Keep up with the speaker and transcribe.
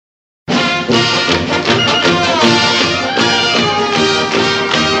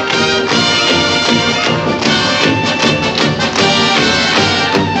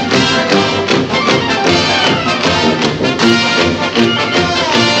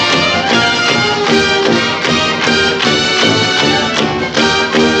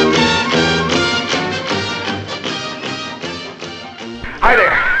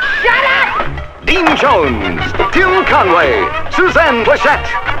Jones, Tim Conway, Suzanne Plachette,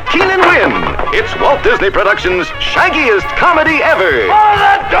 Keenan Wynn. It's Walt Disney Productions' shaggiest comedy ever. For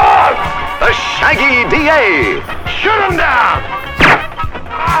the dogs! The Shaggy D.A. Shoot him down!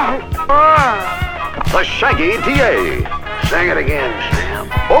 The Shaggy D.A. Sing it again,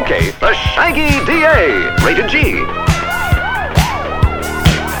 Sam. Okay, The Shaggy D.A. Rated G.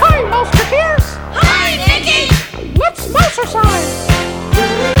 Hi, Mouseketeers! Hi, Mickey! Let's mousecise!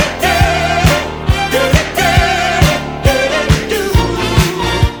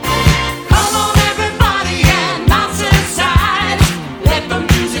 Come on, everybody, and mousecise. Let the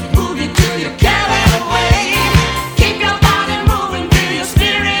music move you till you carry away. Keep your body moving till your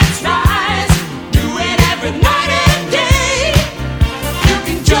spirits rise. Do it every night and day. You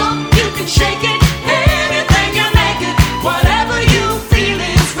can jump, you can shake it, anything you make it. Whatever you feel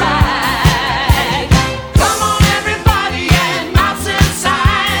is right. Come on, everybody, and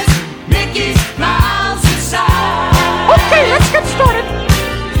mousecise. Mickey's Mousecise. Okay, let's get started.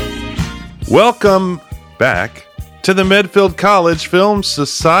 Welcome back to the Medfield College Film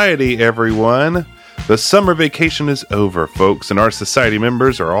Society, everyone. The summer vacation is over, folks, and our society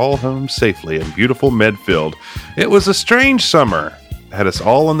members are all home safely in beautiful Medfield. It was a strange summer. It had us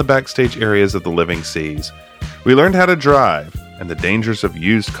all in the backstage areas of the Living Seas. We learned how to drive and the dangers of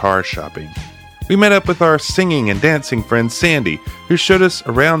used car shopping. We met up with our singing and dancing friend Sandy, who showed us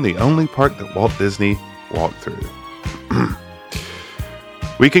around the only park that Walt Disney walked through.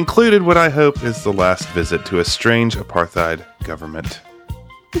 We concluded what I hope is the last visit to a strange apartheid government.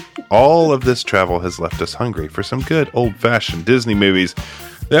 All of this travel has left us hungry for some good old-fashioned Disney movies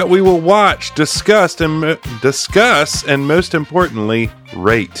that we will watch, discuss, and most importantly,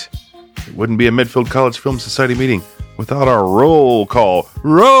 rate. It wouldn't be a Medfield College Film Society meeting without our roll call.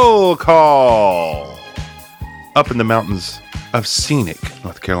 Roll call! Up in the mountains of scenic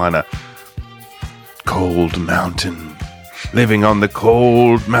North Carolina. Cold Mountain. Living on the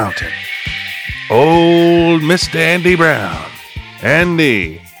cold mountain. Old Mr. Andy Brown.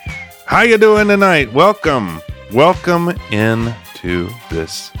 Andy, how you doing tonight? Welcome into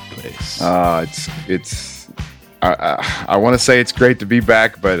this place. I want to say it's great to be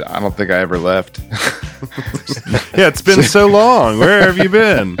back, but I don't think I ever left. Yeah, it's been so long. Where have you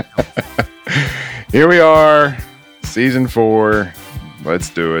been? Here we are, season 4. Let's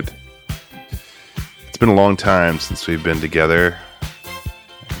do it. It's been a long time since we've been together.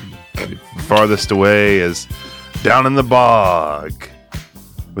 Farthest away is down in the bog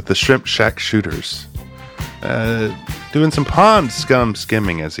with the Shrimp Shack shooters. Doing some pond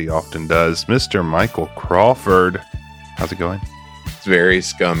skimming as he often does. Mr. Michael Crawford. How's it going? It's very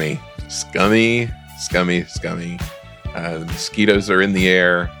scummy. Scummy. The mosquitoes are in the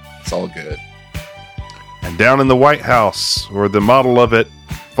air. It's all good. And down in the White House, or the model of it,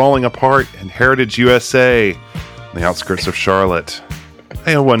 falling apart in Heritage USA, on the outskirts of Charlotte.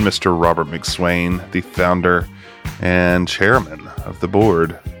 And one Mr. Robert McSwain, the founder and chairman of the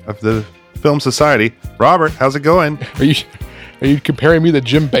board of the Film Society. Robert, how's it going? Are you comparing me to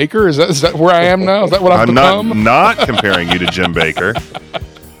Jim Baker? Is that where I am now? Is that what I've become? I'm not comparing you to Jim Baker.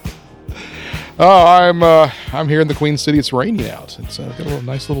 Oh, I'm here in the Queen City. It's raining out. It's got a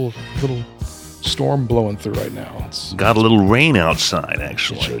nice little storm blowing through right now. It's got a little rain outside,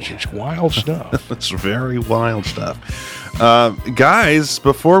 actually. It's wild stuff. It's very wild stuff. Guys,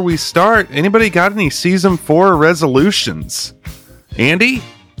 before we start, anybody got any season 4 resolutions? Andy?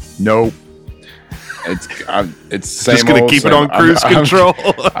 Nope. It's same just gonna old, keep same. it on cruise control.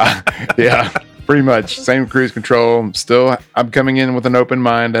 Yeah, pretty much same cruise control. I'm coming in with an open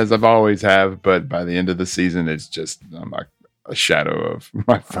mind as I've always have, but by the end of the season, it's just I'm like a shadow of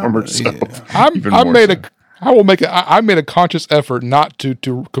my former self. I made a conscious effort not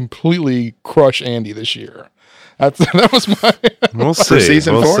to completely crush Andy this year. That was my. We'll see. For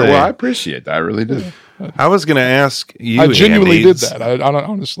season 4. See. Well, I appreciate that. I really do. I was going to ask you. I genuinely Andy, did that. I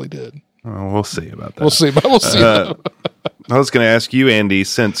honestly did. Oh, we'll see about that. We'll see. I was going to ask you, Andy,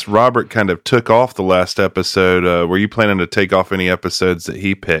 since Robert kind of took off the last episode, were you planning to take off any episodes that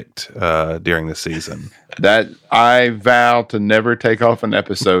he picked during the season? That I vow to never take off an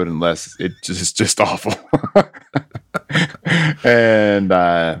episode unless it's just awful. And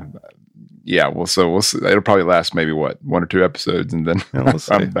yeah, we'll see. It'll probably last maybe 1 or 2 episodes, and then we'll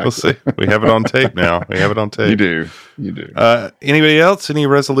see. We'll see. We have it on tape now. You do. Anybody else? Any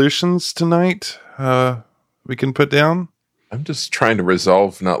resolutions tonight? We can put down. I'm just trying to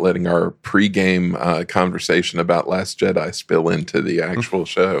resolve not letting our pregame conversation about Last Jedi spill into the actual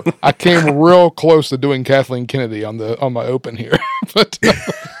show. I came real close to doing Kathleen Kennedy on my open here, but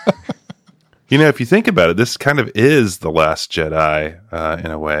you know, if you think about it, this kind of is the Last Jedi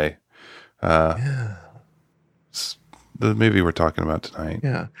in a way. the movie we're talking about tonight.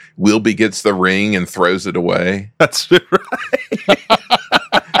 Yeah. Wilby gets the ring and throws it away. That's right.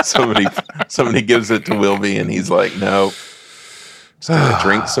 Somebody gives it to Wilby and he's like, no, just gonna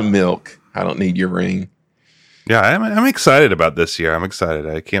drink some milk. I don't need your ring. Yeah, I'm excited about this year. I'm excited.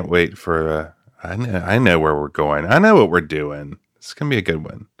 I can't wait for. I know where we're going. I know what we're doing. It's gonna be a good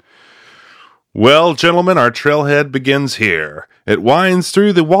one. Well, gentlemen, our trailhead begins here. It winds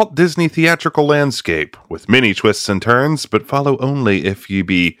through the Walt Disney theatrical landscape with many twists and turns, but follow only if ye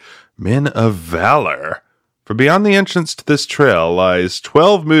be men of valor. For beyond the entrance to this trail lies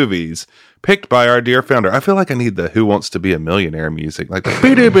 12 movies picked by our dear founder. I feel like I need the Who Wants to Be a Millionaire music, like the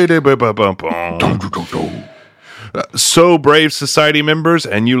So brave society members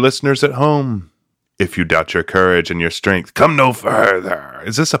and you listeners at home, if you doubt your courage and your strength, come no further.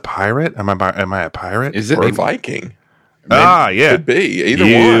 Is this a pirate? Am I a pirate? Is it Or a Viking. Yeah. Could be. Either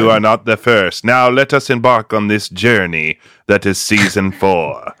You one. are not the first. Now let us embark on this journey that is season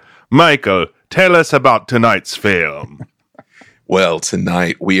 4. Michael, tell us about tonight's film. Well,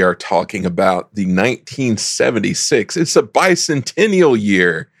 tonight we are talking about the 1976. It's a bicentennial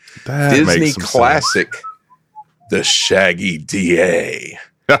year. That Disney makes some classic, The Shaggy DA.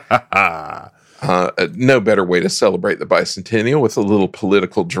 No better way to celebrate the bicentennial with a little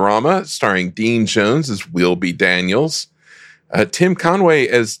political drama, starring Dean Jones as Wilby Daniels, Tim Conway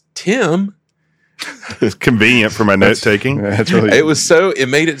as Tim. It's convenient for my note taking. That's really. It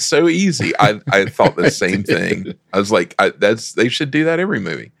made it so easy. I thought the same thing. I was like, they should do that every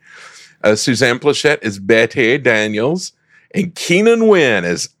movie. Suzanne Plachette is Betty Daniels, and Keenan Wynn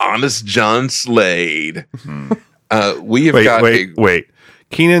as Honest John Slade. We have Wait.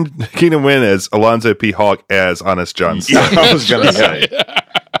 Keenan Wynn as Alonzo P. Hawk as Honest John Slade. I was going to say.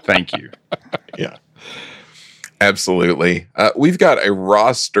 Thank you. Yeah, absolutely. We've got a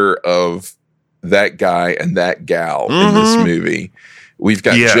roster of that guy and that gal in this movie. We've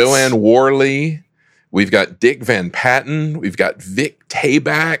got Joanne Worley. We've got Dick Van Patten. We've got Vic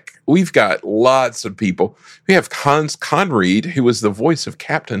Tayback. We've got lots of people. We have Hans Conried, who was the voice of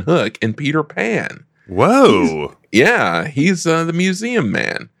Captain Hook in Peter Pan. Whoa. He's the museum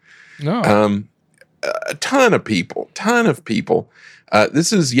man. No. A ton of people.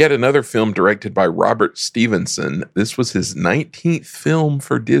 This is yet another film directed by Robert Stevenson. This was his 19th film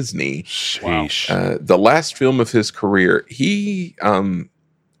for Disney. Sheesh. The last film of his career. He,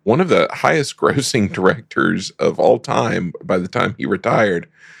 one of the highest grossing directors of all time by the time he retired.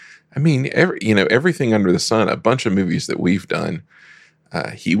 I mean, everything under the sun, a bunch of movies that we've done.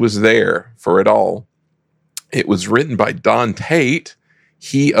 He was there for it all. It was written by Don Tate,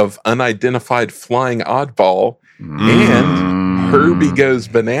 he of Unidentified Flying Oddball, and Herbie Goes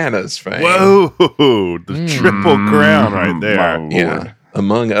Bananas fame. Whoa. The triple crown right there. Yeah,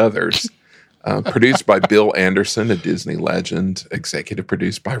 among others. Produced by Bill Anderson, a Disney legend. Executive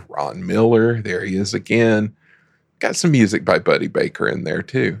produced by Ron Miller. There he is again. Got some music by Buddy Baker in there,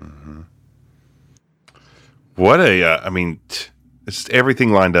 too. What it's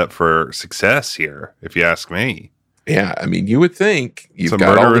everything lined up for success here, if you ask me. Yeah, I mean, you would think you've It's a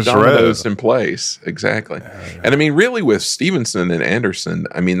got all the murderer's dominoes row. in place. Exactly. And I mean, really with Stevenson and Anderson,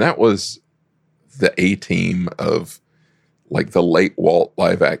 I mean, that was the A-team of like the late Walt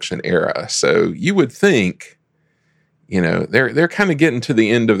live action era. So you would think, they're kind of getting to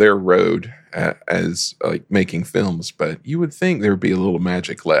the end of their road as like making films, but you would think there would be a little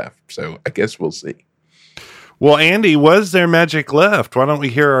magic left. So I guess we'll see. Well, Andy, was there magic left? Why don't we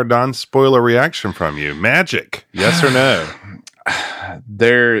hear our non-spoiler reaction from you? Magic, yes or no?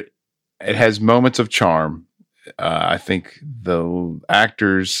 It has moments of charm. I think the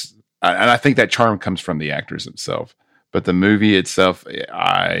actors, and I think that charm comes from the actors themselves. But the movie itself,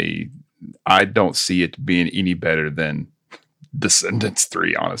 I don't see it being any better than Descendants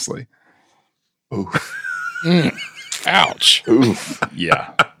 3, honestly. Oof. Ouch. Oof.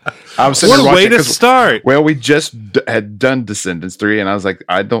 Yeah. I was sitting What there a way watching to 'cause- start. Well, we just had done Descendants 3, and I was like,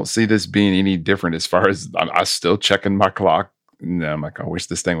 I don't see this being any different as far as I'm still checking my clock. And I'm like, I wish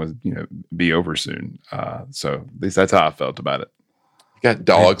this thing was, be over soon. So at least that's how I felt about it. You got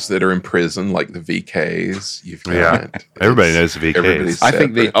dogs that are in prison, like the VKs. You've got Yeah. Everybody knows the VKs. everybody's I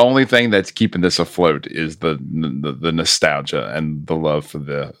think the separate. only thing that's keeping this afloat is the nostalgia and the love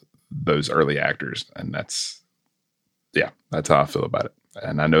for those early actors, and that's how I feel about it.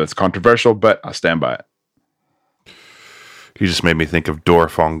 And I know it's controversial, but I stand by it. You just made me think of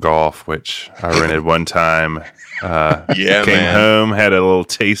Dorf on Golf, which I rented one time. Yeah, Came man. home, had a little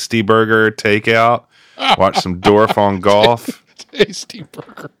tasty burger takeout, watched some Dorf on Golf. Tasty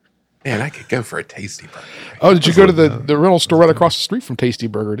burger. Man, I could go for a Tasty Burger. Oh, did you go to the rental store right across the street from Tasty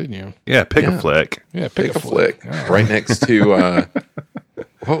Burger, didn't you? Yeah, pick a flick. Yeah, Pick a flick. Right next to,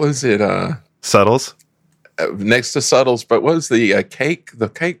 what was it? Subtles. Next to Subtles, but what was the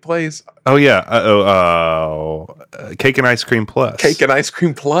cake place? Oh, yeah. Cake and Ice Cream Plus. Cake and Ice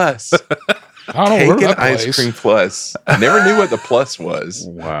Cream Plus. I don't Cake remember and that Ice place. Cream Plus. I never knew what the plus was.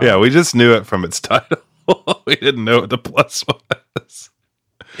 Wow. Yeah, we just knew it from its title. We didn't know what the plus was.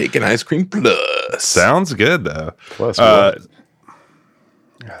 Cake and Ice Cream Plus. Sounds good, though. Plus, Yeah,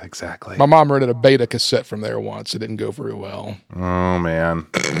 exactly. My mom rented a beta cassette from there once. It didn't go very well. Oh, man.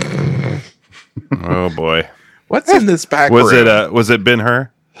 Oh, boy. What's in this back Was room? it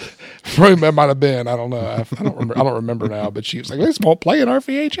Ben-Hur? Probably it might have been. I don't know. I don't remember now. But she was like, "This won't play in our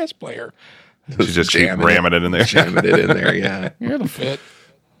VHS player." She just keep Jamming ramming it in there. Jamming it in there, yeah. Yeah, it'll fit.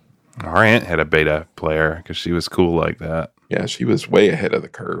 Our aunt had a beta player because she was cool like that. Yeah, she was way ahead of the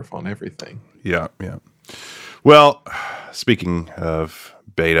curve on everything. Yeah, yeah. Well, speaking of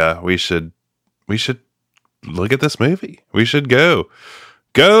beta, we should look at this movie. We should go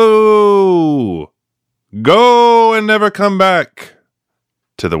and never come back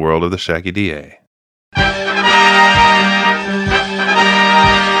to the world of the Shaggy DA.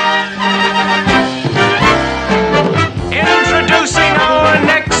 Introducing our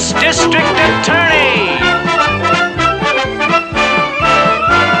next district attorney.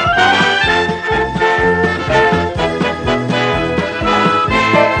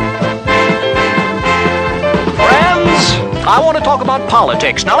 Friends, I want to talk about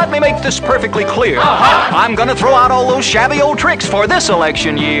politics. Now let me make this perfectly clear. I'm going to throw out all those shabby old tricks for this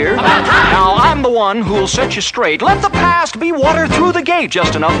election year. Now I'm the one who'll set you straight. Let the past be water through the gate.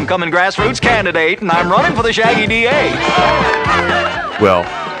 Just an up-and-coming grassroots candidate, and I'm running for the Shaggy DA. Well,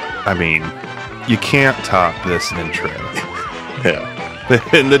 I mean, you can't top this intro. Yeah.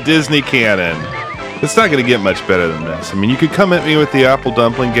 In the Disney canon, it's not going to get much better than this. I mean, you could come at me with the Apple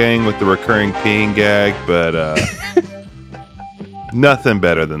Dumpling Gang with the recurring peeing gag, but nothing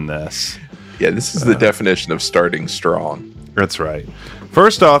better than this. Yeah, this is the definition of starting strong. That's right.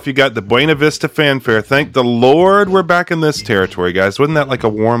 First off, you got the Buena Vista fanfare. Thank the Lord we're back in this territory, guys. Wasn't that like a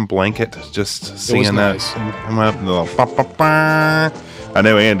warm blanket? Just seeing that nice. come up. The little ba-ba-ba. I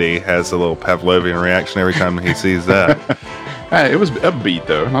know Andy has a little Pavlovian reaction every time he sees that. Hey, it was upbeat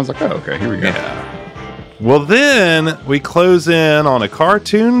though, and I was like, "Oh, okay, here we go." Yeah. Well, then we close in on a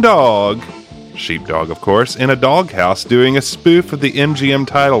cartoon dog, sheepdog, of course, in a doghouse doing a spoof of the MGM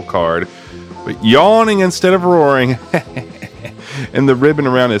title card, but yawning instead of roaring, and the ribbon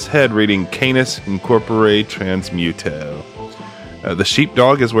around his head reading Canis Incorpore Transmuto. The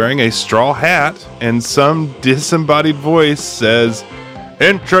sheepdog is wearing a straw hat, and some disembodied voice says,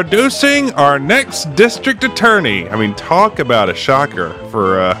 "Introducing our next district attorney." I mean, talk about a shocker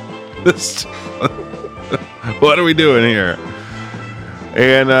for this. What are we doing here?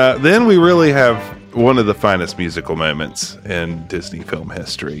 And then we really have one of the finest musical moments in Disney film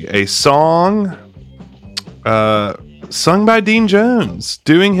history. A song sung by Dean Jones,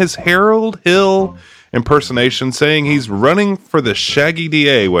 doing his Harold Hill impersonation, saying he's running for the Shaggy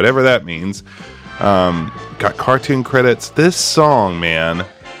DA, whatever that means. Got cartoon credits. This song, man,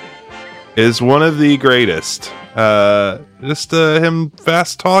 is one of the greatest. Just him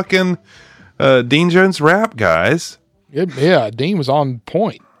fast talking Dean Jones rap, guys. Yeah, Dean was on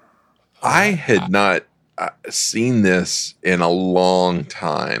point. I had not seen this in a long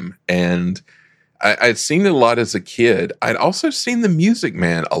time, and I'd seen it a lot as a kid. I'd also seen The Music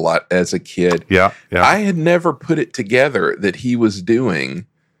Man a lot as a kid. Yeah. I had never put it together that he was doing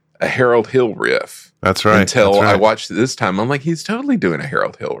a Harold Hill riff. That's right. Until that's right. I watched it this time. I'm like, he's totally doing a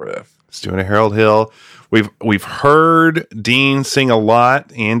Harold Hill riff. He's doing a Harold Hill. We've heard Dean sing a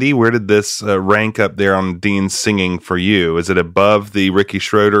lot. Andy, where did this rank up there on Dean's singing for you? Is it above the Ricky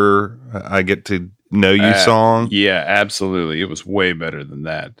Schroeder I Get to Know You song? Yeah, absolutely. It was way better than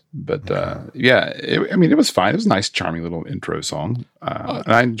that. But it was fine. It was a nice, charming little intro song.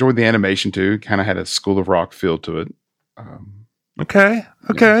 And I enjoyed the animation too. Kind of had a School of Rock feel to it. Okay.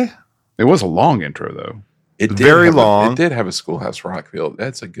 It was a long intro though. It did Very have long. It did have a Schoolhouse Rock feel.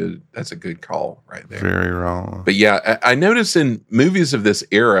 That's a good call right there. Very wrong. But yeah, I noticed in movies of this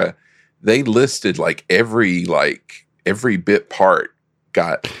era, they listed like every bit part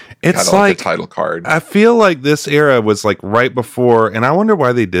got It's on like the title card. I feel like this era was like right before, and I wonder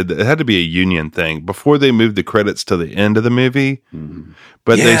why they did that. It had to be a union thing before they moved the credits to the end of the movie. Mm-hmm.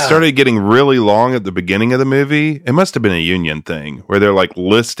 But they Yeah. started getting really long at the beginning of the movie. It must have been a union thing where they're like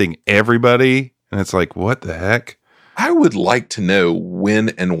listing everybody, and it's like, what the heck? I would like to know when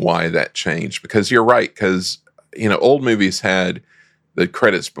and why that changed, because you're right. Because old movies had the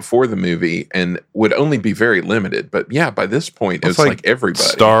credits before the movie and would only be very limited. But yeah, by this point, it was like everybody.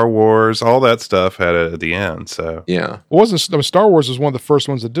 Star Wars, all that stuff had it at the end. So yeah, It wasn't. I mean, Star Wars was one of the first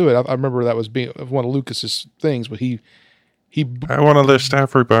ones to do it. I remember that was being one of Lucas's things, but he I want to list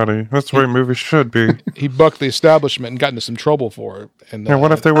everybody. That's the way movies should be. he bucked the establishment and got into some trouble for it. And And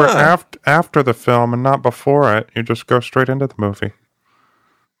what if they were after the film and not before it? You just go straight into the movie.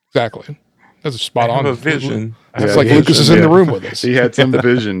 exactly? That's a spot I on. have a vision. It's like Lucas is in the room with us. He had some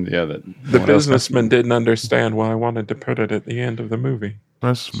vision. Yeah, that The businessman didn't understand why I wanted to put it at the end of the movie.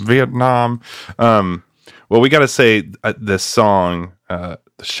 That's Vietnam. Well, we got to say this song, the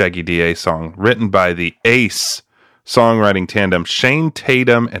Shaggy DA song, written by the Ace songwriting tandem Shane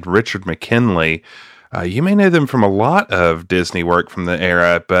Tatum and Richard McKinley. You may know them from a lot of Disney work from the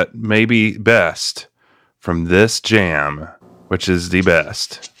era, but maybe best from this jam, which is the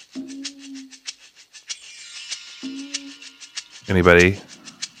best. Anybody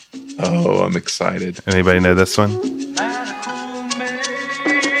Oh, I'm excited. know this one?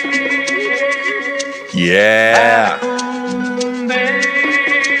 Yeah.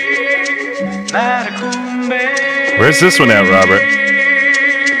 Where's this one at, Robert?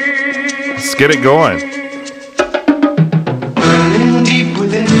 Let's get it going. Burning deep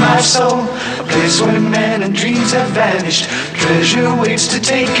within my soul, a place where men and dreams have vanished. Treasure waits to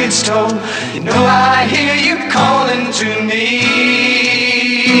take its toll. You know I hear you calling to me.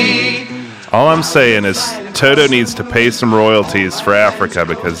 All I'm saying is Toto needs to pay some royalties for Africa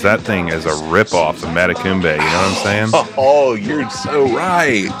because that thing is a ripoff of Matacumbe. You know what I'm saying? Oh, you're so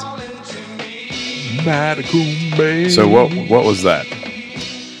right. So what was that?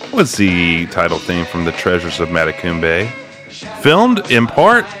 What was the title theme from The Treasures of Matacumbe? Filmed in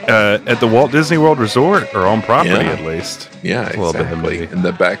part at the Walt Disney World Resort, or on property Yeah. at least. Yeah, It's a little bit of the exactly. movie. In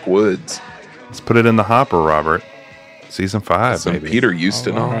the backwoods. Let's put it in the hopper, Robert. Season 5, Some maybe. Peter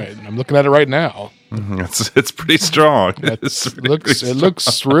Houston All on. right, I'm looking at it right now. It's pretty strong. It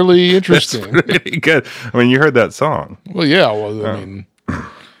looks really interesting. Pretty good. I mean, you heard that song. Well, yeah. Well, I mean,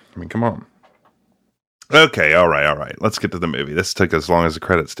 Come on. Okay, all right. Let's get to the movie. This took as long as the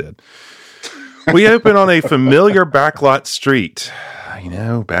credits did. We open on a familiar backlot street.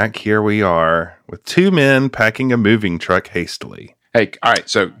 Back here we are with two men packing a moving truck hastily. Hey, all right.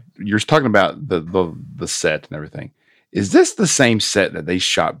 So you're talking about the set and everything. Is this the same set that they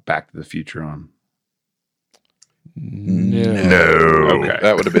shot Back to the Future on? No. Okay.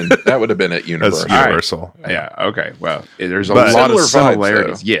 That would have been at Universal. That's Universal. Yeah. Okay. Well, there's a But- lot of Similar vibes,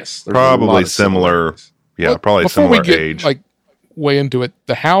 similarities. though. Yes. there's a lot Probably of similar. similarities. Yeah, well, probably before similar we get age. way into it,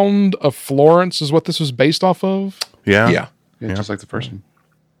 The Hound of Florence is what this was based off of. yeah. Yeah. Yeah, just like the first one.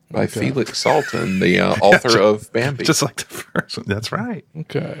 By Felix Salten, the author of Bambi. Just like the first one. That's right.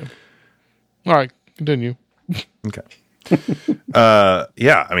 Okay. All right, continue. Okay.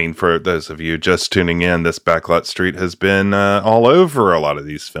 Yeah, I mean, for those of you just tuning in, this backlot street has been all over a lot of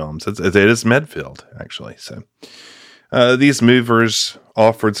these films. It is Medfield, actually. So these movers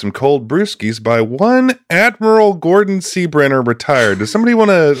offered some cold brewskis by one Admiral Gordon Seabrenner, retired. Does somebody want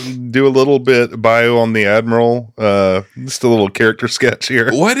to do a little bit bio on the Admiral? Just a little character sketch here.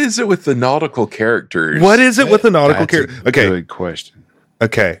 What is it with the nautical characters? What is it with the nautical That's a character? Okay, good question.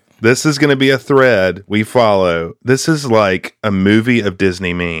 okay. This is going to be a thread we follow. This is like a movie of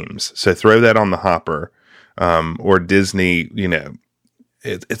Disney memes. So throw that on the hopper. Or Disney,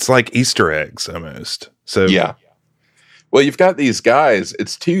 it's like Easter eggs almost. So Yeah. Well, you've got these guys.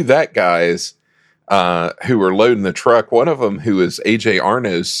 It's two that guys who are loading the truck. One of them who is A.J.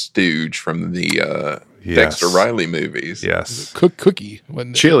 Arno's stooge from the Yes. Dexter Riley movies. Yes. Cookie.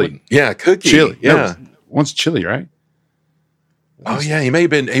 Wasn't it? Chili. Yeah, Cookie. Chili. Yeah. No, one's chili, right? Oh, yeah. He may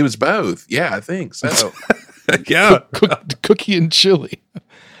have been. He was both. Yeah, I think so. Yeah. Cookie and chili.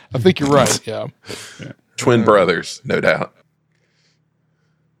 I think you're right. Yeah. Twin brothers, no doubt.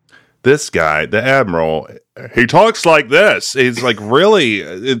 This guy, the Admiral, he talks like this. He's like really,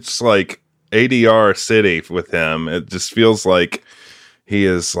 it's like ADR City with him. It just feels like he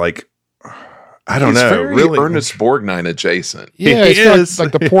is like, I don't He's know, very really. Ernest Borgnine adjacent. Yeah, He it's is.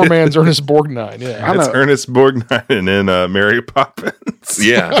 like the poor man's Ernest Borgnine. Yeah. It's Ernest Borgnine in Mary Poppins.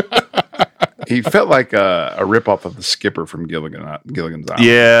 Yeah. He felt like a ripoff of the Skipper from Gilligan's Island.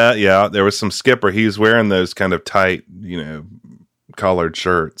 Yeah. There was some Skipper. He was wearing those kind of tight, collared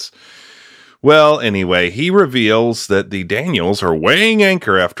shirts. Well, anyway, he reveals that the Daniels are weighing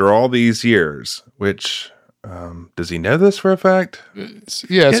anchor after all these years, which, does he know this for a fact? Yeah,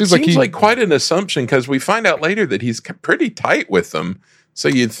 It seems seems like like quite an assumption because we find out later that he's pretty tight with them. So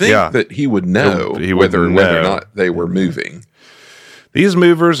you'd think Yeah. that he would know He would whether or know. not they were moving. These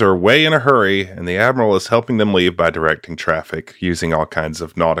movers are way in a hurry, and the Admiral is helping them leave by directing traffic using all kinds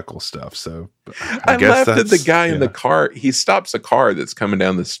of nautical stuff. So I guess laughed at the that's- guy in the car. He stops a car that's coming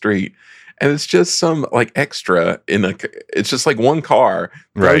down the street, and it's just some like extra it's just like one car.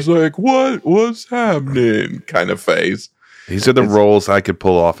 I was like, what's happening? Kind of face. These are the roles I could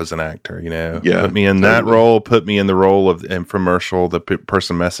pull off as an actor, you know? Yeah, Put me in that role, put me in the role of the infomercial, the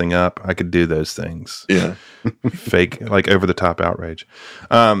person messing up. I could do those things. Yeah. Fake, like over-the-top outrage.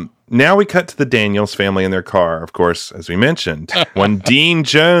 Now we cut to the Daniels family in their car, of course, as we mentioned. When Dean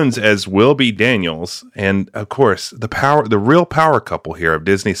Jones as Wilby Daniels, and, of course, the real power couple here of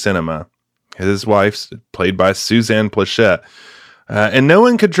Disney Cinema, his wife's played by Suzanne Plachette. And no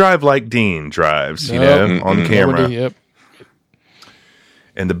one could drive like Dean drives, you know, on camera. Nobody, yep.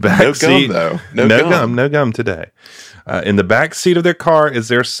 In the back seat, though. No gum today. In the back seat of their car is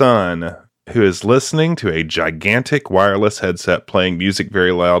their son, who is listening to a gigantic wireless headset playing music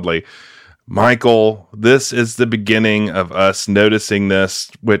very loudly. Michael, this is the beginning of us noticing this,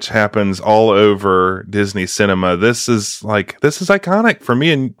 which happens all over Disney Cinema. This is iconic for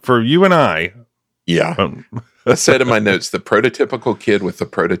me and for you and I. Yeah. I said in my notes, the prototypical kid with the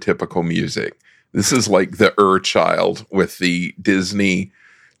prototypical music. This is like the child with the Disney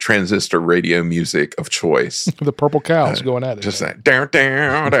transistor radio music of choice. The purple cows going at it. Just that down,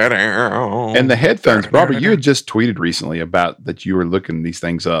 down, down, down. And the headphones, Robert, you had just tweeted recently about that you were looking these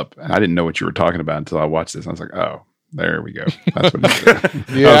things up, and I didn't know what you were talking about until I watched this. I was like, oh, there we go. That's what it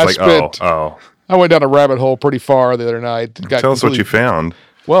is. Yeah, I was like, I went down a rabbit hole pretty far the other night. Tell us what you found.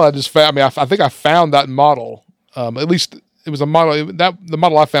 Well, I just found. I think I found that model. At least it was a model. The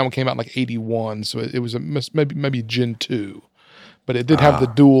model I found came out in like '81, so it was maybe Gen 2, but it did have the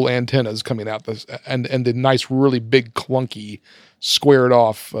dual antennas coming out, and the nice, really big, clunky, squared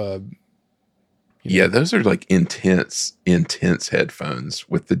off. Yeah, those are like intense headphones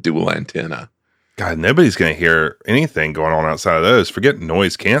with the dual antenna. God, nobody's going to hear anything going on outside of those. Forget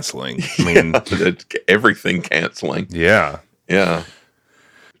noise canceling. I mean, everything canceling. Yeah. Yeah.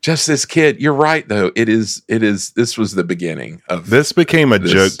 Just this kid. You're right, though. It is. This was the beginning of this. Became a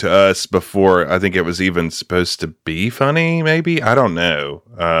joke to us before I think it was even supposed to be funny. Maybe I don't know.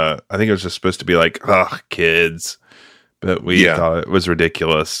 I think it was just supposed to be like, "Ugh, kids," but we thought it was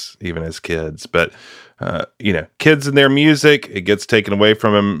ridiculous, even as kids. But kids and their music, it gets taken away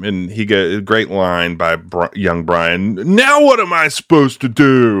from him, and he got a great line by young Brian. Now, what am I supposed to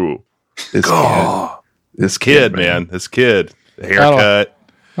do? This kid, man. This kid. The haircut.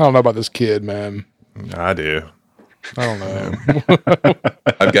 I don't know about this kid, man. I do. I don't know.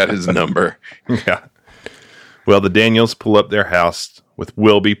 I've got his number. Yeah. Well, the Daniels pull up their house with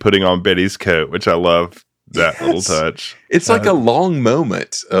Wilby putting on Betty's coat, which I love that little touch. It's like a long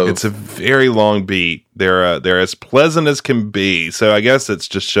moment. It's a very long beat. They're as pleasant as can be. So I guess it's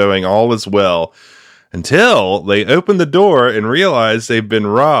just showing all is well until they open the door and realize they've been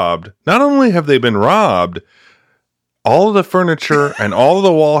robbed. Not only have they been robbed, all of the furniture and all of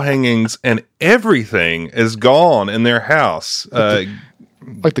the wall hangings and everything is gone in their house. Like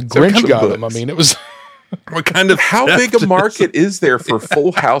the Grinch got them. I mean, it was... What kind of how big a market is there for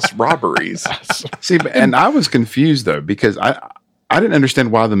full house robberies? See, and I was confused though, because I didn't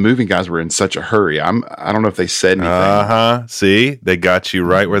understand why the moving guys were in such a hurry. I don't know if they said anything. See, they got you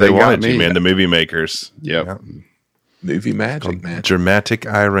right where they wanted you, man. The movie makers. Yep. Movie magic, man. Dramatic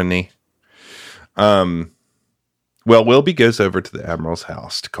irony. Well, Wilby goes over to the Admiral's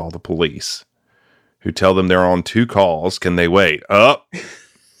house to call the police, who tell them they're on 2 calls. Can they wait?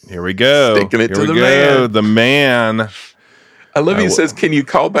 Here we go. Sticking it to the man. The man. I love he says, can you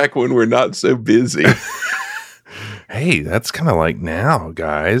call back when we're not so busy? Hey, that's kind of like now,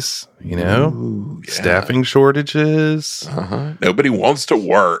 guys. You know, staffing shortages. Nobody wants to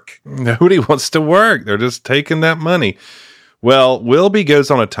work. Nobody wants to work. They're just taking that money. Well, Wilby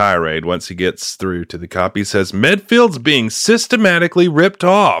goes on a tirade once he gets through to the cop. He says, Medfield's being systematically ripped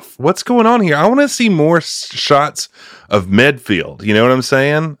off. What's going on here? I want to see more shots of Medfield. You know what I'm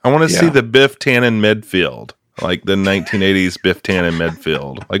saying? I want to see the Biff Tannen Medfield, like the 1980s Biff Tannen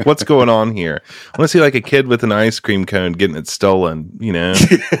Medfield. Like, what's going on here? I want to see like a kid with an ice cream cone getting it stolen, you know?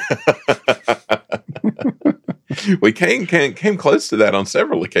 We came close to that on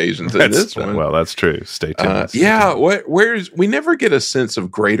several occasions in this one. Well, that's true. Stay tuned. We never get a sense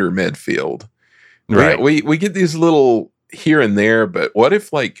of greater Medfield. Right. We get these little here and there, but what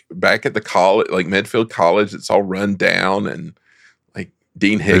if like back at the college, like Medfield College, it's all run down and like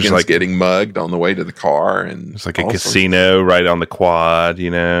Dean Higgins getting mugged on the way to the car, and it's like a casino right on the quad, you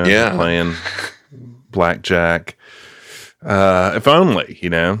know? Yeah. Playing blackjack. If only, you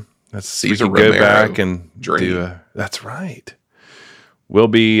know. Caesar we could go Romero back and dream. that's right.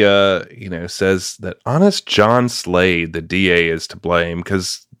 Wilby, says that Honest John Slade, the DA, is to blame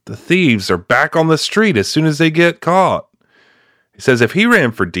because the thieves are back on the street as soon as they get caught. He says if he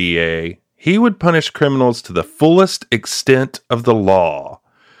ran for DA, he would punish criminals to the fullest extent of the law.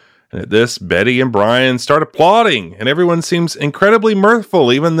 And at this, Betty and Brian start applauding, and everyone seems incredibly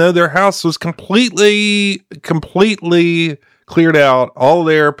mirthful, even though their house was completely cleared out, all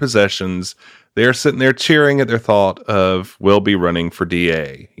their possessions. They're sitting there cheering at their thought of Wilby running for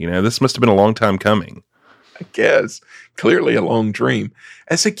DA. This must have been a long time coming. I guess. Clearly a long dream.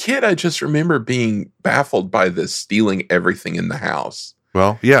 As a kid, I just remember being baffled by this stealing everything in the house.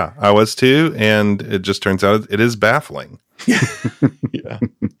 Well, yeah, I was too, and it just turns out it is baffling. Yeah.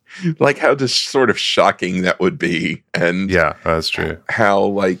 Like how just sort of shocking that would be. And yeah, that's true. How,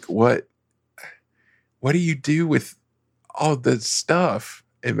 like, what do you do with all this stuff?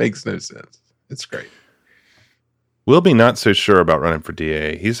 It makes no sense. It's great. Wilby not so sure about running for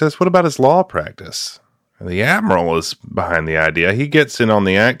DA. He says, what about his law practice? And the Admiral is behind the idea. He gets in on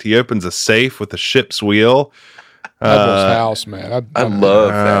the act. He opens a safe with a ship's wheel. Admiral's house, man. I love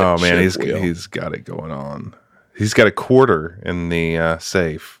that. Oh, man, ship wheel. he's got it going on. He's got a quarter in the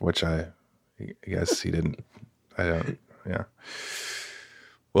safe, which I guess he didn't. I don't, yeah.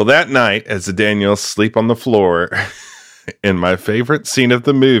 Well, that night, as the Daniels sleep on the floor... in my favorite scene of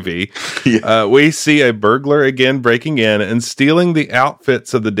the movie, we see a burglar again breaking in and stealing the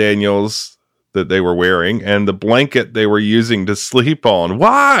outfits of the Daniels that they were wearing and the blanket they were using to sleep on.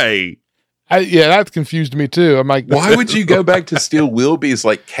 Why? That confused me too. I'm like, why would you go back to steal Wilby's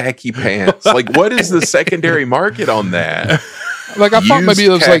like khaki pants? Like, what is the secondary market on that? Like, I thought maybe it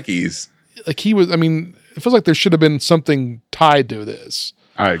was khakis. like he was. I mean, it feels like there should have been something tied to this.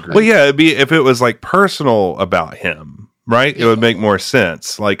 I agree. Well, yeah, it'd be if it was like personal about him. Right? It would make more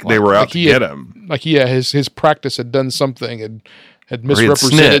sense. Like they were out to get him. Like, his practice had done something and had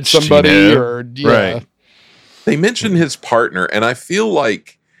misrepresented somebody Right. They mentioned his partner, and I feel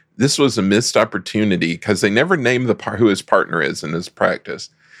like this was a missed opportunity because they never named who his partner is in his practice.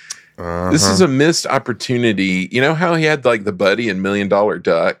 This is a missed opportunity. You know how he had like the buddy in $1 Million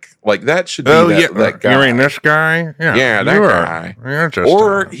Duck? Like that should be that guy. You mean this guy? Yeah, that guy. You're just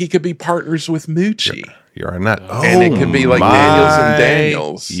or he could be partners with Moochie. You're a nut. And it could be like Daniels and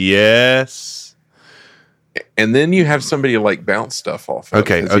Daniels. Yes. And then you have somebody like bounce stuff off.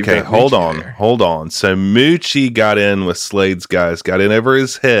 Okay. Hold on. So Moochie got in with Slade's guys, got in over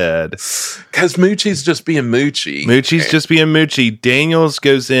his head. Because Moochie's just being Moochie. Just being Moochie. Daniels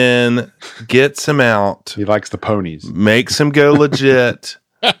goes in, gets him out. He likes the ponies. Makes him go legit.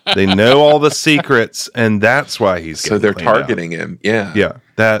 They know all the secrets, and that's why he's so they're targeting him. Yeah,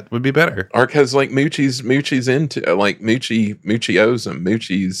 that would be better. Or because like Moochie's into like Moochie owes him.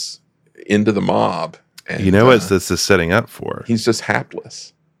 Moochie's into the mob. And, you know what this is setting up for? He's just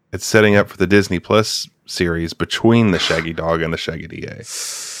hapless. It's setting up for the Disney Plus series between the Shaggy Dog and the Shaggy DA.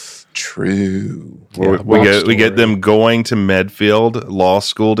 True. Yeah, we get them going to Medfield Law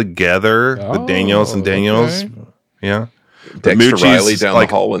School together with Daniels and Daniels. Okay. Yeah. Dexter Riley down the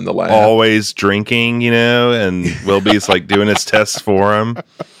hall in the lab. Always drinking, and Wilby's like doing his tests for him.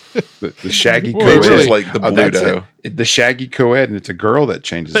 The Shaggy co-ed is like the Bluto. The Shaggy co-ed, and it's a girl that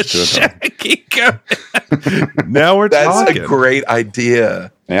changes it to a Shaggy co-ed. Now we're talking. That's a great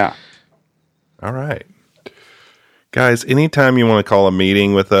idea. Yeah. All right. Guys, anytime you want to call a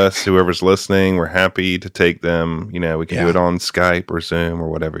meeting with us, whoever's listening, we're happy to take them. We can do it on Skype or Zoom or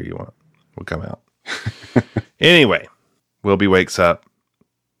whatever you want. We'll come out. Anyway, Wilby wakes up,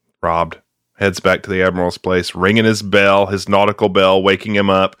 robbed, heads back to the Admiral's place, ringing his bell, his nautical bell, waking him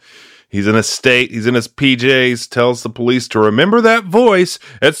up. He's in a state, he's in his PJs, tells the police to remember that voice.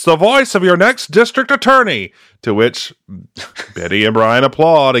 It's the voice of your next district attorney. To which Betty and Brian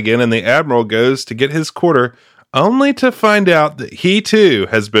applaud again, and the Admiral goes to get his quarter, only to find out that he too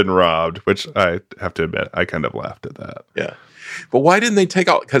has been robbed, which I have to admit, I kind of laughed at that. Yeah. But why didn't they take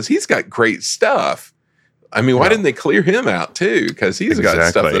out, because he's got great stuff. I mean, why didn't they clear him out too? Because he's got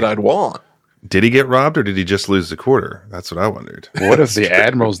stuff that I'd want. Did he get robbed or did he just lose the quarter? That's what I wondered. What if the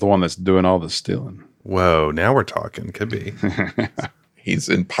Admiral's the one that's doing all the stealing? Whoa, now we're talking. Could be. He's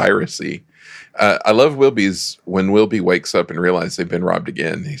in piracy. I love Wilby's, when Wilby wakes up and realizes they've been robbed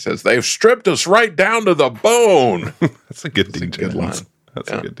again. He says, "They've stripped us right down to the bone." That's a good Dean Jones. Line.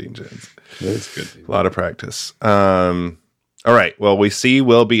 That's a good Dean Jones. That is good. A lot of practice. All right. Well, we see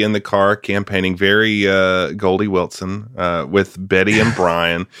Wilby in the car campaigning very Goldie Wilson with Betty and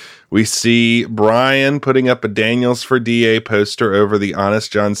Brian. We see Brian putting up a Daniels for DA poster over the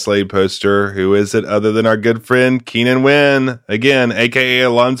Honest John Slade poster. Who is it other than our good friend Keenan Wynn? Again, a.k.a.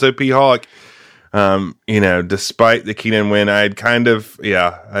 Alonzo P. Hawk. Despite the Keenan win, I'd kind of,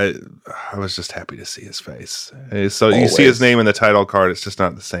 I was just happy to see his face. So you see his name in the title card. It's just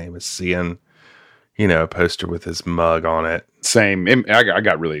not the same as seeing, a poster with his mug on it. Same. I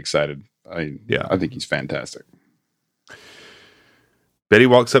got really excited. I think he's fantastic. Betty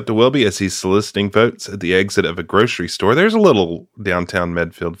walks up to Wilby as he's soliciting votes at the exit of a grocery store. There's a little downtown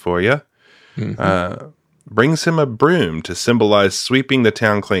Medfield for you. Mm-hmm. Brings him a broom to symbolize sweeping the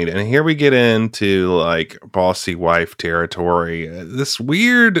town clean. And here we get into like bossy wife territory. This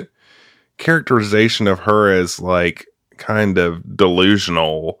weird characterization of her as like kind of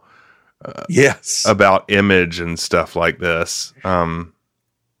delusional. Yes. About image and stuff like this.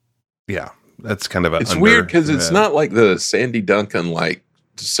 That's kind of it's weird because it's not like the Sandy Duncan, like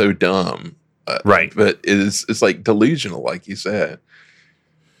so dumb. Right. But it's like delusional, like you said.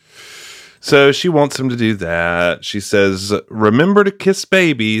 So she wants him to do that. She says, remember to kiss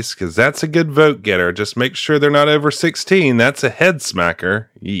babies, because that's a good vote getter. Just make sure they're not over 16. That's a head smacker.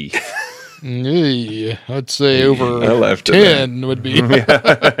 Yee. I'd say over 10 would be.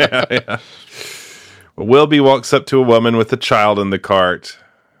 yeah. Well, Wilby walks up to a woman with a child in the cart.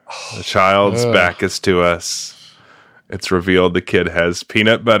 The child's back is to us. It's revealed the kid has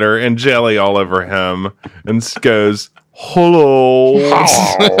peanut butter and jelly all over him and goes, hello.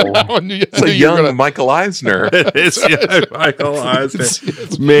 It's a young Michael Eisner. It is young Michael Eisner.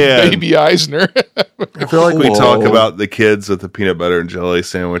 It's man. Baby Eisner. I feel like we talk about the kids with the peanut butter and jelly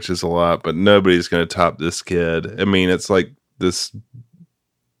sandwiches a lot, but nobody's going to top this kid. I mean, it's like this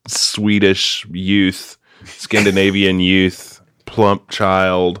Swedish youth, Scandinavian youth, plump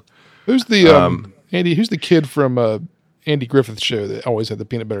child. Who's the Andy? Who's the kid from Andy Griffith's show that always had the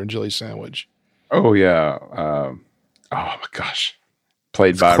peanut butter and jelly sandwich? Oh yeah. Oh my gosh.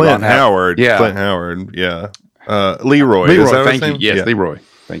 Played by Clint Ron Howard. Yeah. Clint Howard. Yeah. Leroy. Leroy. Is that Thank his you. name? Yes, Yeah. Leroy.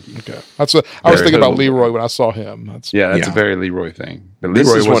 Thank you. Okay. That's what I was thinking about Leroy when I saw him. That's a very Leroy thing. But This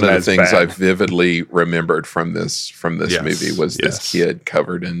Leroy is one of wasn't the as things bad. I vividly remembered from this Yes. movie was this Yes. kid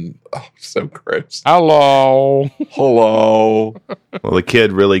covered in so gross. Hello. Hello. Well, the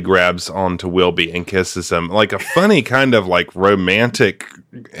kid really grabs onto Wilby and kisses him like a funny kind of like romantic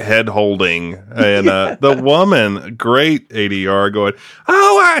head holding. And the woman, great ADR going,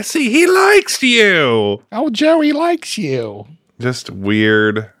 oh, I see. He likes you. Oh, Joey likes you. Just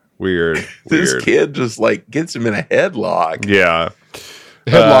weird. This kid just like gets him in a headlock. Yeah.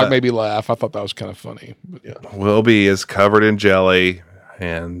 The headlock made me laugh. I thought that was kind of funny. But, yeah. Wilby is covered in jelly,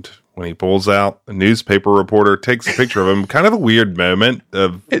 and when he pulls out, the newspaper reporter takes a picture of him. Kind of a weird moment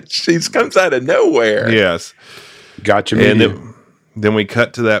of She comes out of nowhere. yes. Gotcha. And then we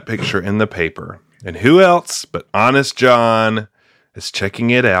cut to that picture in the paper, and who else but Honest John is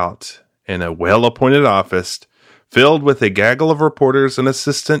checking it out in a well-appointed office filled with a gaggle of reporters and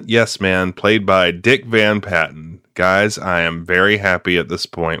assistant yes man played by Dick Van Patten. Guys, I am very happy at this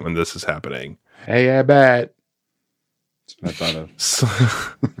point when this is happening. Hey, I bet. That's what I thought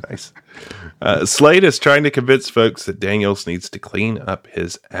of. Nice. Slade is trying to convince folks that Daniels needs to clean up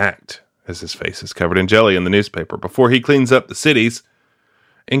his act as his face is covered in jelly in the newspaper before he cleans up the cities.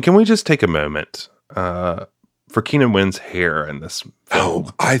 And can we just take a moment for Keenan Wynn's hair in this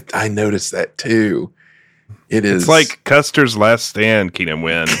film? Oh, I noticed that too. It's like Custer's Last Stand, Keenan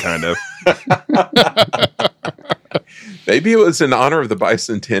Wynn, kind of. Maybe it was in honor of the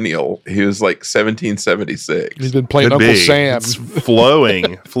bicentennial. He was like 1776. He's been playing Could Uncle be. Sam. It's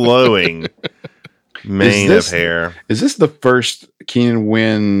flowing mane of hair. Is this the first Keenan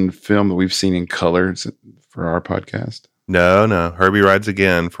Wynn film that we've seen in color for our podcast? No. Herbie Rides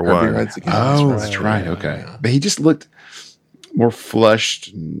Again for Herbie one. Rides Again. Oh, that's right. Okay. But he just looked more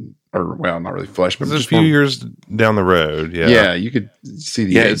flushed, or well, not really flushed, but This is a just few more, years down the road. Yeah. Yeah, you could see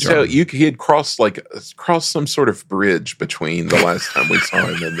the age so on him. he had crossed some sort of bridge between the last time we saw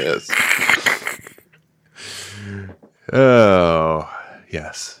him in this. Oh,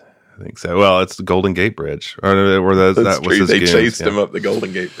 yes. I think so. Well, it's the Golden Gate Bridge. Or that That's was true. his They goons, chased yeah. him up the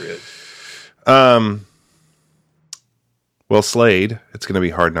Golden Gate Bridge. Well, Slade, it's going to be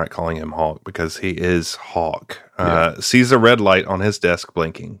hard not calling him Hawk because he is Hawk. Sees a red light on his desk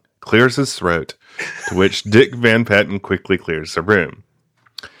blinking, clears his throat, to which Dick Van Patten quickly clears the room.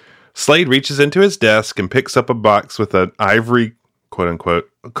 Slade reaches into his desk and picks up a box with an ivory, quote-unquote,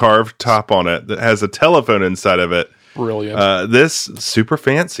 carved top on it that has a telephone inside of it. Brilliant. This super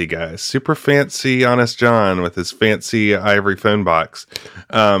fancy, guys. Super fancy Honest John with his fancy ivory phone box.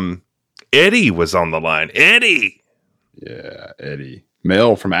 Eddie was on the line. Eddie! Yeah, Eddie.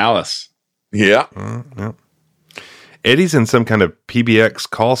 Mel from Alice. Yeah. Yeah. Eddie's in some kind of PBX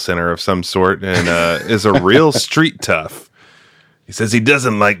call center of some sort and is a real street tough. He says he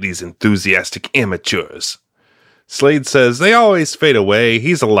doesn't like these enthusiastic amateurs. Slade says they always fade away.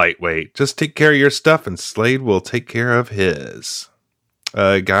 He's a lightweight. Just take care of your stuff and Slade will take care of his.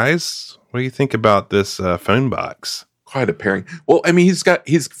 Guys, what do you think about this phone box? Quite a pairing. Well, I mean, he's got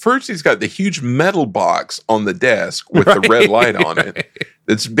the huge metal box on the desk with the red light on it.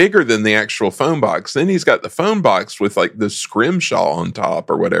 It's bigger than the actual phone box. Then he's got the phone box with like the scrimshaw on top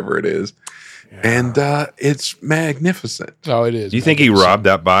or whatever it is. Yeah. And it's magnificent. Oh, it is. Do you think he robbed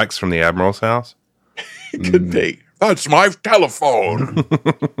that box from the Admiral's house? It could be. That's my telephone.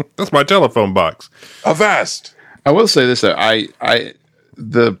 That's my telephone box. Avast. I will say this: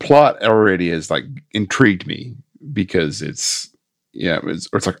 the plot already has like intrigued me because it's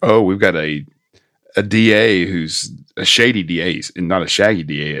like, oh, we've got a DA who's a shady DA, and not a shaggy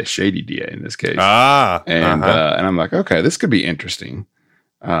DA, a shady DA in this case. And I'm like, okay, this could be interesting.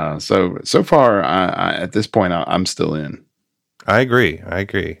 So far, at this point, I'm still in. I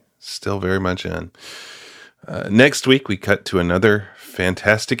agree. Still very much in. Next week, we cut to another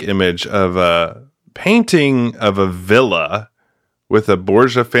fantastic image of a painting of a villa with a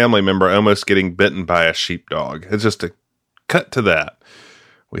Borgia family member almost getting bitten by a sheepdog. It's just a cut to that.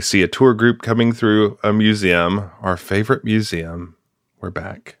 We see a tour group coming through a museum, our favorite museum. We're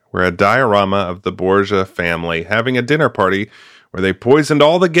back. We're a diorama of the Borgia family having a dinner party where they poisoned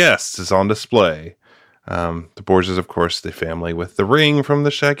all the guests is on display. The Borgias, of course, the family with the ring from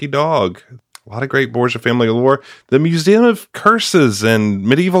the Shaggy Dog. A lot of great Borgia family lore. The Museum of Curses and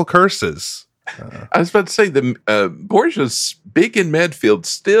Medieval Curses. I was about to say, the Borgia's big in Medfield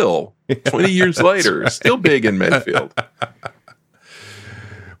still, 20 years later, still big in Medfield.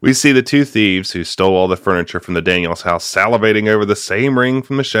 We see the two thieves who stole all the furniture from the Daniels house salivating over the same ring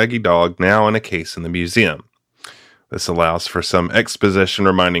from the Shaggy Dog, now in a case in the museum. This allows for some exposition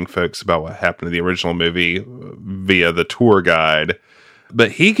reminding folks about what happened to the original movie via the tour guide.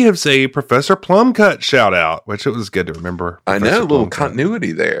 But he gives a Professor Plumcut shout out, which it was good to remember. I know, a little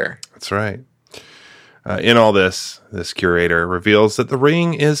continuity there. That's right. In all this curator reveals that the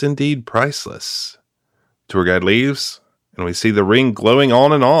ring is indeed priceless. Tour guide leaves, and we see the ring glowing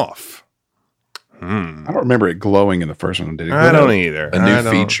on and off. I don't remember it glowing in the first one. Did it? I don't either. A new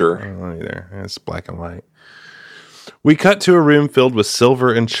feature. I don't either. It's black and white. We cut to a room filled with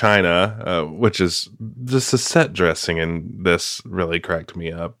silver and china, which is just the set dressing, and this really cracked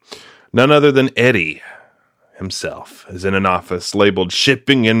me up. None other than Eddie himself is in an office labeled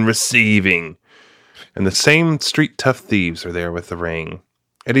Shipping and Receiving, and the same street tough thieves are there with the ring.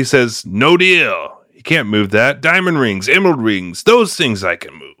 Eddie says, "No deal. You can't move that. Diamond rings, emerald rings, those things I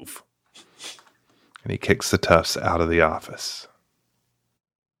can move." And he kicks the toughs out of the office.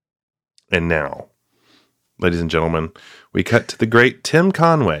 And now, ladies and gentlemen, we cut to the great Tim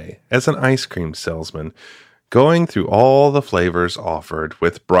Conway as an ice cream salesman, going through all the flavors offered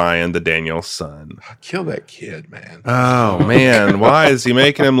with Brian, the Daniels' son. Kill that kid, man. Oh, man. Why is he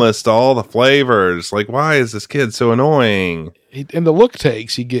making him list all the flavors? Like, why is this kid so annoying? And the look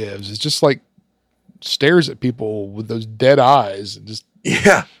takes he gives is just like stares at people with those dead eyes and just.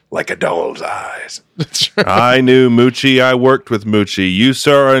 Yeah, like a doll's eyes. That's right. I knew Moochie. I worked with Moochie. You,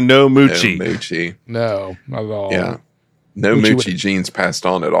 sir, are no Moochie. No Moochie. No, not at all. Yeah. No Moochie genes passed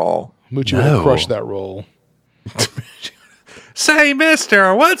on at all. Moochie would have crushed that role. Say,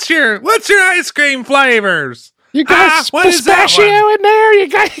 mister, what's your ice cream flavors? You got what is that pistachio one? in there? You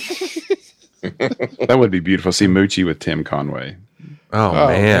got That would be beautiful. See Moochie with Tim Conway. Oh,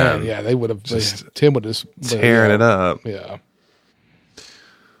 man. Yeah, they would have. Just Tim would have tearing it up. Yeah.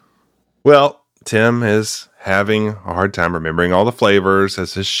 Well, Tim is having a hard time remembering all the flavors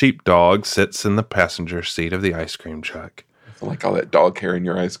as his sheepdog sits in the passenger seat of the ice cream truck. I like all that dog hair in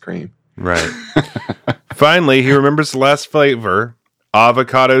your ice cream. Right. Finally, he remembers the last flavor,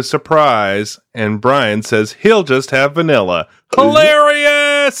 avocado surprise, and Brian says he'll just have vanilla.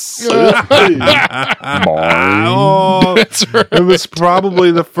 Hilarious! Oh, it was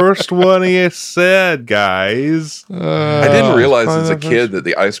probably the first one he said, guys. I didn't realize as a kid that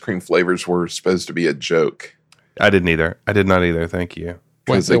the ice cream flavors were supposed to be a joke. I didn't either. I did not either. Thank you.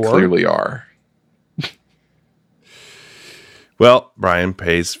 Because they clearly are. Well, Brian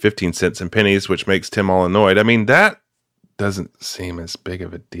pays 15 cents in pennies, which makes Tim all annoyed. I mean, that doesn't seem as big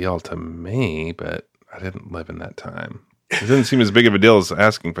of a deal to me, but I didn't live in that time. It doesn't seem as big of a deal as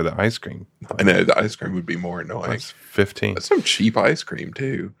asking for the ice cream. I know, the ice cream would be more annoying. That's 15. That's some cheap ice cream,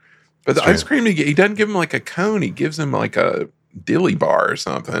 too. But the ice cream, he doesn't give him like a cone. He gives him like a dilly bar or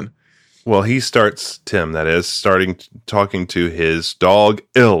something. Well, he starts, Tim, that is, talking to his dog,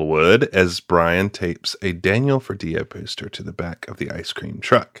 Elwood, as Brian tapes a Daniel for Dio poster to the back of the ice cream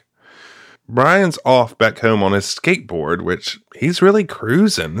truck. Brian's off back home on his skateboard, which he's really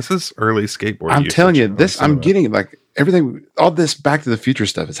cruising. This is early skateboard. I'm telling you, usage. I'm getting like everything, all this Back to the Future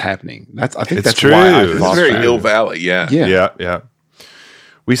stuff is happening. I think It's that's true. why I It's It's lost very track. Hill Valley, yeah. Yeah.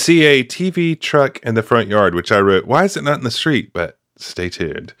 We see a TV truck in the front yard, which I wrote, why is it not in the street? But stay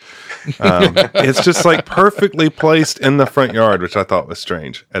tuned. It's just like perfectly placed in the front yard, which I thought was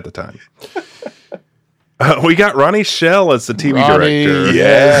strange at the time. We got Ronnie Shell as the TV director.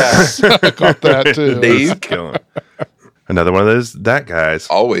 Yes. I caught that too. Dave, Killing it. Another one of that guys.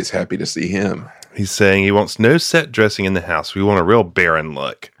 always happy to see him. He's saying he wants no set dressing in the house. We want a real barren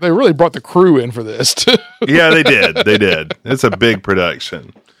look. They really brought the crew in for this too. Yeah, they did. They did. It's a big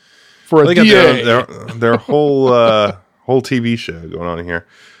production. For a They got DA. their whole TV show going on here.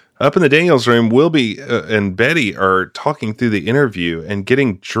 Up in the Daniels room, Wilby and Betty are talking through the interview and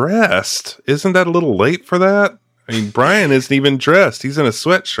getting dressed. Isn't that a little late for that? I mean, Brian isn't even dressed. He's in a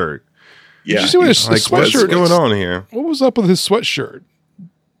sweatshirt. Yeah. Did you see what his Like, what's sweatshirt going on here? What was up with his sweatshirt?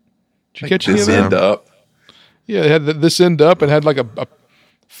 Did you catch any This of that? end up. Yeah, it had this end up and had like a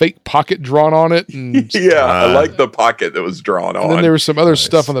fake pocket drawn on it, and Yeah, I like the pocket that was drawn on. then there was some other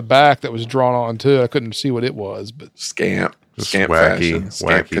stuff on the back that was drawn on too. I couldn't see what it was, but Scamp. Just Scamp wacky fashion.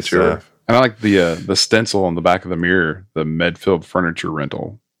 Scamp couture. stuff. And I like the stencil on the back of the mirror, the Medfield furniture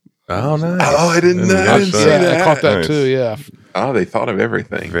rental. Oh, nice. Oh, I didn't know. I didn't see yeah, I that. caught that Nice. too. Yeah, Oh, they thought of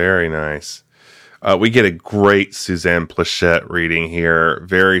everything. Very nice. We get a great Suzanne Plachette reading here.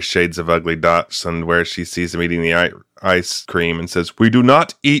 Very Shades of Ugly Dachshund, where she sees him eating the ice cream and says, "We do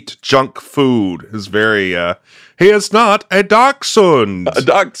not eat junk food." It's very, he is not a dachshund. A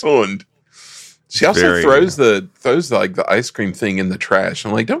dachshund. She also Very- throws the ice cream thing in the trash.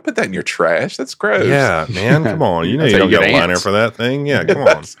 I'm like, don't put that in your trash. That's gross. Yeah, man, come on. You know That's you how don't you get a get liner ants. for that thing. Yeah, come on.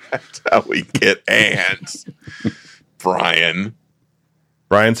 That's how we get ants. Brian.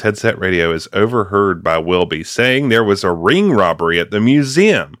 Brian's headset radio is overheard by Wilby saying there was a ring robbery at the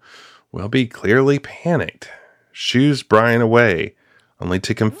museum. Wilby clearly panicked, shoos Brian away, only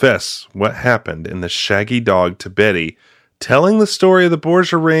to confess what happened in the shaggy dog to Betty, telling the story of the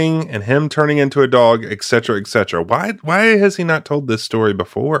Borgia ring and him turning into a dog, etc., etc. Why has he not told this story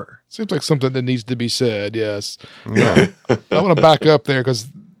before? seems like something that needs to be said. Yes, Yeah. I want to back up there because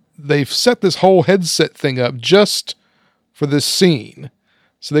they've set this whole headset thing up just for this scene,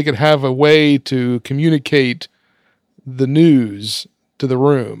 so they could have a way to communicate the news to the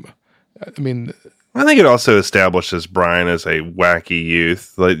room. I mean, I think it also establishes Brian as a wacky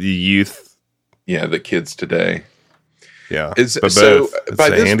youth, like the youth. Yeah, the kids today. Yeah. Is but so both. It's by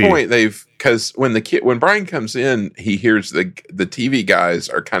a this handy- point because when Brian comes in, he hears the TV guys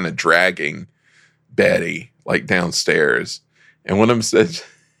are kind of dragging Betty like downstairs, and one of them says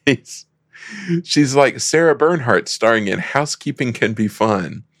she's like Sarah Bernhardt starring in Housekeeping Can Be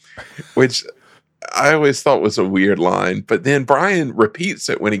Fun, which I always thought was a weird line, but then Brian repeats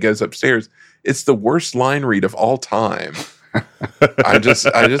it when he goes upstairs. It's the worst line read of all time. I just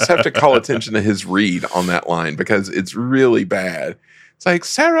have to call attention to his read on that line because it's really bad. It's like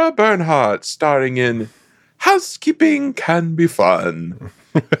Sarah Bernhardt starring in Housekeeping Can Be Fun.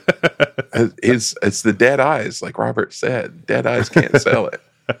 It's the dead eyes, like Robert said. Dead eyes can't sell it.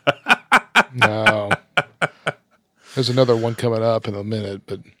 no. There's another one coming up in a minute,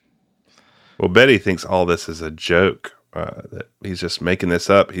 but Well, Betty thinks all this is a joke. That he's just making this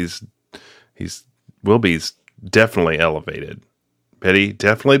up. He's Wilby's definitely elevated. Betty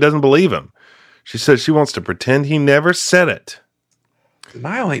definitely doesn't believe him. She says she wants to pretend he never said it. The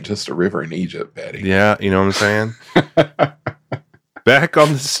Nile ain't just a river in Egypt, Betty. Yeah, you know what I'm saying? Back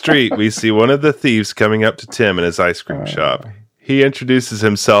on the street, we see one of the thieves coming up to Tim in his ice cream shop. He introduces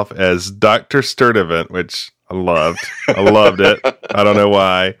himself as Dr. Sturdivant, which I loved. I loved it. I don't know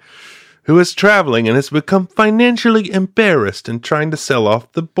why. Who is traveling and has become financially embarrassed in trying to sell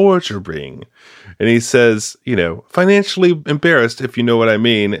off the Borgia ring. And he says, financially embarrassed, if you know what I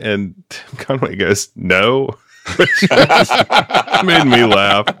mean. And Tim Conway goes, no. Which just made me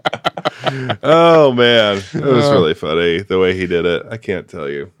laugh. Oh, man. It was really funny, the way he did it. I can't tell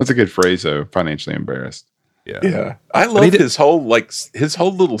you. That's a good phrase, though. Financially embarrassed. Yeah. I love his whole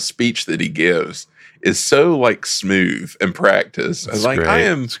little speech that he gives is so smooth and practiced. It's Like great. I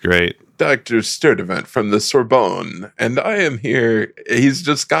am It's great. Dr. Sturdivant from the Sorbonne, and I am here. He's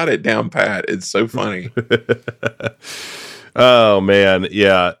just got it down pat. It's so funny. Oh, man.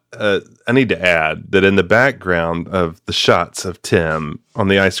 Yeah. I need to add that in the background of the shots of Tim on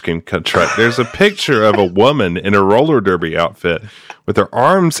the ice cream truck, there's a picture of a woman in a roller derby outfit with her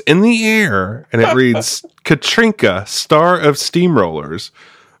arms in the air, and it reads, Katrinka, star of Steamrollers.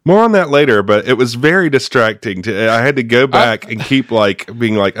 More on that later, but it was very distracting. I had to go back and keep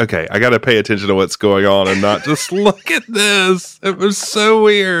being like, okay, I got to pay attention to what's going on and not just look at this. It was so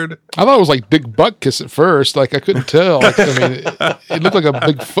weird. I thought it was like Dick Butkus at first. Like I couldn't tell. It looked like a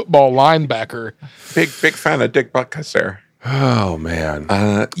big football linebacker. Big fan of Dick Butkus there. Oh man.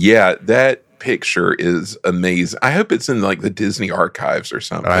 Yeah, that picture is amazing. I hope it's in like the Disney archives or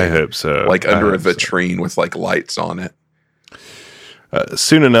something. I hope so. Like under a vitrine with like lights on it.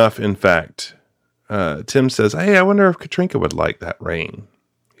 Soon enough, in fact, Tim says, hey, I wonder if Katrinka would like that ring.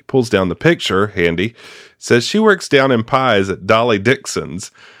 He pulls down the picture, handy, says she works down in Pies at Dolly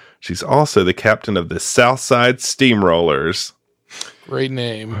Dixon's. She's also the captain of the Southside Steamrollers. Great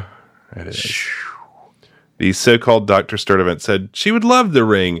name. It is. The so-called Dr. Sturdivant said she would love the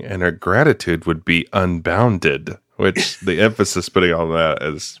ring and her gratitude would be unbounded, which the emphasis putting on that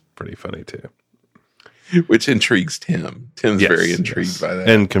is pretty funny too. Which intrigues Tim. Tim's very intrigued by that.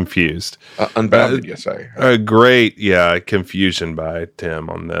 And confused. Unbounded, yes, I heard. A great, confusion by Tim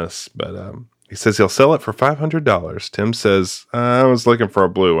on this. But he says he'll sell it for $500. Tim says, I was looking for a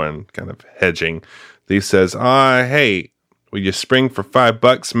blue one, kind of hedging. He says, hey, will you spring for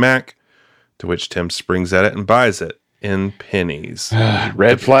 $5, Mac? To which Tim springs at it and buys it in pennies.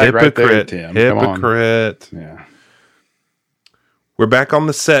 Red flag right there, Tim. Hypocrite. Yeah. We're back on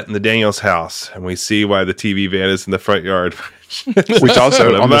the set in the Daniels house, and we see why the TV van is in the front yard. Which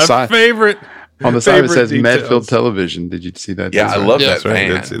also on the side, favorite. On the side it says details. Medfield Television. Did you see that? Yeah, I love that right,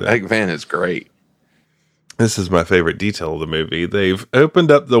 van. I did see that. That van is great. This is my favorite detail of the movie. They've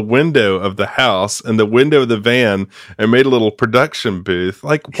opened up the window of the house and the window of the van and made a little production booth.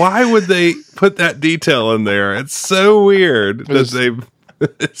 Like, why would they put that detail in there? It's so weird that they've.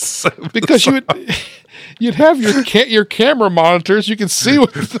 It's so because you'd have your camera monitors. You can see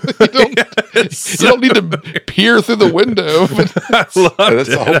what you don't need to peer through the window. That's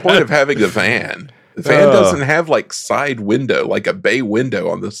the whole point of having the van. The van doesn't have like side window, like a bay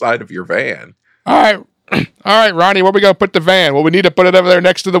window on the side of your van. All right, Ronnie, where we gonna put the van? Well, we need to put it over there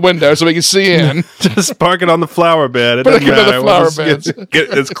next to the window so we can see in. Just park it on the flower bed. It Put doesn't it on the matter. flower We'll beds.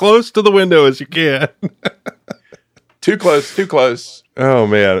 get as close to the window as you can. Too close. Oh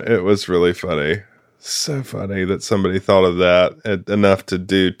man, it was really funny. So funny that somebody thought of that enough to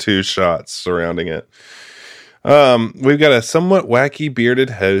do 2 shots surrounding it. We've got a somewhat wacky bearded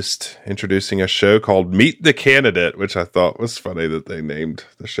host introducing a show called Meet the Candidate, which I thought was funny that they named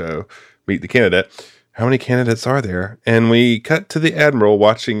the show Meet the Candidate. How many candidates are there? And we cut to the Admiral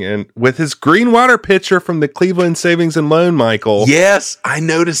watching with his green water pitcher from the Cleveland Savings and Loan, Michael. Yes, I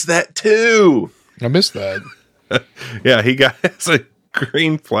noticed that too. I missed that. Yeah, he got a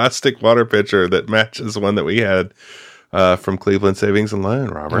green plastic water pitcher that matches one that we had from Cleveland Savings and Loan,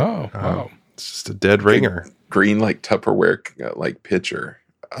 Robert. Oh, wow. It's just a dead ringer. Green like Tupperware like pitcher.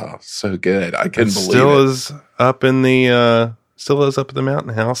 Oh, so good. I couldn't believe still it. Is up in the still is up at the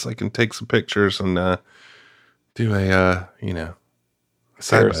mountain house. I can take some pictures and do a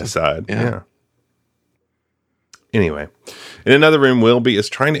side by side. Yeah. Anyway, in another room, Wilby is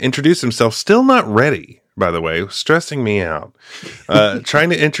trying to introduce himself. Still not ready. By the way, stressing me out. Trying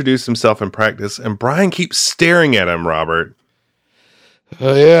to introduce himself in practice, and Brian keeps staring at him, Robert.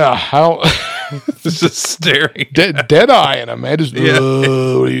 Yeah, I don't. Just staring. Dead-eyeing him, man. Just, what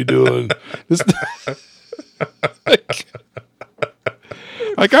are you doing? Just,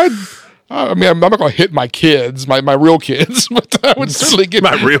 I mean, I'm not going to hit my kids, my real kids, but I would certainly get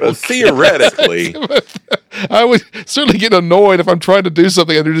theoretically. I would certainly get annoyed if I'm trying to do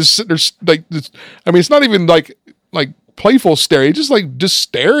something and they're just sitting there I mean, it's not even like playful staring, just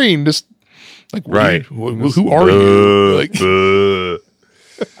staring, just like right. Who are you? Like,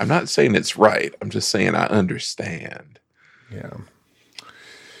 I'm not saying it's right. I'm just saying I understand. Yeah.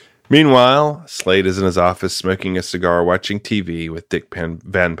 Meanwhile, Slade is in his office smoking a cigar, watching TV with Dick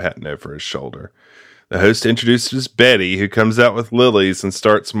Van Patten over his shoulder. The host introduces Betty, who comes out with lilies and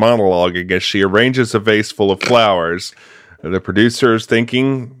starts monologuing as she arranges a vase full of flowers. The producer is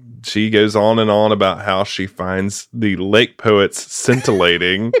thinking, she goes on and on about how she finds the lake poets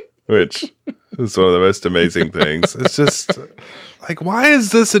scintillating, which is one of the most amazing things. It's just like, why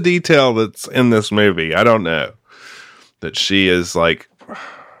is this a detail that's in this movie? I don't know. That she is like,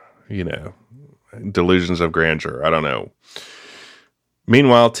 delusions of grandeur. I don't know.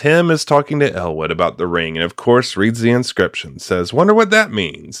 Meanwhile, Tim is talking to Elwood about the ring and, of course, reads the inscription. Says, wonder what that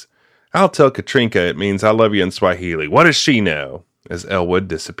means. I'll tell Katrinka it means I love you in Swahili. What does she know? As Elwood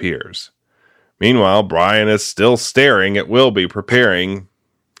disappears. Meanwhile, Brian is still staring at Wilby preparing,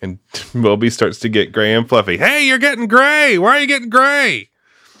 and Wilby starts to get gray and fluffy. Hey, you're getting gray. Why are you getting gray?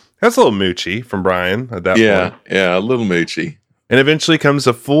 That's a little moochy from Brian at that point. Yeah, a little moochy. And eventually comes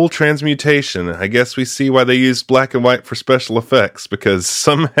a full transmutation. I guess we see why they used black and white for special effects, because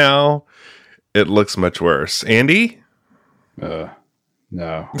somehow it looks much worse. Andy? No.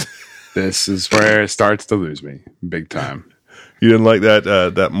 This is where it starts to lose me big time. You didn't like that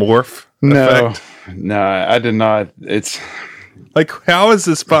morph effect? No, I did not. It's like, how is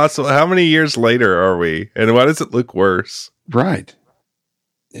this possible? How many years later are we? And why does it look worse? right.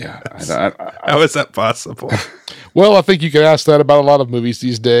 Yeah. How is that possible? Well, I think you could ask that about a lot of movies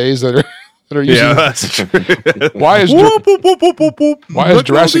these days that are using. Yeah, that's true. Why is why does Look,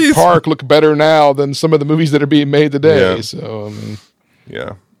 Jurassic movies. Park look better now than some of the movies that are being made today? Yeah. So, I mean,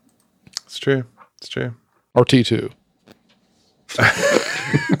 Yeah, it's true. It's true. or T2.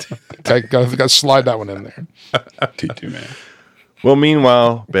 Okay, got to slide that one in there. T2 man. Well,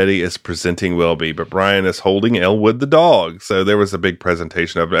 meanwhile, Betty is presenting Wilby, but Brian is holding Elwood the dog. So there was a big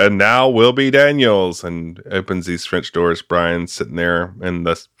presentation of, and now Wilby Daniels, and opens these French doors. Brian's sitting there in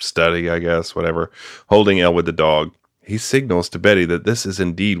the study, I guess, whatever, holding Elwood the dog. He signals to Betty that this is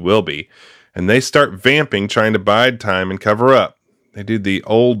indeed Wilby, and they start vamping, trying to bide time and cover up. They do the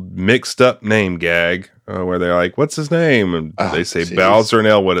old mixed up name gag, where they're like, "What's his name?" And they say geez. Bowser and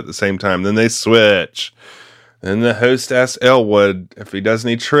Elwood at the same time. Then they switch. And the host asks Elwood if Elwood does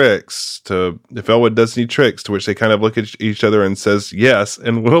any tricks, to which they kind of look at each other and says yes,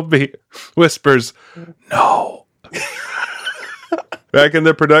 and Wilby whispers, "No." Back in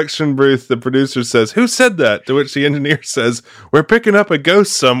the production booth, the producer says, "Who said that?" To which the engineer says, "We're picking up a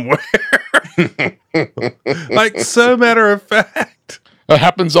ghost somewhere." Like, so matter of fact. That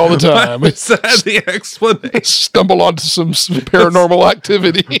happens all the time. Is that the explanation? Stumble onto some paranormal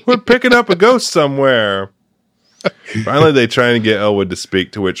activity. We're picking up a ghost somewhere. Finally, they try and get Elwood to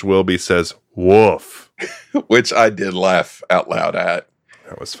speak, to which Wilby says, "Woof." Which I did laugh out loud at.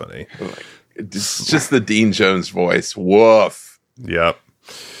 That was funny. It's just the Dean Jones voice. Woof. Yep.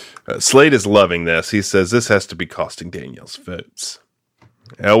 Slade is loving this. He says this has to be costing Daniels votes.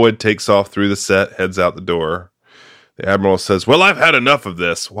 Elwood takes off through the set, heads out the door. The Admiral says, "Well, I've had enough of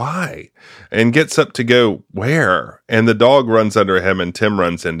this." "Why?" And gets up to go, "Where?" And the dog runs under him, and Tim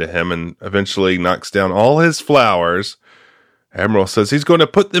runs into him and eventually knocks down all his flowers. Admiral says he's going to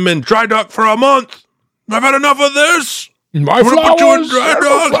put them in dry dock for a month. "I've had enough of this. My I'm going to put you in flowers, dry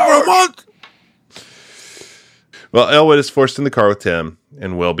dock for a month." Well, Elwood is forced in the car with Tim,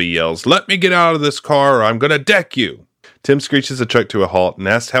 and Wilby yells, "Let me get out of this car or I'm going to deck you." Tim screeches the truck to a halt and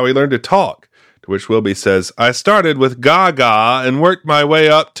asks how he learned to talk, to which Wilby says, "I started with Gaga and worked my way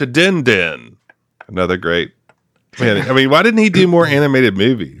up to Din Din." Another great. Man, I mean, why didn't he do more animated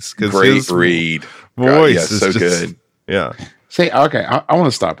movies? Great read. Voice yeah, is so just good. Yeah. See, okay, I want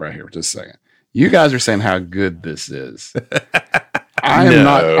to stop right here for just a second. You guys are saying how good this is.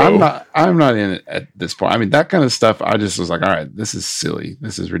 I'm not in it at this point. I mean, that kind of stuff, I just was like, all right, this is silly.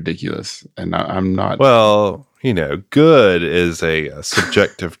 This is ridiculous. And I'm not. Well, good is a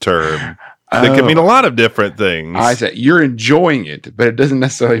subjective term. That could mean a lot of different things. I said you're enjoying it, but it doesn't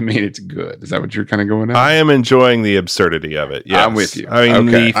necessarily mean it's good. Is that what you're kind of going at? I am enjoying the absurdity of it. Yes. I'm with you. I mean,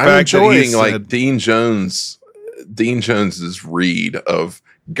 Okay. the I'm fact that enjoying he like said, Dean Jones's read of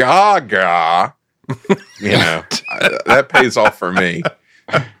Gaga. That pays off for me.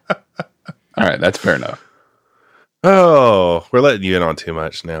 All right, that's fair enough. "Oh, we're letting you in on too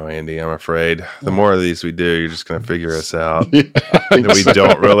much now, Andy. I'm afraid. The more of these we do, you're just going to figure us out. That we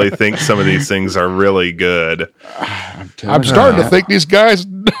don't really think some of these things are really good." I'm starting to think these guys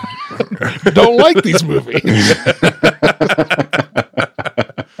don't like these movies.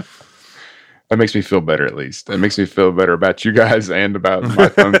 That makes me feel better, at least. It makes me feel better about you guys and about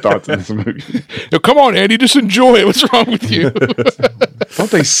my own thoughts in this movie. Now, come on, Andy, just enjoy it. What's wrong with you? Don't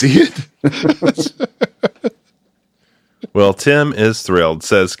they see it? Well, Tim is thrilled,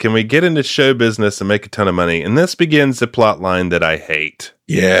 says, "Can we get into show business and make a ton of money?" And this begins the plot line that I hate.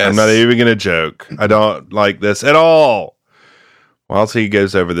 Yes. I'm not even going to joke. I don't like this at all. Whilst he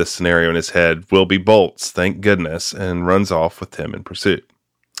goes over this scenario in his head, Wilby bolts, thank goodness, and runs off with Tim in pursuit.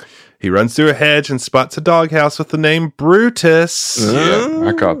 He runs through a hedge and spots a doghouse with the name Brutus. Yeah,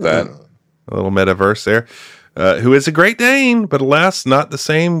 I caught that. A little metaverse there. Who is a Great Dane, but alas, not the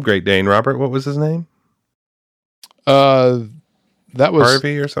same Great Dane. Robert, what was his name? That was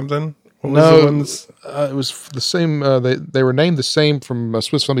Harvey or something? What was no. the ones? It was the same. They were named the same from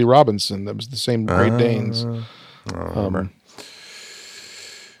Swiss Family Robinson. That was the same Great Danes.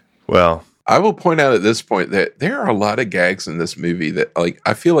 Well, I will point out at this point that there are a lot of gags in this movie that, like,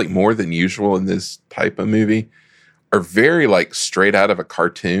 I feel like more than usual in this type of movie are very like straight out of a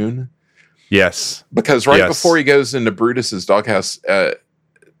cartoon. yes. Because before he goes into Brutus's doghouse,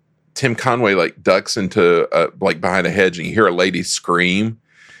 Tim Conway like ducks into like behind a hedge, and you hear a lady scream,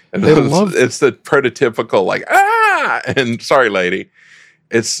 and it's the prototypical like and sorry lady.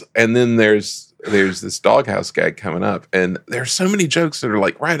 And then there's this doghouse gag coming up, and there's so many jokes that are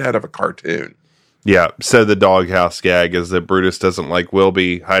like right out of a cartoon. Yeah, so the doghouse gag is that Brutus doesn't like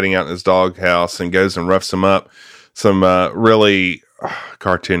Wilby hiding out in his doghouse and goes and roughs him up. Some really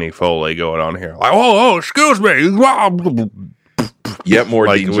cartoony Foley going on here. Like, oh, excuse me. Yet more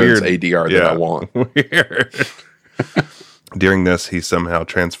like Dean weird Jones ADR than I want. Weird. During this, he somehow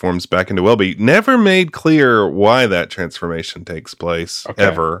transforms back into Wilby. Never made clear why that transformation takes place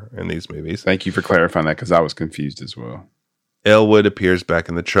ever in these movies. Thank you for clarifying that, because I was confused as well. Elwood appears back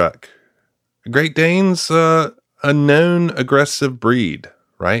in the truck. Great Dane's a known aggressive breed,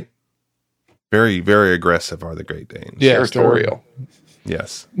 right? Very, very aggressive are the Great Danes. Yeah, Territorial.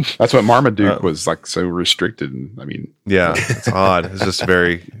 Yes. That's what Marmaduke was like, so restricted. I mean, yeah, it's odd. It's just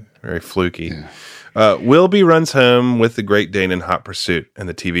very, very fluky. Yeah. Wilby runs home with the Great Dane in hot pursuit, and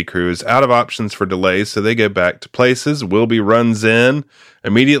the TV crew is out of options for delays, so they go back to places. Wilby runs in,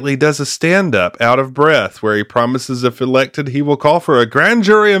 immediately does a stand-up out of breath, where he promises if elected, he will call for a grand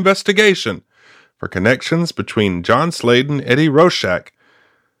jury investigation for connections between John Slade and Eddie Rorschach,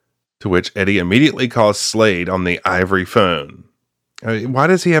 to which Eddie immediately calls Slade on the ivory phone. I mean, why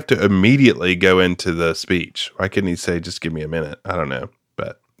does he have to immediately go into the speech? Why couldn't he say, just give me a minute? I don't know,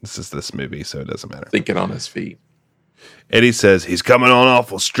 but this is this movie, so it doesn't matter. Thinking on his feet. Eddie says, he's coming on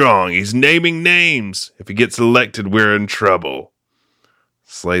awful strong. He's naming names. If he gets elected, we're in trouble.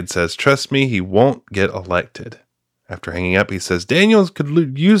 Slade says, trust me, he won't get elected. After hanging up, he says, Daniels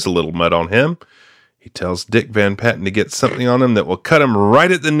could use a little mud on him. He tells Dick Van Patten to get something on him that will cut him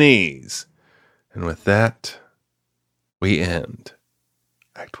right at the knees. And with that, we end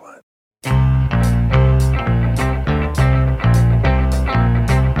Act 1.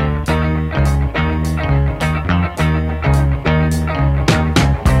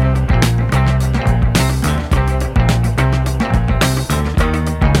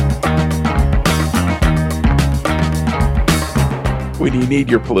 When you need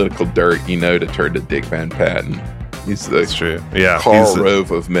your political dirt, to turn to Dick Van Patten. He's the That's true. Yeah, Karl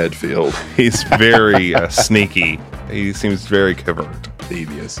Rove of Medfield. He's very sneaky. He seems very covert.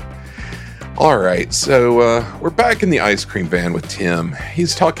 Devious. All right, so we're back in the ice cream van with Tim.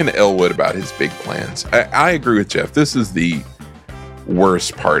 He's talking to Elwood about his big plans. I agree with Jeff. This is the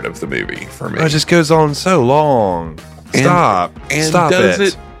worst part of the movie for me. It just goes on so long. Stop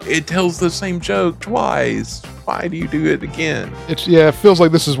it. It tells the same joke twice. Why do you do it again? It feels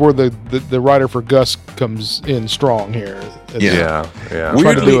like this is where the writer for Gus comes in strong here. Yeah.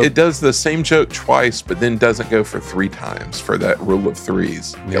 Weirdly, it does the same joke twice, but then doesn't go for 3 times for that rule of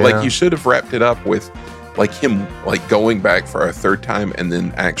threes. Yeah. Like, you should have wrapped it up with like him like going back for a 3rd time and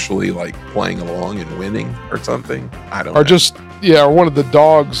then actually like playing along and winning or something. I don't know. Or just or one of the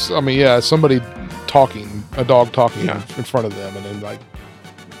dogs. Somebody talking, a dog talking in front of them, and then like.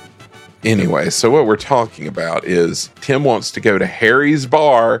 Anyway, so what we're talking about is Tim wants to go to Harry's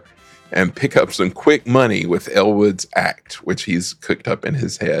bar and pick up some quick money with Elwood's act, which he's cooked up in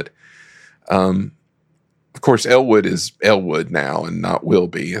his head. Of course, Elwood is Elwood now and not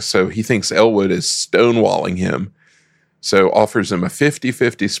Wilby, so he thinks Elwood is stonewalling him, so offers him a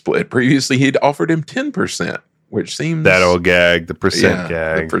 50-50 split. Previously, he'd offered him 10%, which seems... That old gag, the percent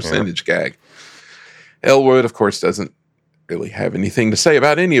gag. The percentage gag. Elwood, of course, doesn't really have anything to say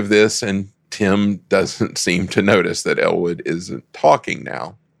about any of this, and Tim doesn't seem to notice that Elwood isn't talking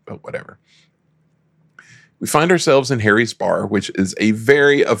now, but whatever. We find ourselves in Harry's bar, which is a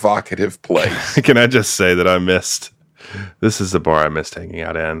very evocative place. Can I just say that this is the bar I missed hanging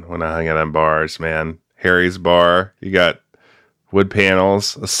out in when I hung out in bars, man. Harry's bar, you got wood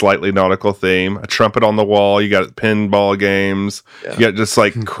panels, a slightly nautical theme, a trumpet on the wall, you got pinball games, you got just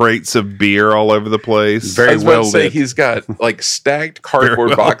like crates of beer all over the place. Very well lit. He's got like stacked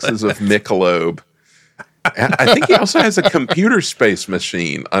cardboard boxes of Michelob. I think he also has a computer space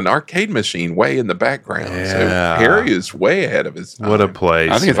machine, an arcade machine way in the background. Yeah. So Harry is way ahead of his time. What a place.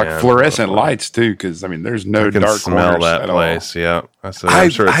 I think it's like fluorescent lights too, because there's no I can dark smell corners that at place. all. Yeah,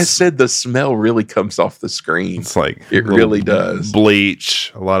 I said the smell really comes off the screen. It's like it really does.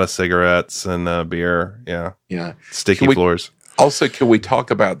 Bleach, a lot of cigarettes and beer. Yeah, sticky floors. Also, can we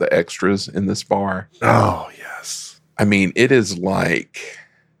talk about the extras in this bar? Oh yes. I mean, it is like.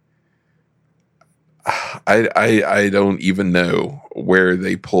 I don't even know where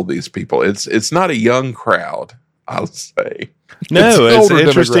they pull these people. It's not a young crowd, I'll say. No, it's an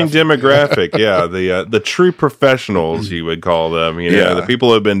interesting demographic. Yeah, the true professionals, you would call them. The people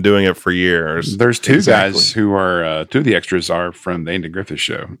who have been doing it for years. There's 2 guys who are 2 of the extras are from the Andy Griffith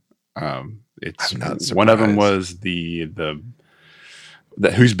Show. It's I'm not one of them surprised. was the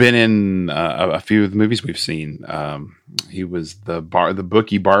who's been in a few of the movies we've seen. He was the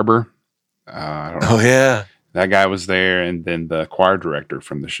bookie barber. I don't know. Oh yeah. That guy was there, and then the choir director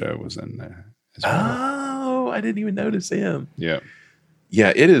from the show was in there as well. Oh, I didn't even notice him. Yeah.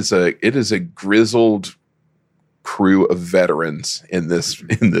 Yeah, it is a grizzled crew of veterans in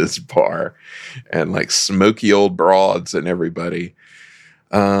this bar, and like smoky old broads and everybody.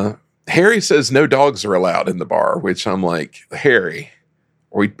 Harry says no dogs are allowed in the bar, which I'm like, Harry,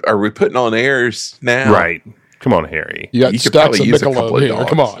 are we putting on airs now? Right. Come on, Harry. You got You could stacks of probably use a couple Michelob of here.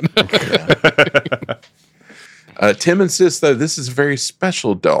 Come dogs. on. Tim insists, though, this is a very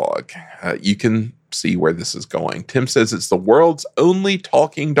special dog. You can see where this is going. Tim says it's the world's only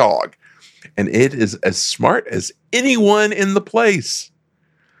talking dog, and it is as smart as anyone in the place.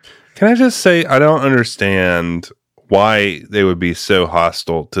 Can I just say, I don't understand why they would be so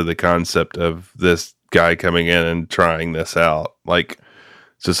hostile to the concept of this guy coming in and trying this out. Like,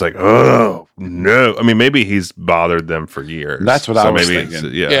 it's just like, oh, no. I mean, maybe he's bothered them for years. That's what I was maybe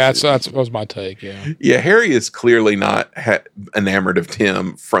thinking. Yeah, that was my take. Yeah. Yeah, Harry is clearly not enamored of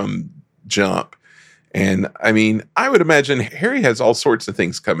Tim from jump. And I mean, I would imagine Harry has all sorts of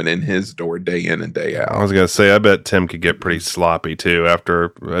things coming in his door day in and day I out. was going to say, I bet Tim could get pretty sloppy too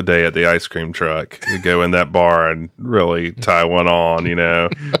after a day at the ice cream truck. He'd go in that bar and really tie one on, you know.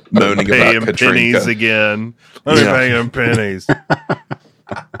 Moaning Pay about him Katrinka. pennies again. Let me Yeah. pay him pennies.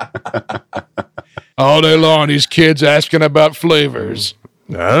 All day long, these kids asking about flavors.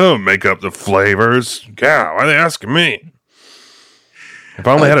 I don't make up the flavors. God, why are they asking me? If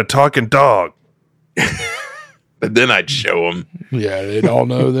I only had a talking dog. But then I'd show him. Yeah, they'd all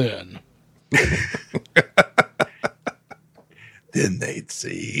know then. Then they'd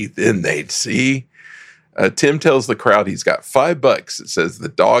see. Tim tells the crowd he's got $5. It says the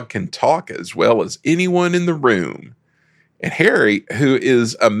dog can talk as well as anyone in the room. And Harry, who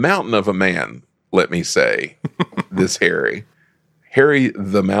is a mountain of a man, let me say, this Harry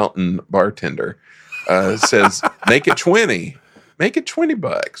the mountain bartender, says, make it 20. Make it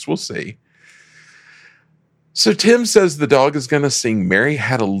 $20. We'll see. So Tim says the dog is going to sing Mary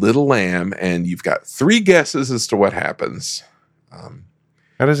Had a Little Lamb, and you've got 3 guesses as to what happens.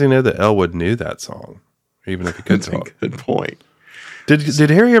 How does he know that Elwood knew that song? Even if he could That's a talk. good point. Did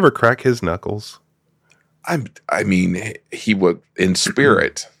Harry ever crack his knuckles? I mean, he would in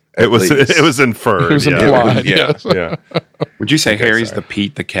spirit. It was inferred. It was yeah. implied. Yeah. Yes. Yeah. Would you say Harry's so. the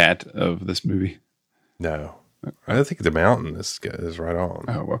Pete the cat of this movie? No. I think the mountain is right on.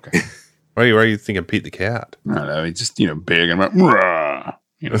 Oh, okay. Why are you thinking Pete the cat? I don't know. He's just, big and like, "Rah,"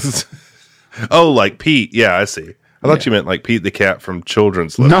 Oh, like Pete. Yeah, I see. I thought you meant like Pete the cat from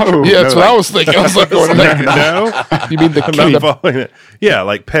Children's Literature. No. Yeah, that's what like- I was thinking. I was like, going No? you mean the I'm kid? not following it. Yeah,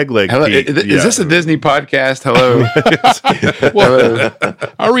 like Peg Leg Hello, Pete. is this a Disney podcast? Hello. Well,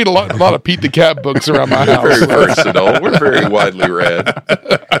 I read a lot of Pete the Cat books around my house. Very versatile. We're very widely read.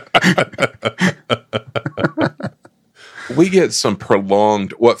 We get some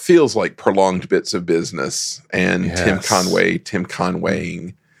what feels like prolonged bits of business, and Yes. Tim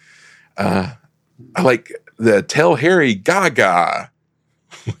Conwaying. I like the Tell Harry Gaga,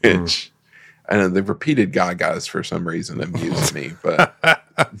 which I know the repeated Gagas for some reason amused me, but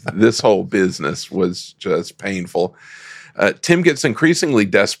this whole business was just painful. Tim gets increasingly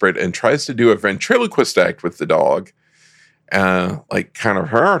desperate and tries to do a ventriloquist act with the dog. Like kind of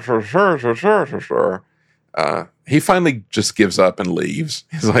he finally just gives up and leaves.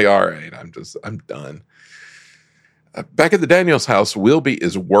 He's like, all right, I'm done. Back at the Daniels house, Wilby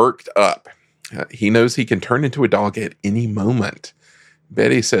is worked up. He knows he can turn into a dog at any moment.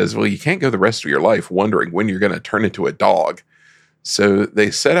 Betty says, well, you can't go the rest of your life wondering when you're going to turn into a dog. So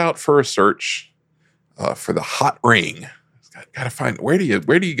they set out for a search for the hot ring. Got to find, where do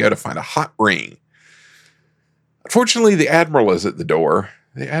you go to find a hot ring? Unfortunately, the Admiral is at the door.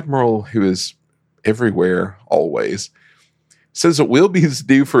 The Admiral, who is everywhere, always, says that Wilby's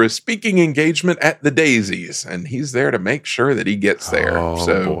due for a speaking engagement at the Daisies, and he's there to make sure that he gets there.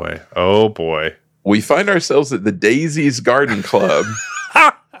 Oh boy. We find ourselves at the Daisies Garden Club.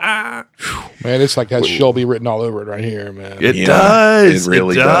 Man, it's like has Shelby written all over it right here, man. It does. It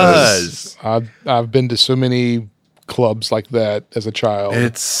really does. I've been to so many clubs like that as a child.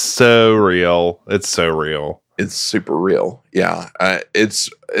 It's so real. It's so real. It's super real. Yeah. It's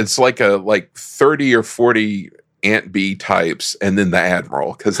like 30 or 40 Aunt B types, and then the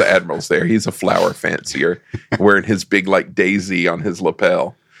Admiral, because the Admiral's there. He's a flower fancier wearing his big like daisy on his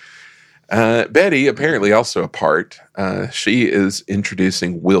lapel. Betty, apparently also a part. She is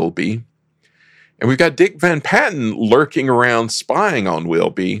introducing Wilby. And we've got Dick Van Patten lurking around spying on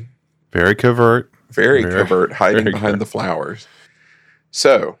Wilby. Very covert. Very covert, hiding very behind the flowers.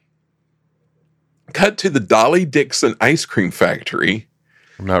 So, cut to the Dolly Dixon ice cream factory.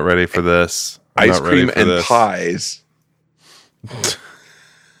 I'm not ready for this. I'm Ice not ready cream for and this. pies.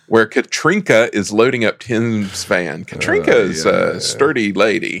 Where Katrinka is loading up Tim's van. Katrinka is a sturdy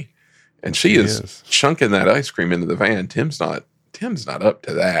lady, and she is chunking that ice cream into the van. Tim's not up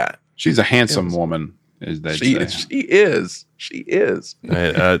to that. She's a handsome woman. She is.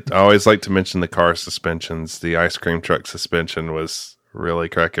 I always like to mention the car suspensions. The ice cream truck suspension was really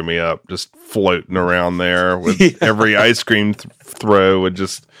cracking me up. Just floating around there with every ice cream throw would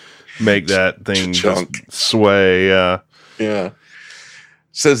just make that thing just sway. Yeah.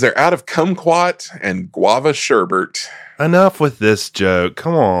 Says they're out of kumquat and guava sherbet. Enough with this joke.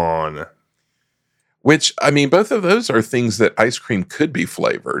 Come on. Which, I mean, both of those are things that ice cream could be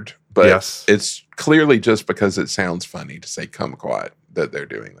flavored, but it's clearly just because it sounds funny to say kumquat that they're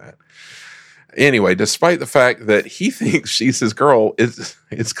doing that. Anyway, despite the fact that he thinks she's his girl,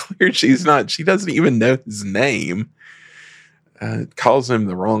 it's clear she's not. She doesn't even know his name. Calls him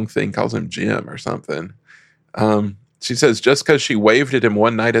the wrong thing, calls him Jim or something. She says just because she waved at him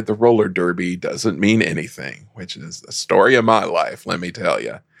one night at the roller derby doesn't mean anything, which is the story of my life, let me tell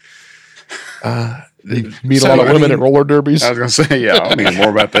you. You meet a lot of women at roller derbies. I was going to say, I'll need more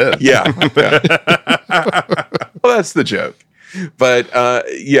about this. Yeah. Well, that's the joke. But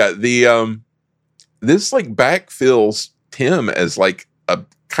this like backfills Tim as like a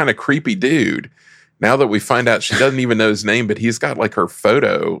kind of creepy dude. Now that we find out she doesn't even know his name, but he's got like her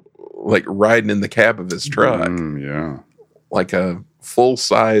photo like riding in the cab of his truck. Like a full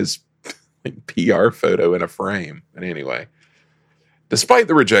size PR photo in a frame. But anyway, despite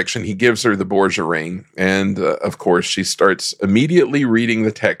the rejection, he gives her the Borgia ring. And of course, she starts immediately reading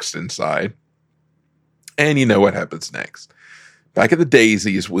the text inside. And you know what happens next. Back at the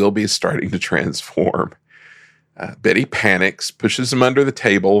Daisies, Wilby is starting to transform. Betty panics, pushes him under the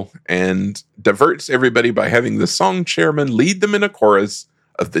table, and diverts everybody by having the song chairman lead them in a chorus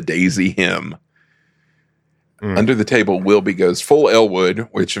of the Daisy hymn. Under the table, Wilby goes full Elwood,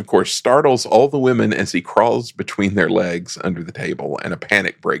 which of course startles all the women as he crawls between their legs under the table, and a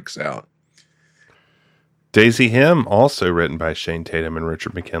panic breaks out. Daisy Hymn, also written by Shane Tatum and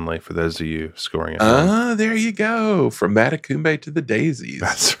Richard McKinley, for those of you scoring at home. There you go. From Matacumbe to the Daisies.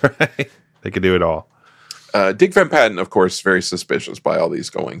 That's right. They could do it all. Dick Van Patten, of course, very suspicious by all these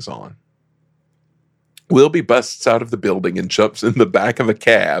goings on. Wilby busts out of the building and jumps in the back of a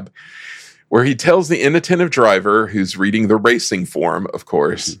cab, where he tells the inattentive driver, who's reading the racing form, of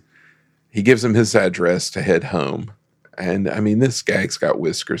course, he gives him his address to head home. And, I mean, this gag's got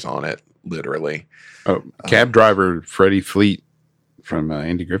whiskers on it, literally. Oh, cab driver Freddie Fleet from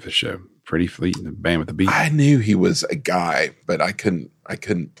Andy Griffith's show. Freddie Fleet and the Band with the Beat. I knew he was a guy, but I couldn't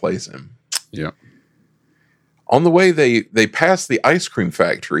place him. Yeah. On the way, they pass the ice cream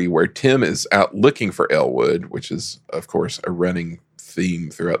factory where Tim is out looking for Elwood, which is, of course, a running theme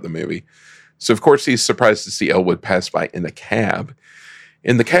throughout the movie. So, of course, he's surprised to see Elwood pass by in a cab.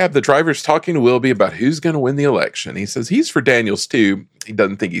 In the cab, the driver's talking to Wilby about who's going to win the election. He says he's for Daniels, too. He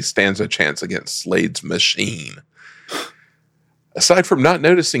doesn't think he stands a chance against Slade's machine. Aside from not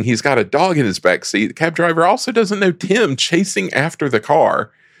noticing he's got a dog in his backseat, the cab driver also doesn't know Tim chasing after the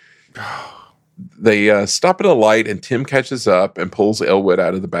car. They stop at a light, and Tim catches up and pulls Elwood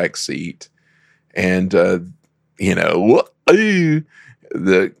out of the back seat. And, goes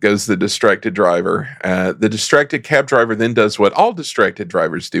the distracted driver. The distracted cab driver then does what all distracted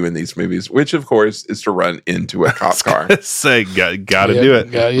drivers do in these movies, which, of course, is to run into a cop car. Say, got to do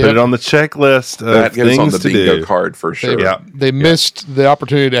it. Put it on the checklist of that goes things on the to bingo do. card for sure. They missed the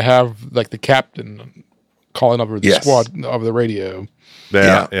opportunity to have, like, the captain calling over the squad over the radio.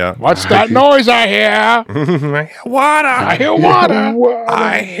 Yeah. What's that noise I hear? Water. I hear water.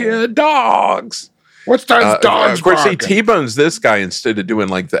 I hear dogs. What's those dogs? Of course, he barking? T-bones this guy instead of doing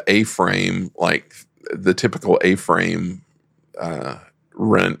like the A-frame, like the typical A-frame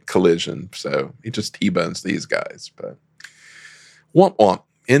run collision. So he just T-bones these guys. But womp womp.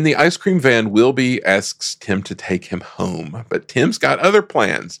 In the ice cream van, Wilby asks Tim to take him home, but Tim's got other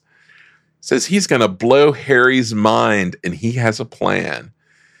plans. Says he's going to blow Harry's mind, and he has a plan.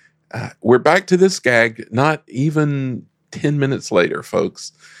 We're back to this gag not even 10 minutes later,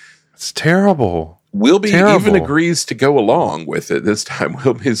 folks. It's terrible. Wilby even agrees to go along with it. This time,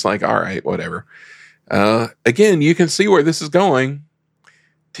 Wilby's like, all right, whatever. Again, you can see where this is going.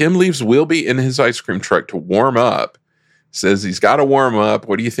 Tim leaves Wilby in his ice cream truck to warm up. Says he's got to warm up.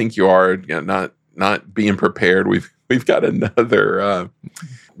 What do you think you are? Not being prepared. We've got another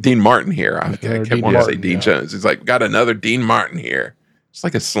Dean Martin here. I kept wanting to say Dean Jones. He's like, got another Dean Martin here. It's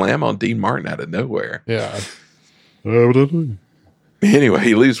like a slam on Dean Martin out of nowhere. Yeah. Anyway,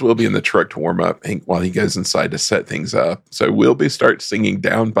 he leaves Wilby in the truck to warm up while he goes inside to set things up. So Wilby starts singing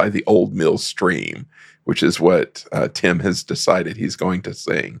Down by the Old Mill Stream, which is what Tim has decided he's going to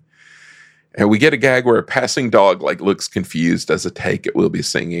sing. And we get a gag where a passing dog looks confused as a take at Wilby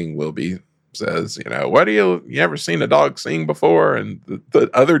singing. Wilby says, what do you ever seen a dog sing before? And the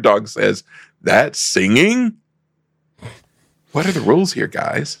other dog says, that's singing? What are the rules here,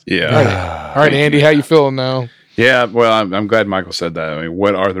 guys? Yeah. All right, Andy, how you feeling now? Yeah, well, I'm glad Michael said that. I mean,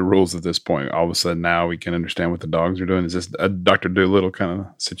 what are the rules at this point? All of a sudden now we can understand what the dogs are doing. Is this a Dr. Dolittle kind of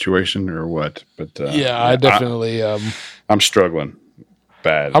situation or what? But I definitely. I'm struggling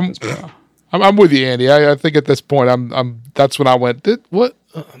bad. I'm with you, Andy. I think at this point, that's when I went. What?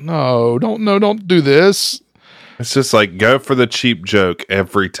 No, don't do this. It's just like go for the cheap joke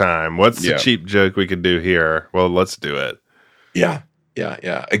every time. What's the cheap joke we can do here? Well, let's do it. Yeah.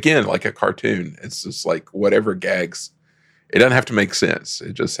 Again, like a cartoon. It's just like whatever gags. It doesn't have to make sense.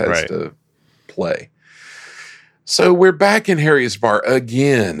 It just has to play. So we're back in Harry's bar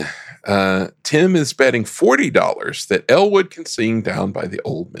again. Tim is betting $40 that Elwood can sing Down by the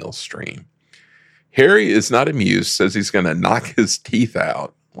Old Mill Stream. Harry is not amused, says he's going to knock his teeth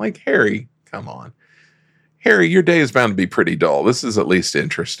out. Like, Harry, come on. Harry, your day is bound to be pretty dull. This is at least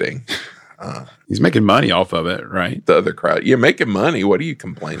interesting. He's making money off of it, right? The other crowd. You're making money. What are you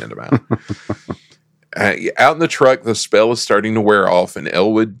complaining about? Out in the truck, the spell is starting to wear off, and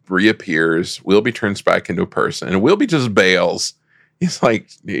Elwood reappears. Wilby turns back into a person, and Wilby just bails. He's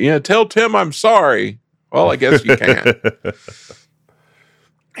like, tell Tim I'm sorry. Well, I guess you can't.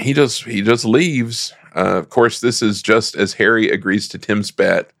 He just leaves. Of course, this is just as Harry agrees to Tim's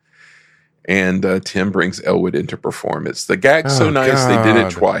bet. And Tim brings Elwood in to perform. It's the gag's so nice they did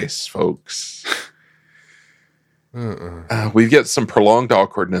it twice, folks. We get some prolonged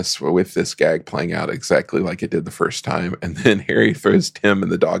awkwardness with this gag playing out exactly like it did the first time. And then Harry throws Tim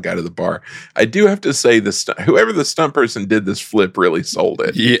and the dog out of the bar. I do have to say, whoever the stunt person did this flip really sold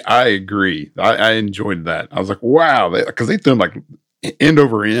it. Yeah, I agree. I enjoyed that. I was like, wow, because they threw him like end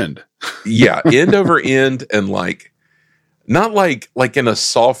over end. Yeah, end over end, and not like in a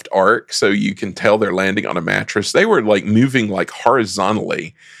soft arc, so you can tell they're landing on a mattress. They were moving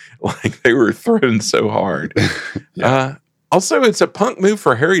horizontally, like they were thrown so hard. Also, it's a punk move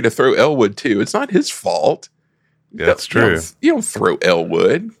for Harry to throw Elwood too. It's not his fault. That's true. You don't throw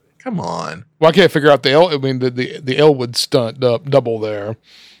Elwood. Come on. Well, I can't figure out the Elwood stunt double there.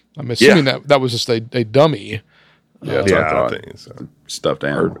 I'm assuming that was just a dummy. Yeah, I think so. Stuffed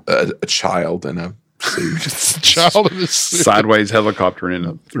animal, or a child in a suit. Child in a suit. Sideways helicopter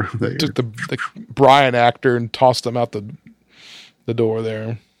in through there. Took the Brian actor and tossed him out the door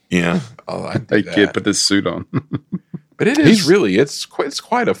there. Yeah. Hey kid, put this suit on. But it is really it's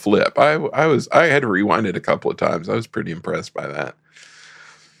quite a flip. I had to rewind it a couple of times. I was pretty impressed by that.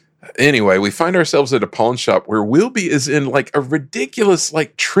 Anyway, we find ourselves at a pawn shop where Wilby is in a ridiculous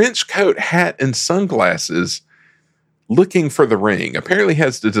trench coat, hat, and sunglasses, looking for the ring. Apparently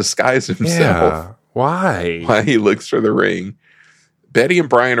has to disguise himself. Yeah. Why? While he looks for the ring. Betty and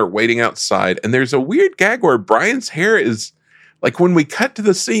Brian are waiting outside, and there's a weird gag where Brian's hair is when we cut to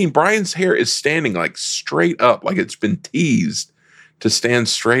the scene, Brian's hair is standing straight up, like it's been teased to stand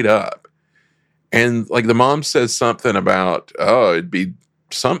straight up. And the mom says something about, oh, it'd be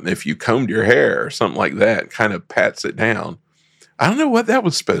something if you combed your hair or something like that, kind of pats it down. I don't know what that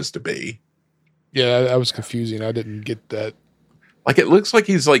was supposed to be. Yeah, that was confusing. I didn't get that. It looks like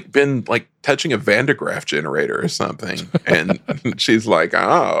he's been touching a Van de Graaff generator or something. And she's like,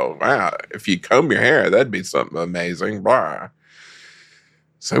 oh, wow, if you comb your hair, that'd be something amazing. Blah.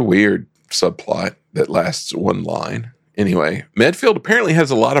 So weird subplot that lasts one line. Anyway, Medfield apparently has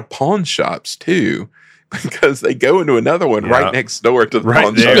a lot of pawn shops too, because they go into another one right next door to the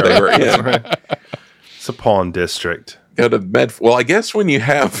pawn shop they were in. Right. It's a pawn district. Go to Medfield. Well, I guess when you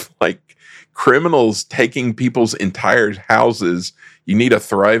have criminals taking people's entire houses, you need a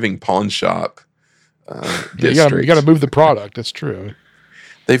thriving pawn shop district. You got to move the product. That's true.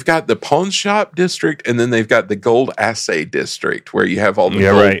 They've got the pawn shop district, and then they've got the gold assay district, where you have all the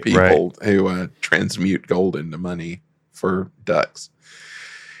gold people who transmute gold into money for ducks.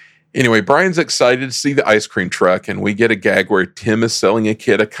 Anyway, Brian's excited to see the ice cream truck, and we get a gag where Tim is selling a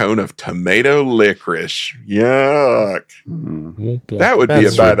kid a cone of tomato licorice. Yuck. That would be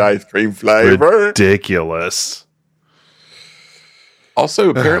a bad ice cream flavor. Ridiculous. Also,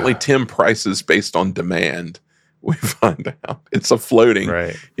 apparently, Tim prices based on demand. We find out it's a floating.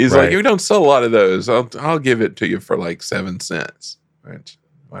 Right. He's like, you don't sell a lot of those. I'll give it to you for 7 cents. Right.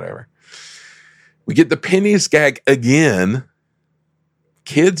 Whatever. We get the pennies gag again.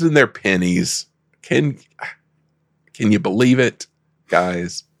 Kids and their pennies. Can you believe it,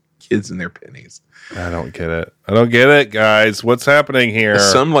 guys? Kids and their pennies. I don't get it, guys. What's happening here?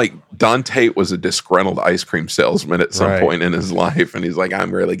 Some like Don Tate was a disgruntled ice cream salesman at some point in his life, and he's like,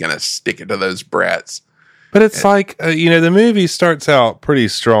 I'm really gonna stick it to those brats. But it's like the movie starts out pretty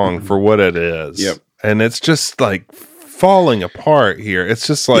strong for what it is. Yep. And it's just like falling apart here. It's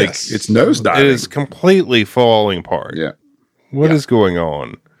just like it's nosediving. It is completely falling apart. Yeah. What is going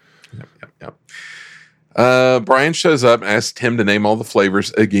on? Yep. Brian shows up and asks Tim to name all the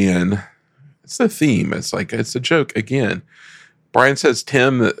flavors again. It's the theme. It's like it's a joke again. Brian tells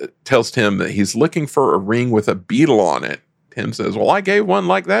Tim that he's looking for a ring with a beetle on it. Tim says, well, I gave one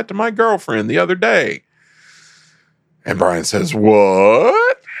like that to my girlfriend the other day. And Brian says,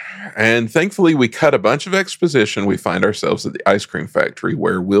 what? And thankfully, we cut a bunch of exposition. We find ourselves at the ice cream factory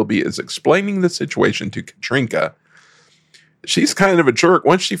where Wilby is explaining the situation to Katrinka. She's kind of a jerk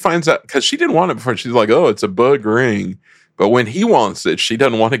once she finds out, because she didn't want it before. She's like, oh, it's a bug ring. But when he wants it, she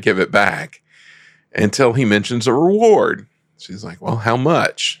doesn't want to give it back until he mentions a reward. She's like, well, how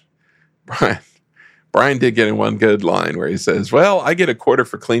much? Brian did get in one good line where he says, well, I get a quarter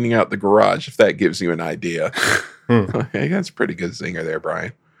for cleaning out the garage, if that gives you an idea. Okay, that's a pretty good zinger there,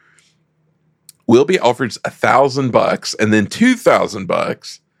 Brian. Wilby offers $1,000 and then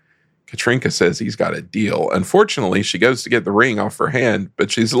 $2,000. Katrinka says he's got a deal. Unfortunately, she goes to get the ring off her hand,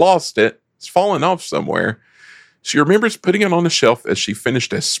 but she's lost it. It's fallen off somewhere. She remembers putting it on the shelf as she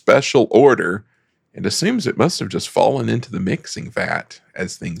finished a special order and assumes it must have just fallen into the mixing vat,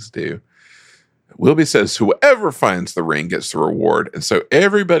 as things do. Wilby says whoever finds the ring gets the reward, and so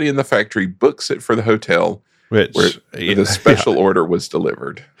everybody in the factory books it for the hotel where the special order was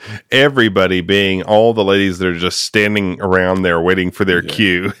delivered. Everybody being all the ladies that are just standing around there waiting for their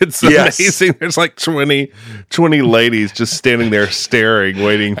cue. It's amazing. There's like 20 ladies just standing there staring,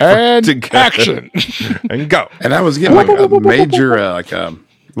 waiting for to go. Action. And go. And I was getting like a major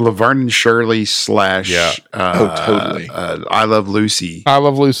Laverne and Shirley / totally. I Love Lucy. I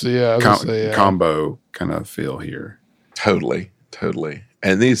Love Lucy, yeah. I was gonna say, combo kind of feel here. Totally.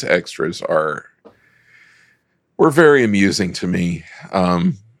 And these extras were very amusing to me.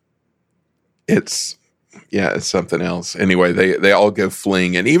 It's something else. Anyway, they all go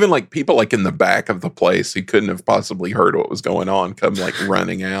fleeing, and even like people like in the back of the place who couldn't have possibly heard what was going on come like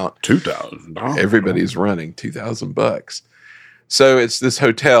running out. $2,000. Everybody's running $2,000. So it's this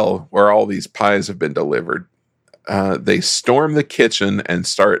hotel where all these pies have been delivered. They storm the kitchen and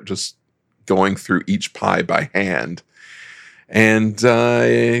start just going through each pie by hand. And,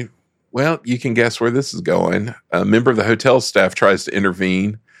 well, you can guess where this is going. A member of the hotel staff tries to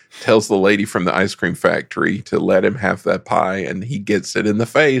intervene, tells the lady from the ice cream factory to let him have that pie, and he gets it in the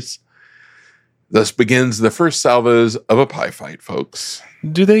face. Thus begins the first salvos of a pie fight, folks.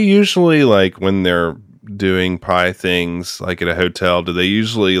 Do they usually, like, when they're doing pie things, like at a hotel, do they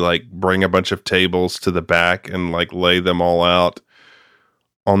usually, like, bring a bunch of tables to the back and, like, lay them all out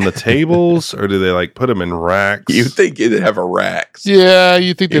on the tables, or do they like put them in racks? You think it'd have a racks? Yeah,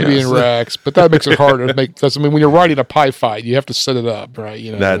 you think they'd be in racks, but that makes it harder to make. Because I mean, when you're writing a pie fight, you have to set it up, right?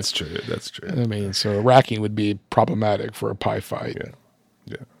 You know, that's true. I mean, so racking would be problematic for a pie fight.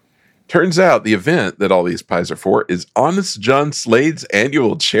 Yeah. Turns out the event that all these pies are for is Honest John Slade's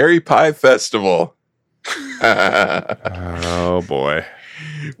annual Cherry Pie Festival. Oh boy,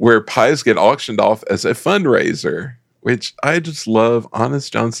 where pies get auctioned off as a fundraiser. Which I just love.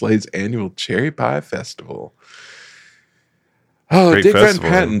 Honest John Slade's annual Cherry Pie Festival. Oh, Great Dick festival.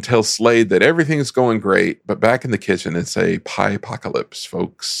 Van Patten tells Slade that everything's going great, but back in the kitchen, it's a pie apocalypse,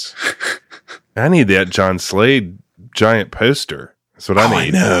 folks. I need that John Slade giant poster. That's what I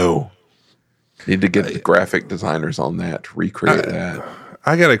need. I know. Need to get the graphic designers on that to recreate that.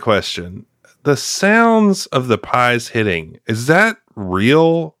 I got a question. The sounds of the pies hitting, is that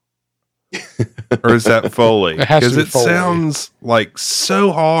real? Or is that Foley? Because it sounds like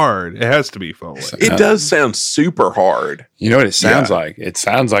so hard. It has to be Foley. It does sound super hard. You know what it sounds like? It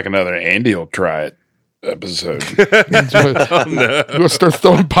sounds like another Andy will try it episode. Oh, no. You want to start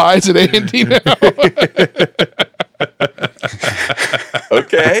throwing pies at Andy now?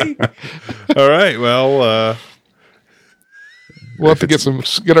 Okay. All right. Well, we'll have to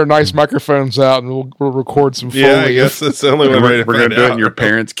get our nice microphones out, and we'll record some Foley. Yeah, I guess that's the only way We're going to do it in your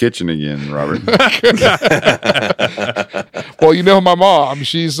parents' kitchen again, Robert. Well, you know my mom.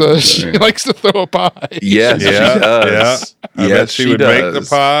 She likes to throw a pie. Yes, she does. I bet she would make the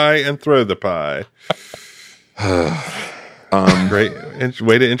pie and throw the pie. Great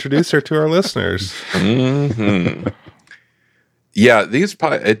way to introduce her to our listeners. Mm-hmm. Yeah, these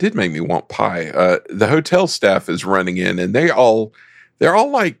pie, it did make me want pie. The hotel staff is running in, and they all they're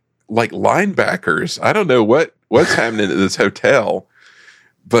all like linebackers. I don't know what's happening at this hotel,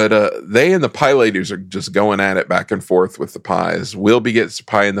 but they and the pie ladies are just going at it back and forth with the pies. Wilby gets a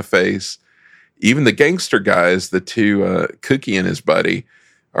pie in the face. Even the gangster guys, the two Cookie and his buddy,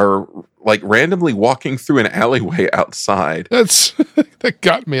 are like randomly walking through an alleyway outside. That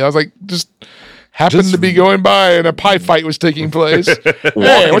got me. I was like, just happened to be going by and a pie fight was taking place.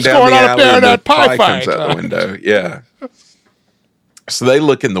 Hey, what's going on up there in that pie fight? Comes out the window. Yeah. So they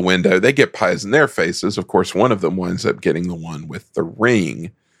look in the window. They get pies in their faces. Of course, one of them winds up getting the one with the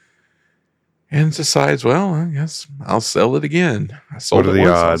ring and decides, well, I guess I'll sell it again. I sold What are it the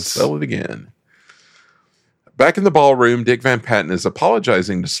once, I'll odds? sell it again. Back in the ballroom, Dick Van Patten is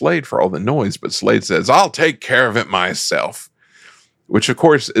apologizing to Slade for all the noise, but Slade says, I'll take care of it myself. Which, of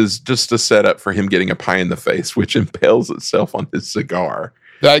course, is just a setup for him getting a pie in the face, which impales itself on his cigar.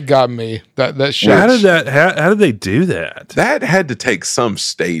 That got me. That shit. How did they do that? That had to take some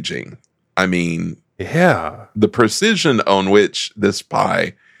staging. I mean, Yeah. the precision on which this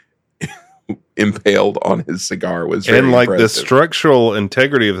pie impaled on his cigar was very And like the impressive. structural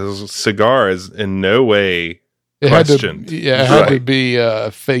integrity of this cigar is in no way It had questioned. to, it had to Right. be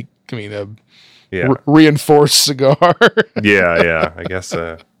fake. I mean, Yeah. reinforced cigar. Yeah. I guess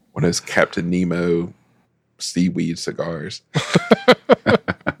one of those Captain Nemo seaweed cigars.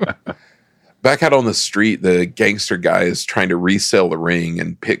 Back out on the street, the gangster guy is trying to resell the ring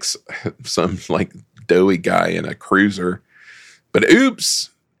and picks some like doughy guy in a cruiser. But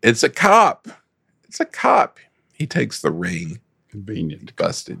oops, it's a cop. It's a cop. He takes the ring. Convenient.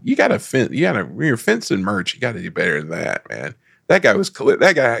 Busted. You gotta your fencing merch. You gotta do better than that, man. That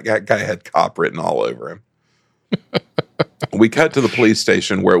guy had cop written all over him. We cut to the police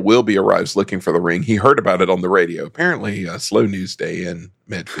station where Wilby arrives looking for the ring. He heard about it on the radio. Apparently, a slow news day in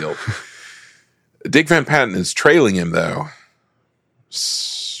Medfield. Dick Van Patten is trailing him, though,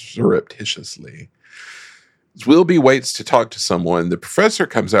 surreptitiously. As Wilby waits to talk to someone, the professor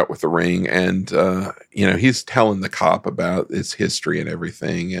comes out with the ring, and he's telling the cop about its history and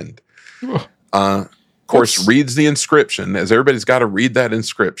everything, and of course reads the inscription, as everybody's got to read that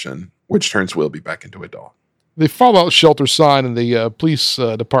inscription, which turns Wilby back into a dog. The fallout shelter sign in the police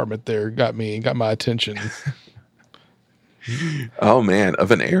department there got my attention. Oh man, of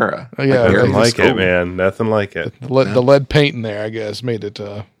an era. Yeah, Nothing like it, man. Nothing like it. The lead paint in there, I guess, made it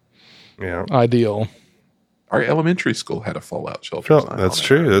Yeah. ideal. Our elementary school had a fallout shelter. sign That's on it.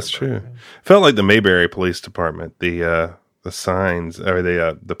 true. That's true. Felt like the Mayberry Police Department. The signs or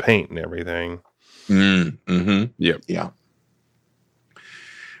the paint and everything. Mm-hmm. Yep. Yeah.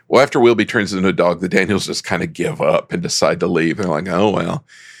 Well, after Wilby turns into a dog, the Daniels just kind of give up and decide to leave. They're like, oh, well.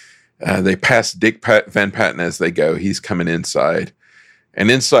 They pass Dick Van Patten as they go. He's coming inside.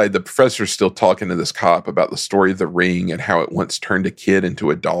 And inside, the professor's still talking to this cop about the story of the ring and how it once turned a kid into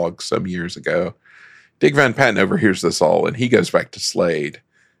a dog some years ago. Dick Van Patten overhears this all, and he goes back to Slade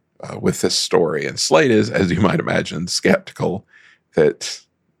with this story. And Slade is, as you might imagine, skeptical that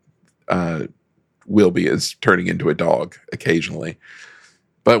Wilby is turning into a dog occasionally.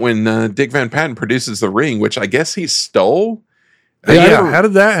 But when Dick Van Patten produces the ring, which I guess he stole... How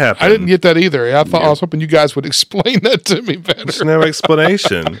did that happen? I didn't get that either. I was hoping you guys would explain that to me better. There's no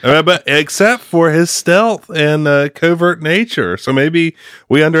explanation, but except for his stealth and covert nature. So maybe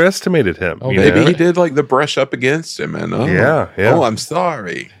we underestimated him. Oh, Maybe he did like the brush up against him and Yeah. oh, I'm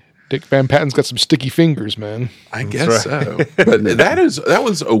sorry. Dick Van Patten's got some sticky fingers, man. I guess so. But that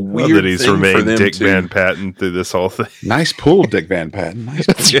was a weird that he's thing for remained them Dick to Van Patten through this whole thing. Nice pull, Dick Van Patten. Nice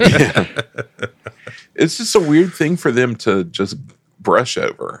pull. It's just a weird thing for them to just brush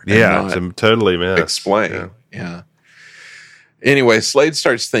over. And Yeah, not to totally miss. explain. Yeah. Anyway, Slade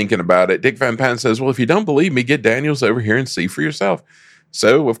starts thinking about it. Dick Van Patten says, well, if you don't believe me, get Daniels over here and see for yourself.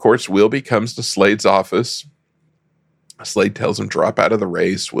 So, of course, Wilby comes to Slade's office. Slade tells him, drop out of the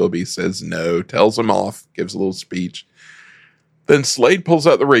race. Wilby says no, tells him off, gives a little speech. Then Slade pulls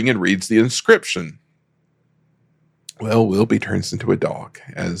out the ring and reads the inscription. Well, Wilby turns into a dog,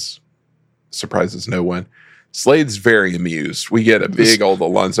 as surprises no one. Slade's very amused. We get a big old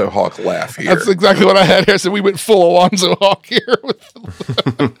Alonzo Hawk laugh here. That's exactly what I had here. So we went full Alonzo Hawk here.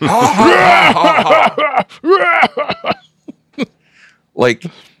 Like,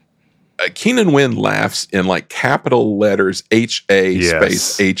 Keenan Wynn laughs in like capital letters H-A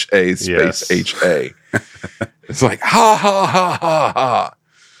space H-A space H-A. It's like, ha, ha, ha, ha, ha.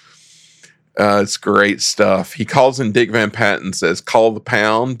 It's great stuff. He calls in Dick Van Patten, says, call the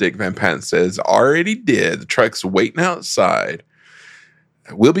pound. Dick Van Patten says, already did. The truck's waiting outside.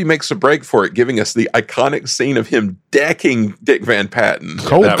 Wilby makes a break for it, giving us the iconic scene of him decking Dick Van Patten.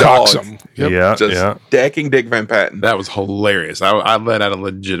 Cold the cocks dog. him. Yeah, Just yeah. decking Dick Van Patten. That was hilarious. I let out a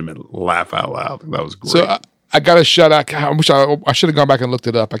legitimate laugh out loud. That was great. So I got a shout out. I wish I should have gone back and looked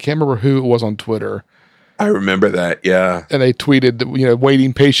it up. I can't remember who it was on Twitter. I remember that. Yeah. And they tweeted,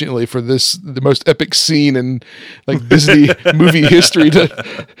 waiting patiently for the most epic scene in like Disney movie history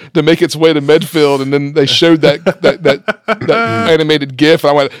to make its way to Medfield. And then they showed that animated GIF.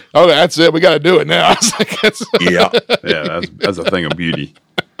 I went, oh, that's it. We got to do it now. I was like, that's a thing of beauty.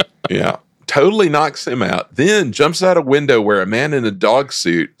 Yeah. Totally knocks him out. Then jumps out a window where a man in a dog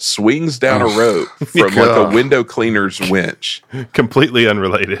suit swings down a rope from like a window cleaner's winch. Completely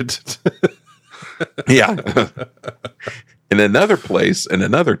unrelated. Yeah. In another place, in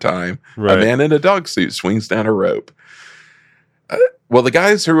another time, Right. a man in a dog suit swings down a rope. Well, the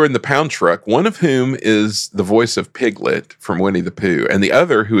guys who are in the pound truck, one of whom is the voice of Piglet from Winnie the Pooh, and the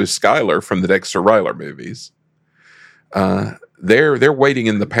other who is Skylar from the Dexter Ryler movies, they're waiting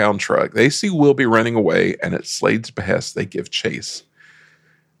in the pound truck. They see Wilby running away, and at Slade's behest, they give chase.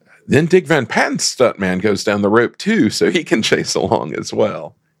 Then Dick Van Patten's stuntman goes down the rope too, so he can chase along as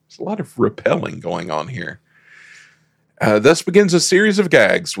well. There's a lot of rappelling going on here. Thus begins a series of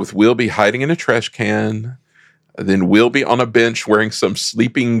gags with Wilby hiding in a trash can, then Wilby on a bench wearing some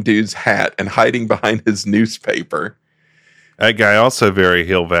sleeping dude's hat and hiding behind his newspaper. That guy also very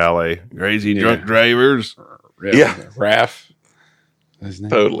Hill Valley. Crazy drunk drivers. Yeah. Raph. His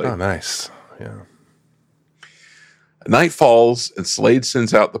name. Totally. Oh, nice. Yeah. Night falls, and Slade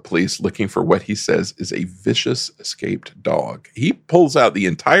sends out the police looking for what he says is a vicious escaped dog. He pulls out the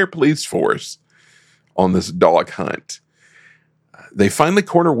entire police force on this dog hunt. They finally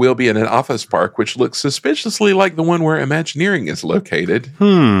corner Wilby in an office park, which looks suspiciously like the one where Imagineering is located.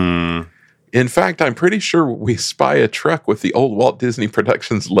 In fact, I'm pretty sure we spy a truck with the old Walt Disney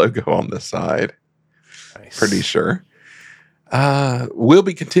Productions logo on the side. Nice. Pretty sure.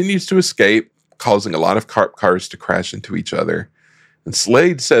 Wilby continues to escape, causing a lot of cars to crash into each other. And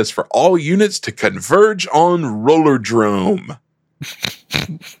Slade says for all units to converge on Rollerdrome.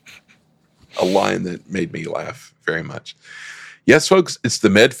 A line that made me laugh very much. Yes, folks, it's the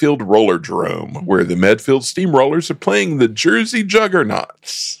Medfield Rollerdrome, where the Medfield Steamrollers are playing the Jersey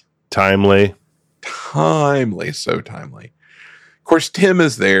Juggernauts. Timely. Timely, so timely. Of course, Tim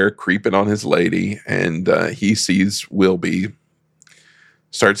is there, creeping on his lady, and he sees Wilby,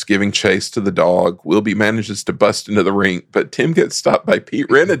 starts giving chase to the dog. Wilby manages to bust into the rink, but Tim gets stopped by Pete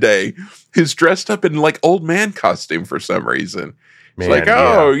Renaday, who's dressed up in like old man costume for some reason. He's like,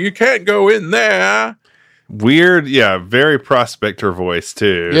 oh, you can't go in there. Weird, yeah, very prospector voice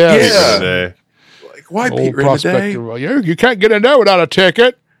too. Yeah. Pete Renaday. Like, why Old Pete prospector. Renaday? Well, you can't get in there without a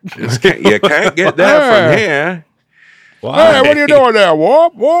ticket. You can't get that from here. Hey, what are you doing there?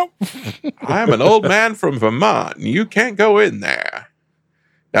 Whoop, whoop. I'm an old man from Vermont, and you can't go in there.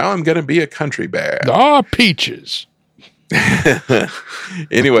 Now I'm going to be a country bear. Peaches.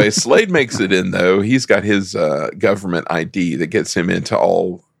 Anyway, Slade makes it in, though. He's got his government ID that gets him into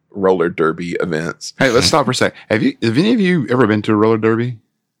all roller derby events. Hey, let's stop for a sec. Have any of you ever been to a roller derby?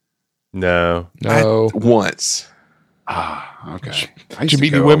 No. Once. Ah, okay. Did you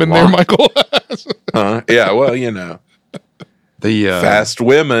meet any women there, Michael? Yeah, well, you know. The fast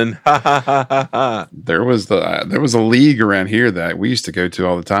women. There was a league around here that we used to go to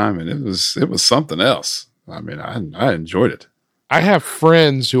all the time, and it was something else. I mean, I enjoyed it. I have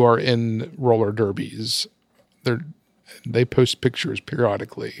friends who are in roller derbies. They post pictures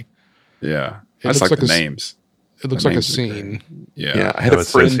periodically. Yeah, It I just looks like like the a names. It looks The like a names are great. scene. Yeah, I had a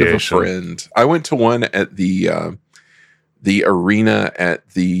friend of a friend. I went to one at the arena at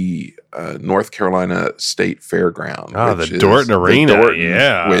the North Carolina State Fairground. Oh, which the is Dorton Arena,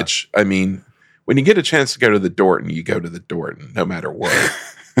 yeah. Which, I mean, when you get a chance to go to the Dorton, you go to the Dorton, no matter what.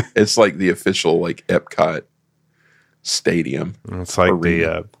 It's like the official, like, Epcot stadium. It's like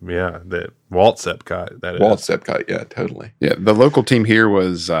arena. the Walt's Epcot. That is. Walt's Epcot, yeah, totally. Yeah, the local team here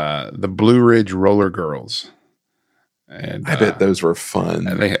was the Blue Ridge Roller Girls. And I bet those were fun.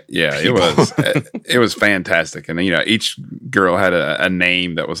 It was fantastic. And each girl had a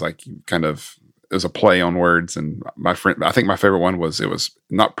name that was like kind of, it was a play on words. And I think my favorite one was, it was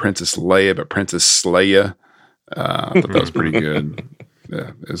not Princess Leia, but Princess Sleia. I thought that was pretty good.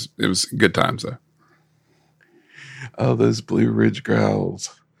 Yeah, it was good times though. Oh, those Blue Ridge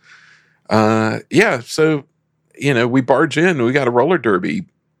Growls. Yeah, so, we barge in. We got a roller derby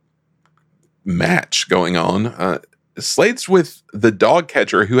match going on. Slade's with the dog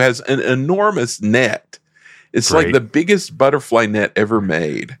catcher who has an enormous net. It's Great. like the biggest butterfly net ever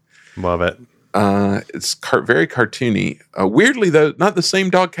made. Love it. It's very cartoony. Weirdly, though, not the same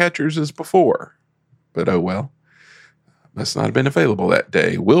dog catchers as before. But oh well. must not have been available that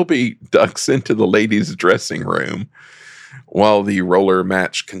day. Wilby ducks into the ladies' dressing room while the roller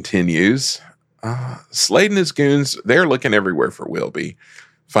match continues. Slade and his goons, they're looking everywhere for Wilby.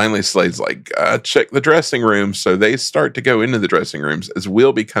 Finally, Slade's like, check the dressing room. So they start to go into the dressing rooms. As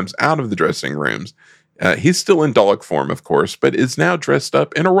Wilby comes out of the dressing rooms, he's still in dog form, of course, but is now dressed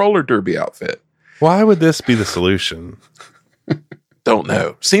up in a roller derby outfit. Why would this be the solution? Don't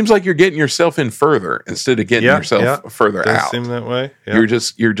know. Seems like you're getting yourself in further instead of getting yourself further Does out. seem that way. Yeah.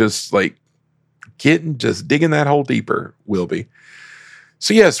 You're just like digging that hole deeper, Wilby.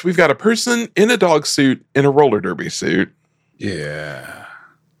 So yes, we've got a person in a dog suit in a roller derby suit. Yeah.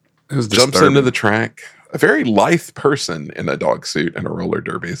 It was Jumps disturbing. into the track. A very lithe person in a dog suit and a roller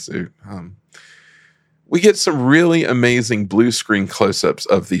derby suit. We get some really amazing blue screen close-ups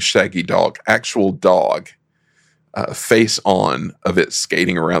of the Shaggy dog, actual dog, face on of it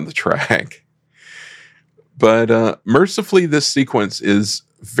skating around the track. But mercifully, this sequence is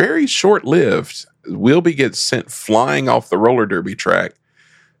very short-lived. Wilby gets sent flying off the roller derby track,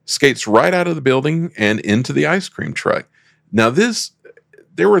 skates right out of the building and into the ice cream truck. Now,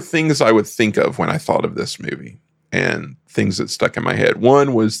 there were things I would think of when I thought of this movie and things that stuck in my head.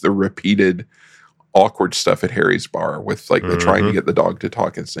 One was the repeated awkward stuff at Harry's bar with like the trying to get the dog to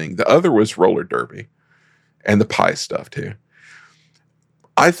talk and sing. The other was roller derby and the pie stuff too.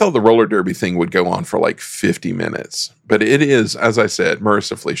 I thought the roller derby thing would go on for like 50 minutes, but it is, as I said,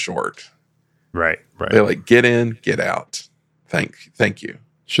 mercifully short. Right. They're like, get in, get out. Thank you.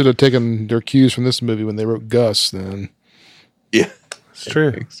 Should have taken their cues from this movie when they wrote Gus then. Yeah, it's true.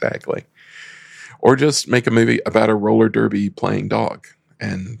 Exactly. Or just make a movie about a roller derby playing dog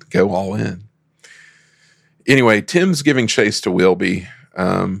and go all in. Anyway, Tim's giving chase to Wilby.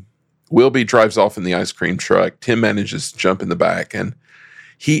 Wilby drives off in the ice cream truck. Tim manages to jump in the back, and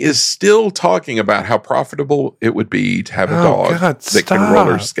he is still talking about how profitable it would be to have a dog that can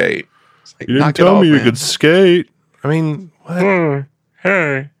roller skate. Like, you didn't tell me you could skate. I mean, what?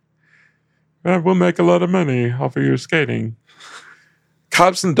 Hey, we'll make a lot of money off of your skating.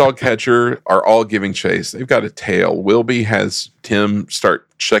 Cops and the dog catcher are all giving chase. They've got a tail. Wilby has Tim start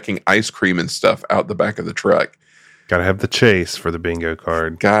checking ice cream and stuff out the back of the truck. Gotta have the chase for the bingo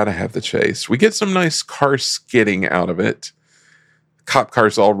card. Gotta have the chase. We get some nice car skidding out of it. Cop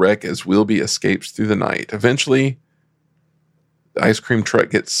cars all wreck as Wilby escapes through the night. Eventually, the ice cream truck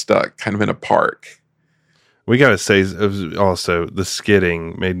gets stuck kind of in a park. We got to say also the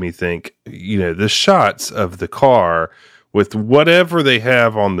skidding made me think, the shots of the car with whatever they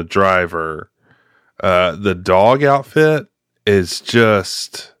have on the driver, the dog outfit is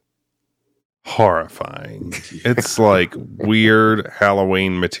just horrifying. It's like weird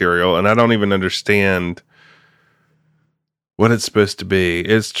Halloween material, and I don't even understand what it's supposed to be.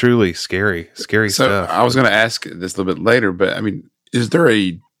 It's truly scary stuff. I was going to ask this a little bit later, but I mean, is there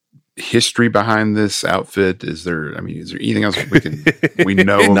a history behind this outfit? Is there anything else we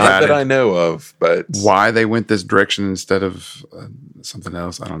know about Not that it? I know of, but Why they went this direction instead of something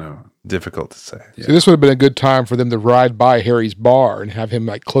else? I don't know. Difficult to say. Yeah. So this would have been a good time for them to ride by Harry's bar and have him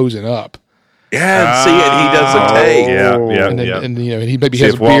like closing up. Yeah, and see it. He does a take. And he maybe See,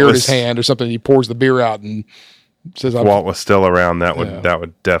 has a if Walt beer in was- his hand or something. And he pours the beer out and says, If Walt was still around, that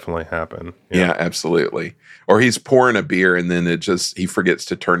would definitely happen. Yeah, absolutely. Or he's pouring a beer and then he forgets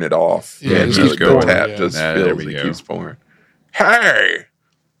to turn it off. Yeah, and just the keeps going. tap Yeah. just There spills we and go. keeps pouring. Hey!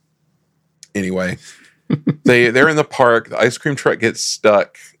 Anyway, they're in the park. The ice cream truck gets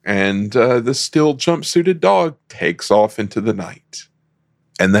stuck, and the still jumpsuited dog takes off into the night.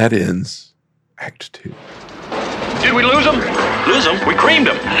 And that ends Act 2. Did we lose him? Lose him? We creamed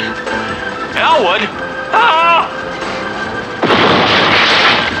him. Elwood? Ah!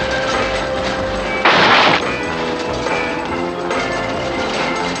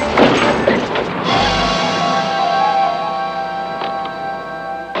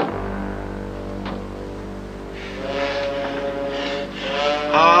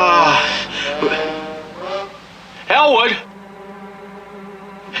 Elwood?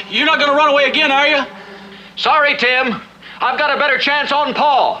 You're not going to run away again, are you? Sorry, Tim. I've got a better chance on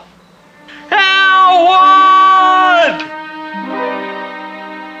Paul. Elwood!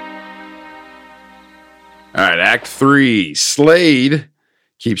 All right, Act 3. Slade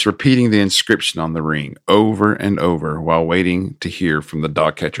keeps repeating the inscription on the ring over and over while waiting to hear from the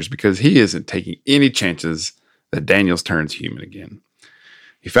dog catchers because he isn't taking any chances that Daniels turns human again.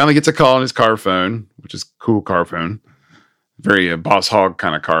 He finally gets a call on his car phone, which is a cool car phone. Very Boss Hog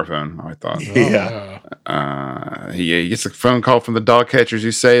kind of car phone, I thought. Yeah. He gets a phone call from the dog catchers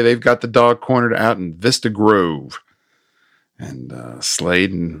who say they've got the dog cornered out in Vista Grove. And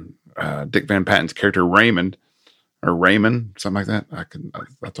Slade and Dick Van Patten's character Raymond or Raymond, something like that. That's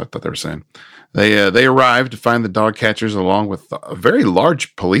what I thought they were saying. They arrived to find the dog catchers along with a very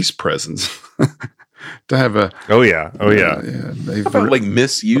large police presence. To have a How about like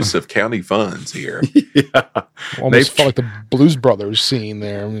misuse of county funds here? Almost felt like the Blues Brothers scene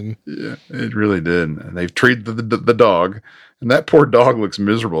there. I mean, yeah, it really did. And they've treated the dog, and that poor dog looks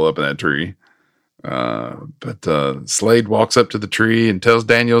miserable up in that tree. But Slade walks up to the tree and tells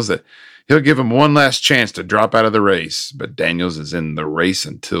Daniels that he'll give him one last chance to drop out of the race. But Daniels is in the race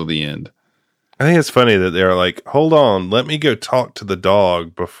until the end. I think it's funny that they're like, hold on, let me go talk to the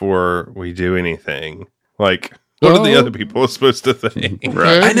dog before we do anything. Like, what are the other people supposed to think?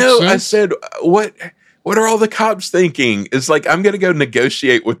 Right. I know. I said, what are all the cops thinking? It's like, I'm going to go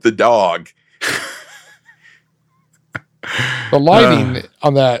negotiate with the dog. the lighting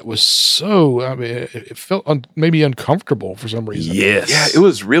on that was so, I mean, it felt maybe uncomfortable for some reason. Yes. Yeah, it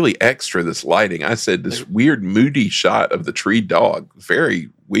was really extra, this lighting. I said, this weird, moody shot of the tree dog. Very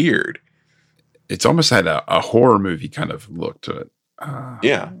weird. It's almost had a horror movie kind of look to it.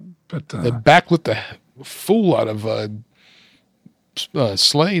 Yeah. But They backlit the fool out of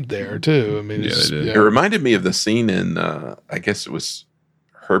Slade there, too. I mean, Yeah, they did. It reminded me of the scene in, I guess it was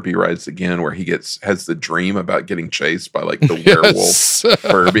Herbie Rides Again, where he has the dream about getting chased by like the werewolf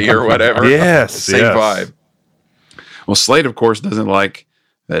Herbie or whatever. Yes, Same vibe. Well, Slade, of course, doesn't like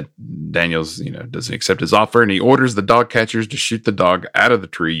that Daniels, doesn't accept his offer, and he orders the dog catchers to shoot the dog out of the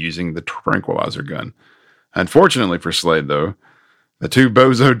tree using the tranquilizer gun. Unfortunately for Slade, though, the two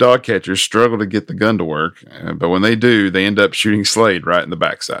bozo dog catchers struggle to get the gun to work, but when they do, they end up shooting Slade right in the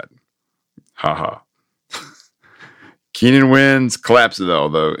backside. Ha ha. Keenan wins, collapses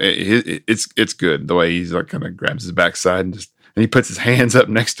though. It's good the way he's like kind of grabs his backside and he puts his hands up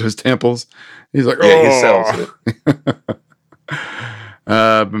next to his temples. He's like, Yeah, he sells it.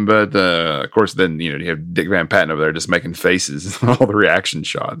 But of course, then you have Dick Van Patten over there just making faces and all the reaction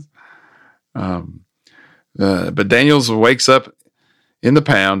shots. But Daniels wakes up in the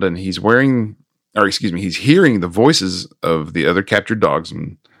pound and he's hearing the voices of the other captured dogs.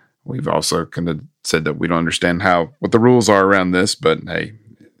 And we've also kind of said that we don't understand what the rules are around this, but hey,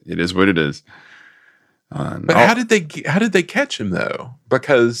 it is what it is. But how did they catch him though?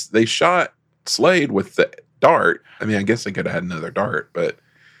 Because they shot Slade with the dart. I mean, I guess they could have had another dart, but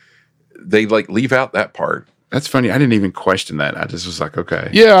they like leave out that part. That's funny. I didn't even question that. I just was like, okay.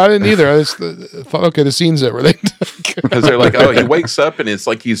 Yeah, I didn't either. I just thought, okay, the scene's over. Because they're like, oh, he wakes up and it's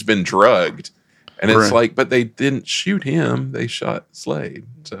like he's been drugged. And it's Right. like, but they didn't shoot him. They shot Slade.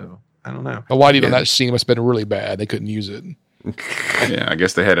 So I don't know. The lighting on that scene must have been really bad. They couldn't use it. Yeah, I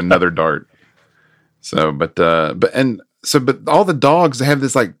guess they had another dart. So, but all the dogs, they have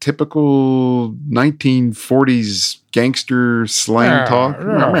this like typical 1940s gangster slang talk.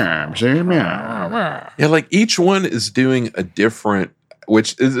 Yeah, like each one is doing a different,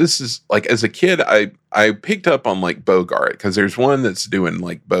 this is like as a kid, I picked up on like Bogart because there's one that's doing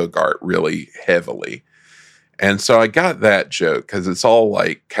like Bogart really heavily. And so I got that joke because it's all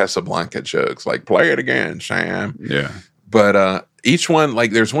like Casablanca jokes, like play it again, Sam. Yeah. But each one,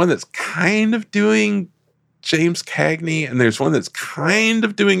 like there's one that's kind of doing James Cagney and there's one that's kind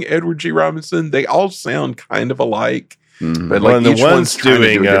of doing Edward G. Robinson. They all sound kind of alike. Mm-hmm. But like the each one's one's trying to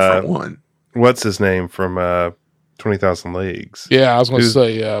do doing, a different one. What's his name from 20,000 Leagues? Yeah, I was going to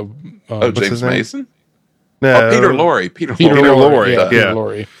say. James his name? Mason? No, Peter Lorre. Peter Lorre, Yeah, Peter yeah.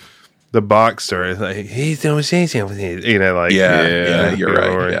 Lorre. The boxer is like, he's doing something, like Yeah, you're Peter right.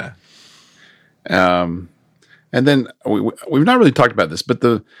 Lorre. Yeah. And then we've not really talked about this, but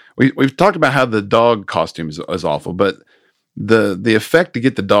we've talked about how the dog costume is awful, but the effect to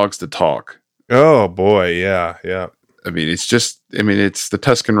get the dogs to talk. Oh boy, yeah. I mean, it's the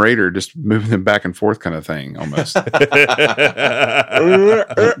Tusken Raider just moving them back and forth kind of thing almost.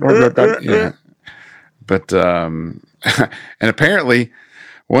 Yeah. But and apparently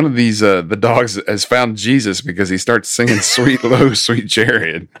one of these the dogs has found Jesus because he starts singing "Sweet Low Sweet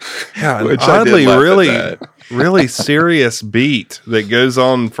Chariot." Yeah, an Which I did oddly laugh at really that. really serious beat that goes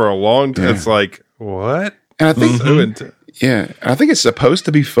on for a long time. Yeah. It's like, what? And I think So I think it's supposed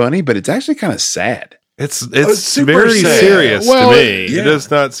to be funny, but it's actually kind of sad. it's super very sad. serious Well, to me. yeah. It does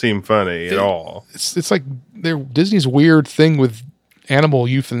not seem funny at all. It's like Disney's weird thing with animal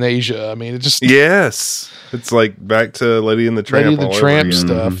euthanasia. I mean, it just Yes, it's like back to Lady and the Tramp. Lady and the all over Tramp again.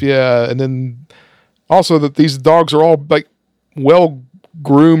 stuff. Yeah, and then also that these dogs are all like well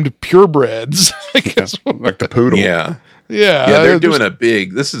groomed purebreds. I guess. Like the poodle. Yeah. Yeah, Yeah, they're just-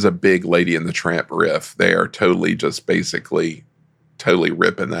 doing this is a big Lady and the Tramp riff. They are totally just basically totally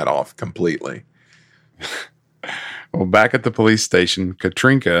ripping that off completely. Well, back at the police station,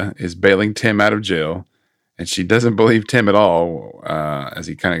 Katrinka is bailing Tim out of jail, And she doesn't believe Tim at all, as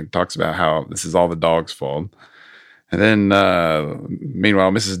he kind of talks about how this is all the dog's fault. And then,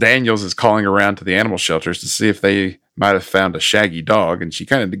 meanwhile, Mrs. Daniels is calling around to the animal shelters to see if they might have found a shaggy dog. And she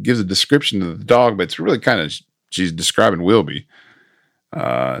kind of gives a description of the dog, but it's really kind of, she's describing Wilby.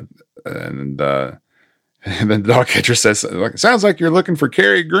 And then the dog catcher says, sounds like you're looking for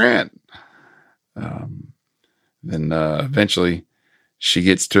Cary Grant. Then eventually she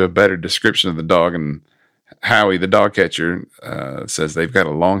gets to a better description of the dog, and Howie, the dog catcher, says they've got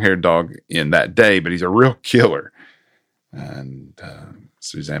a long-haired dog in that day, but he's a real killer. And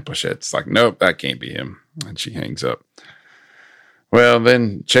Suzanne Pochette's like, nope, that can't be him. And she hangs up. Well,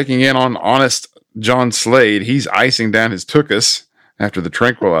 then checking in on honest John Slade, he's icing down his tuchus after the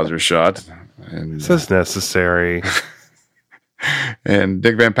tranquilizer shot. And This is necessary. and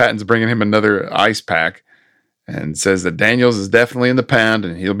Dick Van Patten's bringing him another ice pack and says that Daniels is definitely in the pound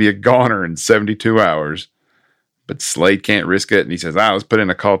and he'll be a goner in 72 hours. But Slade can't risk it. And he says, let's put in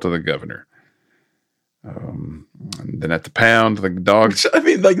a call to the governor. And then at the pound, the dogs. I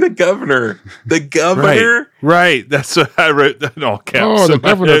mean, like the governor. The governor? Right. That's what I wrote that in all caps. Oh, the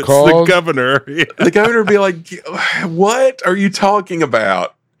governor It's called. the governor. Yeah. The governor would be like, what are you talking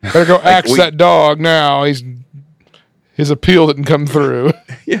about? Better go axe that dog now. His appeal didn't come through.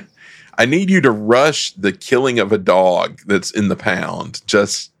 Yeah. I need you to rush the killing of a dog that's in the pound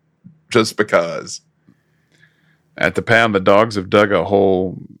just because. At the pound, the dogs have dug a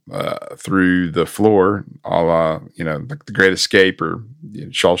hole through the floor, a la, like The Great Escape or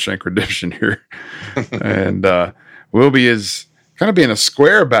Shawshank Redemption here. And Wilby is kind of being a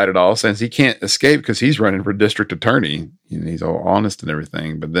square about it all, since he can't escape because he's running for district attorney. He's all honest and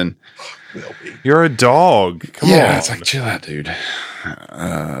everything. But then, You're a dog. Come on. it's like, chill out, dude.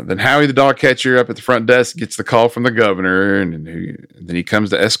 Then Howie, the dog catcher, up at the front desk, gets the call from the governor, and then he comes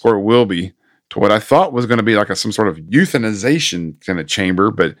to escort Wilby to what I thought was going to be like some sort of euthanization kind of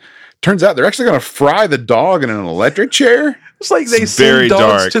chamber, but turns out they're actually going to fry the dog in an electric chair. It's like they very send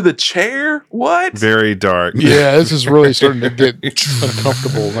dogs dark. to the chair? What? Very dark. Yeah, this is really starting to get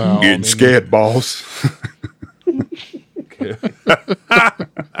uncomfortable now. Getting scared, boss.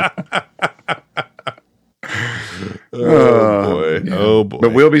 Oh, boy. Yeah. Oh, boy.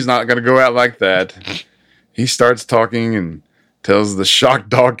 But Wilby's not going to go out like that. He starts talking and tells the shocked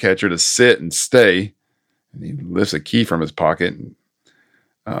dog catcher to sit and stay. And he lifts a key from his pocket.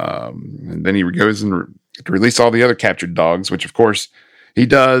 And then he goes and to release all the other captured dogs, which of course he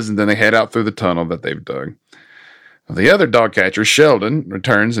does. And then they head out through the tunnel that they've dug. The other dog catcher, Sheldon,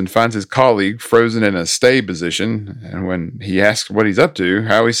 returns and finds his colleague frozen in a stay position. And when he asks what he's up to,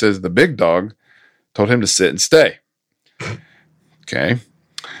 Howie says the big dog told him to sit and stay. Okay.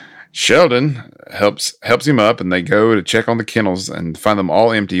 Sheldon helps him up, and they go to check on the kennels and find them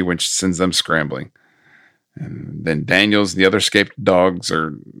all empty, which sends them scrambling. And then Daniels and the other escaped dogs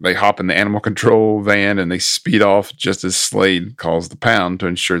they hop in the animal control van and they speed off just as Slade calls the pound to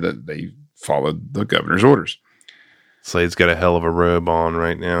ensure that they followed the governor's orders. Slade's got a hell of a robe on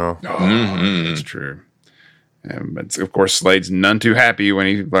right now. Oh, that's true. But of course, Slade's none too happy when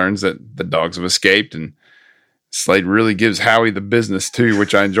he learns that the dogs have escaped, and Slade really gives Howie the business too,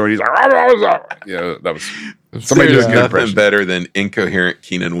 which I enjoyed. He's like, that was somebody does a good Nothing impression. better than incoherent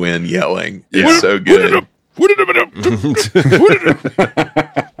Keenan Wynn yelling. It's so good. Yeah,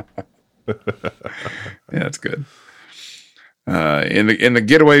 that's good. In the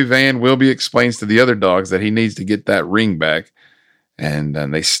getaway van, Wilby explains to the other dogs that he needs to get that ring back, and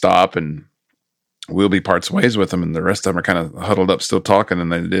then they stop, and Wilby parts ways with them, and the rest of them are kind of huddled up, still talking,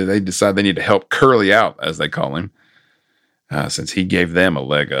 and they decide they need to help Curly out, as they call him, since he gave them a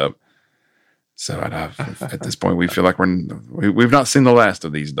leg up. So at this point, we feel like we've not seen the last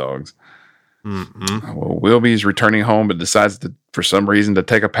of these dogs. Mm-hmm. Well, Wilby's returning home, but decides for some reason to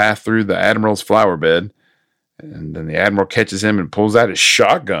take a path through the Admiral's flower bed. And then the Admiral catches him and pulls out his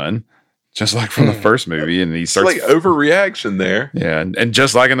shotgun, just like from the first movie. And he starts It's like overreaction there. Yeah, and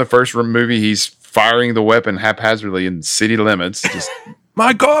just like in the first movie, he's firing the weapon haphazardly in city limits. Just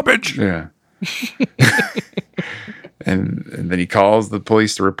My garbage. yeah. and then he calls the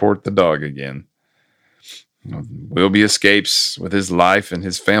police to report the dog again. Wilby escapes with his life, and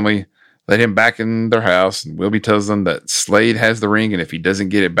his family let him back in their house. And Wilby tells them that Slade has the ring, and if he doesn't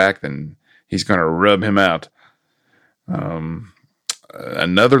get it back, then he's going to rub him out.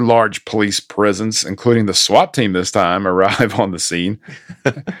 Another large police presence, including the SWAT team this time, arrive on the scene.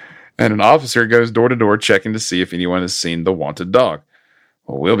 And an officer goes door to door checking to see if anyone has seen the wanted dog.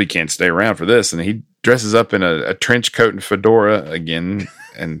 Well, Wilby can't stay around for this, and he dresses up in a trench coat and fedora again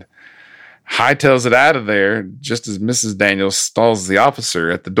and hightails it out of there just as Mrs. Daniels stalls the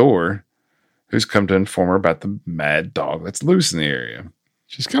officer at the door, who's come to inform her about the mad dog that's loose in the area.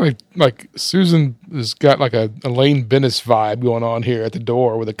 She's kind of like Susan has got like a Elaine Bennis vibe going on here at the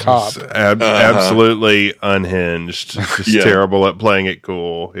door with a cop. Absolutely unhinged. Just terrible at playing it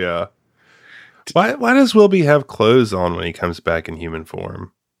cool. Yeah. Why does Wilby have clothes on when he comes back in human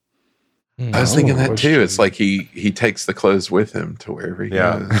form? I was thinking that too. It's like he takes the clothes with him to wherever he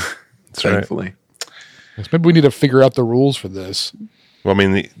goes. Thankfully. Right. Maybe we need to figure out the rules for this. Well, I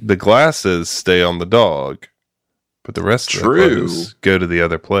mean, the glasses stay on the dog, but the rest of the clothes go to the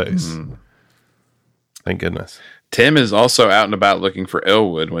other place. Mm. Thank goodness. Tim is also out and about looking for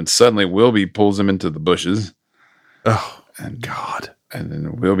Elwood when suddenly Wilby pulls him into the bushes. Oh, and God. And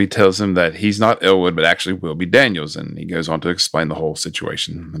then Wilby tells him that he's not Elwood, but actually Wilby Daniels. And he goes on to explain the whole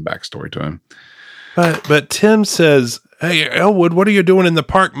situation and backstory to him. But Tim says, "Hey, Elwood, what are you doing in the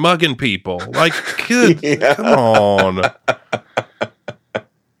park mugging people? Like, kid, come on."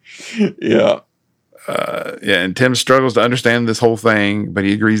 Yeah. And Tim struggles to understand this whole thing, but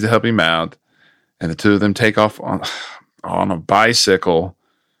he agrees to help him out. And the two of them take off on a bicycle.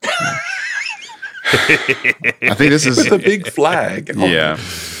 I think this is with a big flag. Yeah.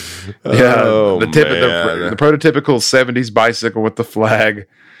 Oh, the prototypical 70s bicycle with the flag.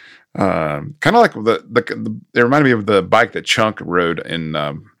 Kind of like it reminded me of the bike that Chunk rode in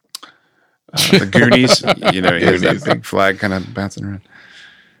the Goonies. He has that big flag kind of bouncing around.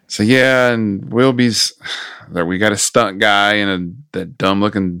 So and Wilby's there. We got a stunt guy in that dumb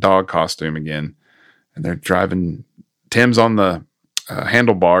looking dog costume again, and they're driving. Tim's on the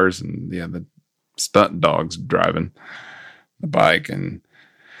handlebars, and the stunt dog's driving the bike, and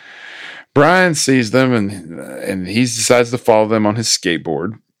Brian sees them, and he decides to follow them on his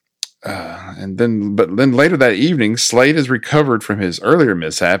skateboard. But then later that evening, Slade has recovered from his earlier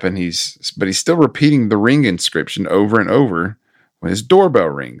mishap, and he's still repeating the ring inscription over and over when his doorbell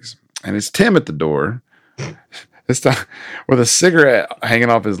rings, and it's Tim at the door, this time with a cigarette hanging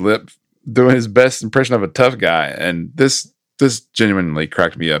off his lip, doing his best impression of a tough guy, and this genuinely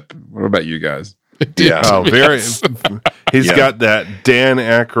cracked me up. What about you guys? Yeah. Oh, very. He's got that Dan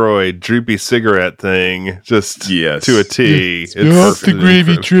Aykroyd droopy cigarette thing just to a T. You're off the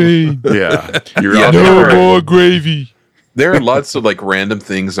gravy train. Yeah. No more gravy. There are lots of like random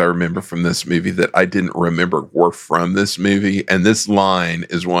things I remember from this movie that I didn't remember were from this movie. And this line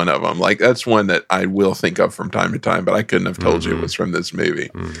is one of them. Like, that's one that I will think of from time to time, but I couldn't have told you it was from this movie.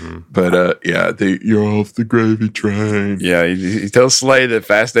 Mm-hmm. But you're off the gravy train. Yeah, he tells Slade that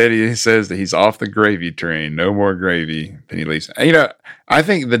Fast Eddie says that he's off the gravy train. No more gravy. Then he leaves. And, I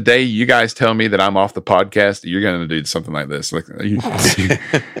think the day you guys tell me that I'm off the podcast, you're going to do something like this. Like you're off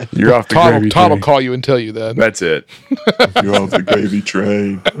the gravy train. Todd will call you and tell you that. That's it. You're off the gravy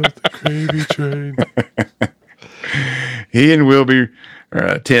train. Off the gravy train. He and Wilby,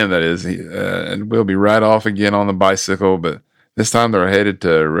 Tim, that is, and Wilby ride off again on the bicycle, but this time they're headed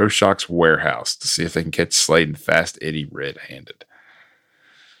to Rorschach's warehouse to see if they can catch Slade and Fast Eddie red-handed.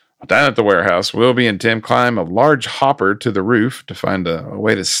 Down at the warehouse, Wilby and Tim climb a large hopper to the roof to find a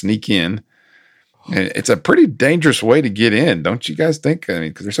way to sneak in. And it's a pretty dangerous way to get in, don't you guys think? I mean,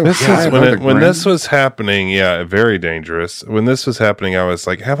 because they're so high when this was happening, very dangerous. When this was happening, I was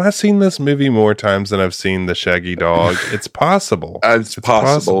like, have I seen this movie more times than I've seen The Shaggy Dog? It's possible. It's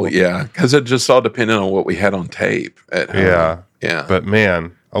possible, yeah. Because it just all depended on what we had on tape at home. Yeah. But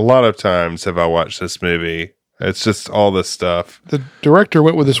man, a lot of times have I watched this movie. It's just all this stuff. The director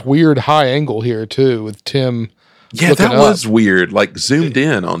went with this weird high angle here too, with Tim. Yeah, that was weird. Like zoomed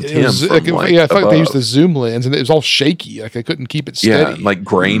in on Tim. I felt like they used the zoom lens, and it was all shaky. Like I couldn't keep it steady. Yeah, like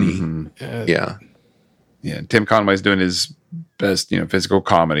grainy. Mm-hmm. Yeah. Tim Conway's doing his best, physical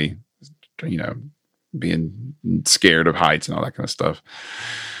comedy. Being scared of heights and all that kind of stuff.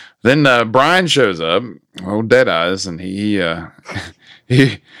 Then Brian shows up, old Dead Eyes, and he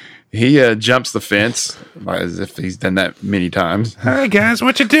jumps the fence as if he's done that many times. Hey guys,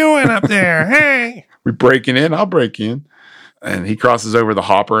 what you doing up there? Hey, we breaking in. I'll break in. And he crosses over the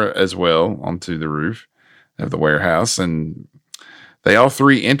hopper as well onto the roof of the warehouse. And they all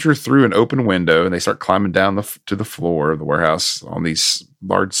three enter through an open window, and they start climbing down to the floor of the warehouse on these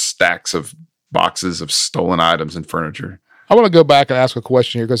large stacks of boxes of stolen items and furniture. I want to go back and ask a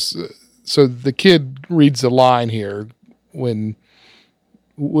question here because so the kid reads the line here when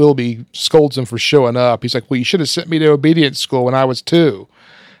Wilby scolds him for showing up. He's like, well, you should have sent me to obedience school when I was 2.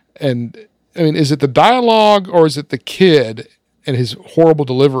 And I mean, is it the dialogue or is it the kid and his horrible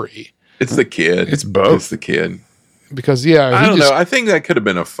delivery? It's the kid. It's both. It's the kid. Because, I don't know. I think that could have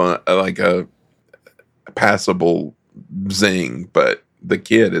been a fun, like a passable zing, but the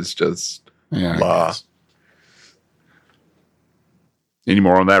kid is just blah. Any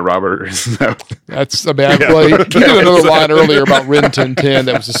more on that, Robert? That's I mean, you did another line earlier about Ren 1010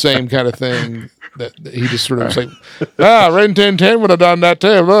 that was the same kind of thing. That he just sort of was like, Ren 1010 would have done that too.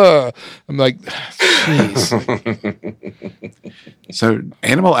 I'm like, jeez. So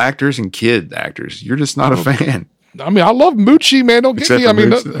animal actors and kid actors, you're just not a fan. I mean, I love Moochie, man. Don't get Except me. for I mean,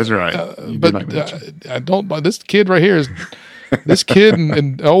 Moochie. That's right. You but did like Moochie. I don't. This kid right here is this kid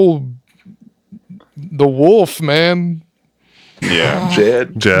and the wolf, man. Yeah.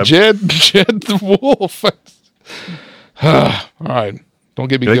 Jed. Jed the wolf. All right. Don't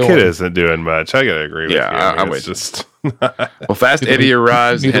get me The going. kid isn't doing much. I gotta agree with you. I It's would just Well, Fast Eddie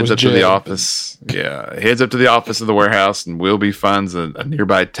arrives, neither heads was up to the Jed. office. Yeah, heads up to the office of the warehouse, and Wilby finds a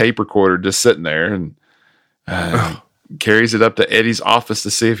nearby tape recorder just sitting there, and carries it up to Eddie's office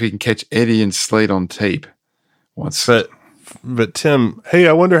to see if he can catch Eddie and Slade on tape. But Tim, hey,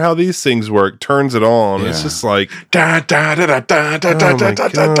 I wonder how these things work. Turns it on. It's Yeah. just like, Da, da, da, da, da, da, oh da, my da, da,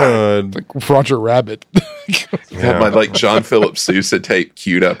 da, da. God. Like Roger Rabbit. Have my like John Philip Sousa tape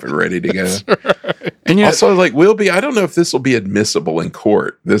queued up and ready to go. And you know, Also, like Wilby, I don't know if this will be admissible in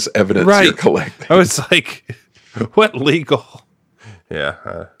court. This evidence you're Right. collecting. I was like, what legal? Yeah.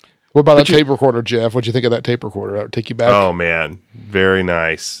 What about that tape recorder, Jeff? What'd you think of that tape recorder? That would take you back. Oh man, very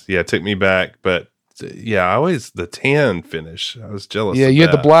nice. Yeah, it took me back. But yeah, I always the tan finish. I was jealous. yeah, of you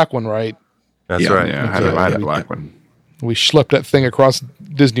had the that. black one, right? That's Yeah, right. yeah, I had a black one. We schlepped that thing across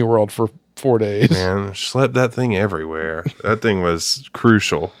Disney World for 4 days. Man, slept that thing everywhere. That thing was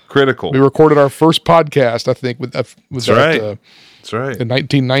critical. We recorded our first podcast, I think, with that. That's right. That's right. In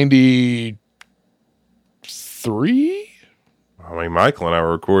 1993. I mean, Michael and I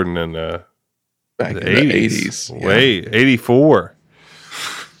were recording in Back the in the 80s. 80s. Wait, 84.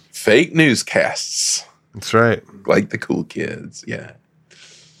 Fake newscasts. That's right. Like the cool kids. Yeah.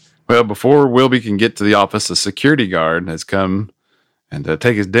 Well, before Wilby can get to the office, a security guard has come and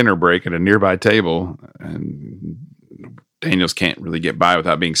take his dinner break at a nearby table. And Daniels can't really get by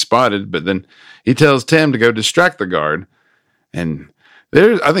without being spotted. But then he tells Tim to go distract the guard. And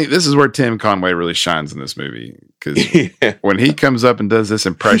I think this is where Tim Conway really shines in this movie. Because when he comes up and does this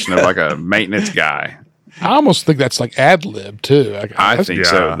impression of like a maintenance guy, I almost think that's like ad lib too. I think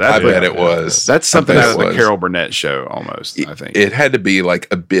so. Yeah, That- I bet it was. That's something I bet out of it the was. Carol Burnett show almost, I think. It had to be like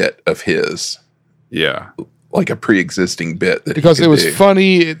a bit of his, Yeah. like a pre-existing bit that because he it could was do.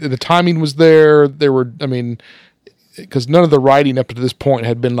 funny. The timing was there. There were, I mean, because none of the writing up to this point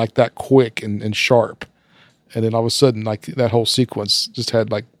had been like that quick and sharp. And then all of a sudden, like that whole sequence just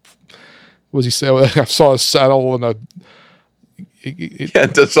had like, what was he say? I saw a saddle and Yeah,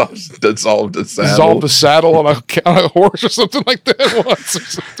 dissolved the saddle. dissolved the saddle on a horse or something like that once. Or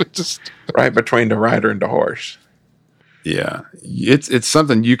something. Just Right between the rider and the horse. Yeah, it's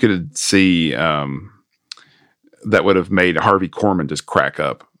something you could see that would have made Harvey Korman just crack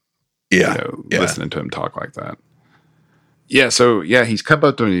up. Yeah. Listening to him talk like that. Yeah, so he's come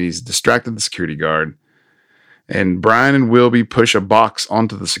up to him. He's distracted the security guard, and Brian and Wilby push a box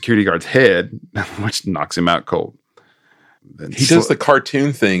onto the security guard's head, which knocks him out cold. Then He does the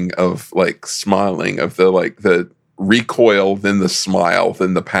cartoon thing of like smiling, of the recoil, then the smile,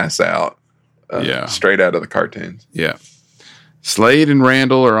 then the pass out. Yeah. Straight out of the cartoons. Yeah. Slade and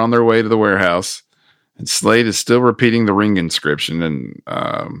Randall are on their way to the warehouse, and Slade is still repeating the ring inscription.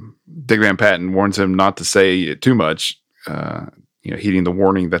 And Dick Van Patten warns him not to say it too much, heeding the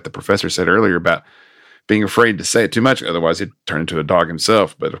warning that the professor said earlier about being afraid to say it too much, otherwise he'd turn into a dog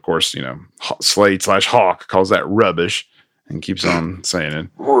himself. But of course, Slade/Hawk calls that rubbish and keeps on saying it.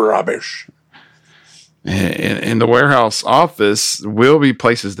 Rubbish. In the warehouse office, Wilby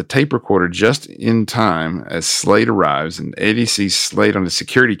places the tape recorder just in time as Slade arrives, and Eddie sees Slade on the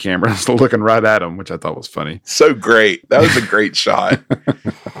security camera looking right at him, which I thought was funny. So great. That was a great shot.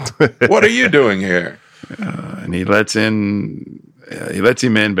 What are you doing here? And he lets him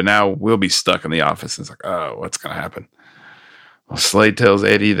in, but now Wilby's stuck in the office. It's like, oh, what's going to happen? Well, Slade tells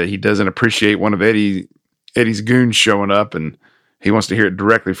Eddie that he doesn't appreciate one of Eddie's goons showing up, and he wants to hear it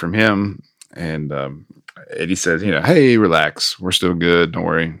directly from him. And Eddie says, hey, relax. We're still good. Don't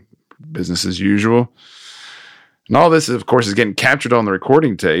worry. Business as usual. And all this, of course, is getting captured on the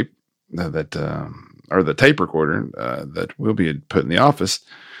recording tape or the tape recorder that Wilby had put in the office.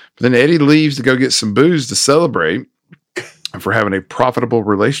 But then Eddie leaves to go get some booze to celebrate for having a profitable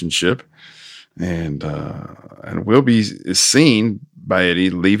relationship. And Wilby is seen by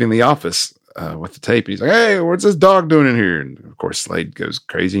Eddie leaving the office with the tape. He's like, hey, what's this dog doing in here? And of course, Slade goes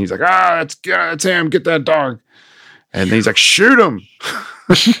crazy. He's like, it's him. Get that dog. And then he's like, shoot him.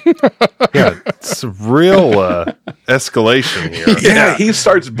 Yeah, it's a real escalation here. Yeah, he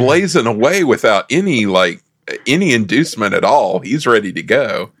starts blazing away without any like any inducement at all. He's ready to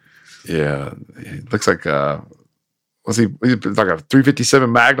go. Yeah, it looks like he's like a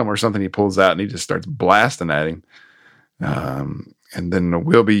 357 Magnum or something. He pulls out and he just starts blasting at him. And then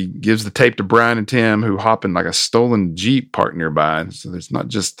Wilby gives the tape to Brian and Tim, who hop in like a stolen Jeep parked nearby. So there's not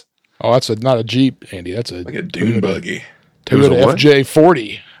just that's not a Jeep, Andy. That's like a dune buggy. Toyota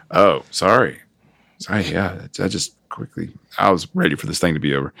FJ40. Oh, sorry. Yeah, I was ready for this thing to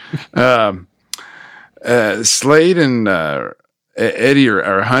be over. Slade and Eddie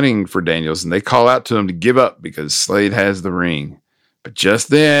are hunting for Daniels, and they call out to him to give up because Slade has the ring. But just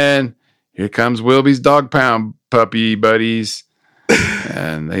then, here comes Wilby's dog pound puppy buddies,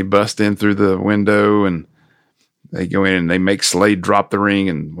 and they bust in through the window, and they go in and they make Slade drop the ring,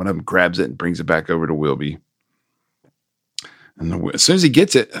 and one of them grabs it and brings it back over to Wilby. And as soon as he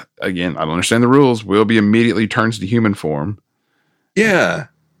gets it, again, I don't understand the rules, Wilby immediately turns to human form. Yeah.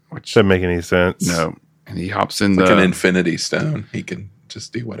 Which doesn't make any sense. No. And he hops in like an infinity stone. He can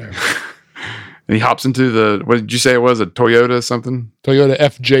just do whatever. And he hops into what did you say it was? A Toyota something? Toyota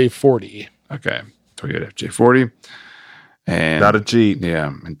FJ40. Okay. Toyota FJ40. And not a Jeep. Yeah.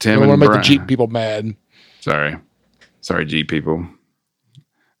 And Tim I and want to make Brian, the Jeep people mad. Sorry, Jeep people.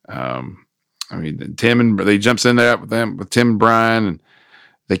 Tim they jumps in there with Tim and Brian, and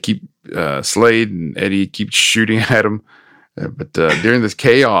they keep Slade and Eddie keep shooting at him. But during this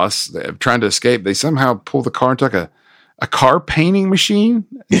chaos of trying to escape, they somehow pull the car into like a car painting machine.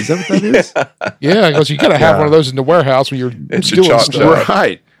 Is that what that is? Yeah, because you got to have one of those in the warehouse when you're doing stuff.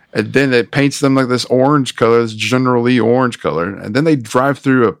 Right. And then it paints them like this orange color, this General Lee orange color. And then they drive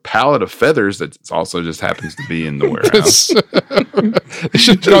through a pallet of feathers that also just happens to be in the warehouse. They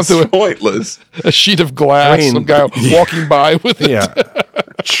should have gone through pointless. A sheet of glass, some guy walking by with it. Yeah.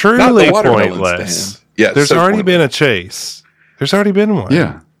 Truly pointless. Yeah, there's already been a chase. There's already been one.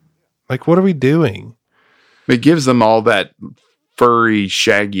 Yeah. Like, what are we doing? It gives them all that furry,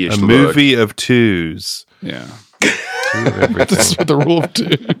 shaggy-ish look. A movie of twos. Yeah. That's what the rule of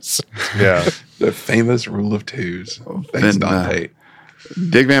twos. Yeah. The famous rule of twos. Thanks, Dante.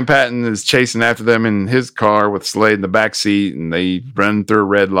 Dick Van Patten is chasing after them in his car with Slade in the back seat, and they run through a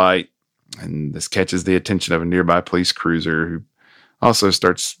red light. And this catches the attention of a nearby police cruiser who also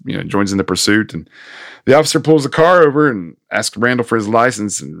starts, joins in the pursuit. And the officer pulls the car over and asks Randall for his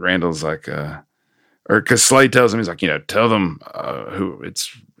license. And Randall's like, because Slade tells him, he's like, tell them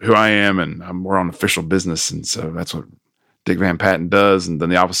who I am, and we're on official business. And so that's what Dick Van Patten does. And then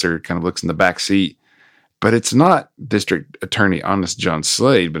the officer kind of looks in the back seat, but it's not District Attorney Honest John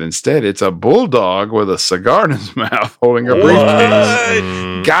Slade, but instead it's a bulldog with a cigar in his mouth holding a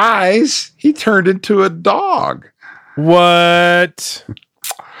briefcase. Guys, he turned into a dog. What?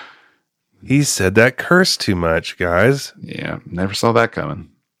 He said that curse too much, guys. Yeah, never saw that coming.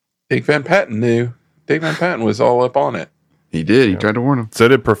 Dick Van Patten knew. Dick Van Patten was all up on it. He did. He tried to warn him. So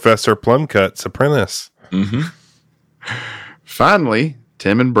did Professor Plumcut's apprentice. Mm-hmm. Finally,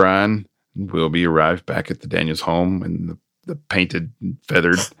 Tim and Brian and Wilby arrive back at the Daniels home in the painted,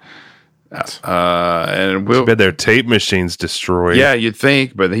 feathered. And Too bad their tape machine's destroyed. Yeah, you'd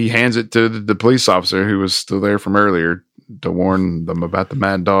think, but he hands it to the police officer who was still there from earlier to warn them about the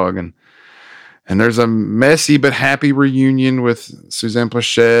mad dog. And there's a messy but happy reunion with Suzanne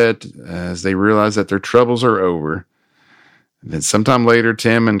Plachette as they realize that their troubles are over. And then sometime later,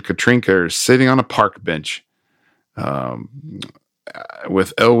 Tim and Katrinka are sitting on a park bench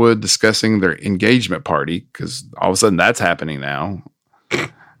with Elwood discussing their engagement party, because all of a sudden that's happening now.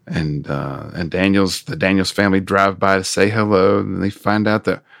 And the Daniels family drive by to say hello, and they find out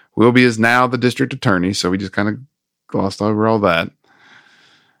that Wilby is now the district attorney, so we just kind of glossed over all that.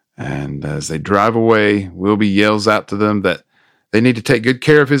 And as they drive away, Wilby yells out to them that they need to take good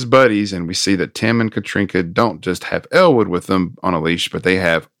care of his buddies, and we see that Tim and Katrinka don't just have Elwood with them on a leash, but they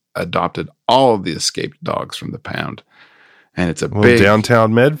have adopted all of the escaped dogs from the pound. And it's a big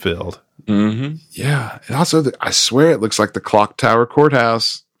downtown Medfield. Mm-hmm. Yeah. And also, I swear it looks like the Clock Tower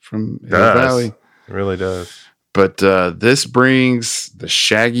Courthouse from Hill Valley. It really does. But this brings the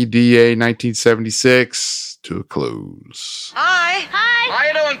Shaggy DA 1976 to a close. Hi. Hi. How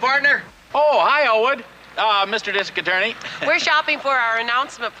you doing, partner? Oh, hi, Elwood. Mr. District Attorney. We're shopping for our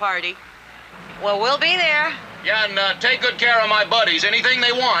announcement party. Well, we'll be there. Yeah, and take good care of my buddies. Anything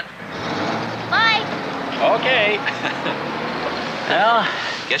they want. Bye. Okay. Well,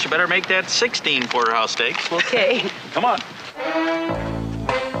 guess you better make that 16 porterhouse steaks. Okay. Come on.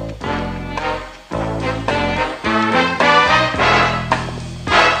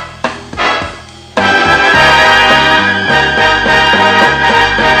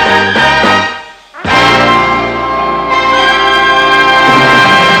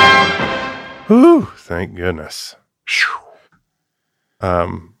 Whew, Thank goodness. A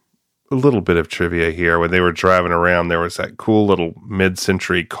little bit of trivia here. When they were driving around, there was that cool little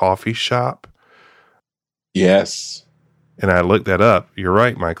mid-century coffee shop. Yes. And I looked that up. You're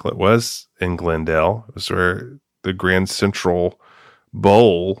right, Michael. It was in Glendale. It was where the Grand Central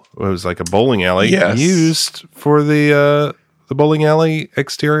Bowl, it was like a bowling alley, used for the bowling alley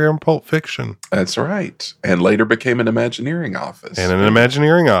exterior in Pulp Fiction. That's right. And later became an Imagineering office. And an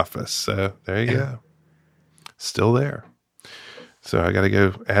Imagineering office. So there you go. Still there. So I got to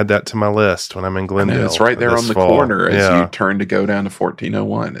go add that to my list when I'm in Glendale. And it's right there on the fall. corner as you turn to go down to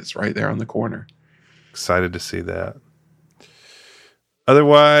 1401. It's right there on the corner. Excited to see that.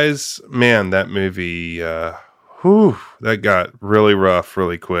 Otherwise, man, that movie, that got really rough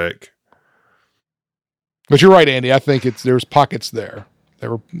really quick. But you're right, Andy. I think there's pockets there.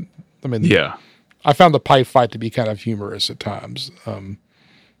 I found the pipe fight to be kind of humorous at times,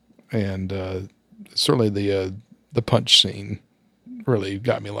 and certainly the punch scene really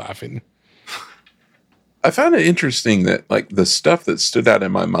got me laughing. I found it interesting that like the stuff that stood out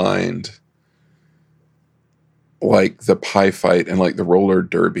in my mind, like the pie fight and like the roller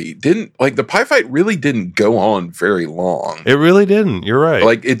derby, the pie fight really didn't go on very long. It really didn't. You're right.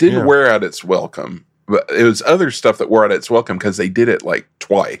 Like it didn't wear out its welcome. But it was other stuff that wore out its welcome because they did it like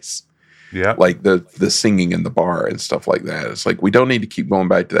twice. Yeah. Like the singing in the bar and stuff like that. It's like, we don't need to keep going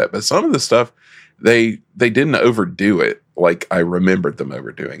back to that. But some of the stuff, they didn't overdo it like I remembered them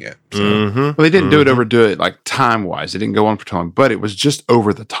overdoing it. So. Well, they didn't overdo it like time-wise. It didn't go on for time, but it was just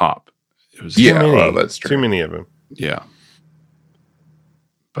over the top. It was that's true. Too many of them. Yeah.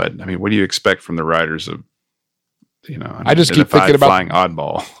 But, I mean, what do you expect from the writers of, I just keep thinking about Flying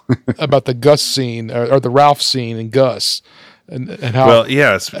Oddball. about the Gus scene or the Ralph scene in Gus and how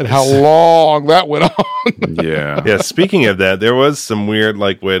and how long that went on. Yeah. Speaking of that, there was some weird,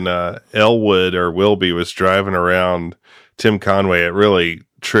 like when Elwood or Wilby was driving around Tim Conway, it really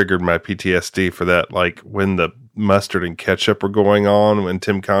triggered my PTSD for that. Like when the mustard and ketchup were going on, when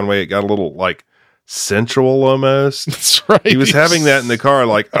Tim Conway, it got a little like sensual almost. That's right. He was having that in the car,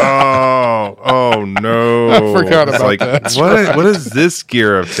 like, oh no. I forgot about that. What is this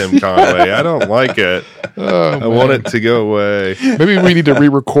gear of Tim Conway? I don't like it. I want it to go away. Maybe we need to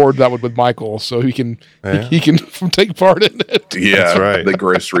re-record that one with Michael so he can he can take part in it. Yeah, that's right. The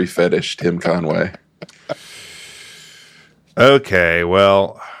grocery fetish, Tim Conway. Okay,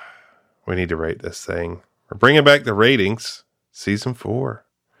 well, we need to rate this thing. We're bringing back the ratings, season 4.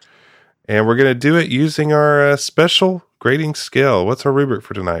 And we're going to do it using our special grading scale. What's our rubric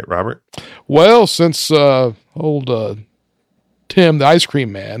for tonight, Robert? Well, since old Tim, the ice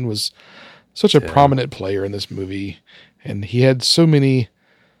cream man, was such a prominent player in this movie, and he had so many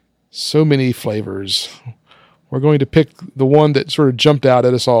flavors, we're going to pick the one that sort of jumped out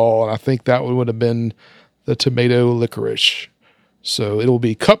at us all, and I think that would have been the tomato licorice. So it'll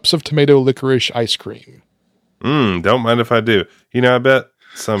be cups of tomato licorice ice cream. Don't mind if I do. I bet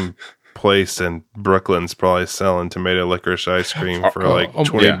some place in Brooklyn's probably selling tomato licorice ice cream for like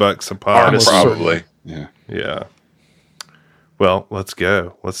 $20 a pop. Probably. Yeah. Well, let's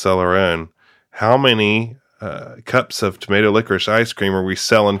go. Let's sell our own. How many cups of tomato licorice ice cream are we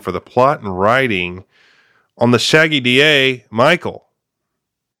selling for the plot and writing on the Shaggy DA, Michael?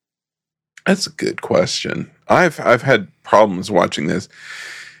 That's a good question. I've had problems watching this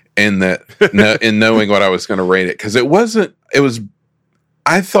and that in knowing what I was going to rate it, because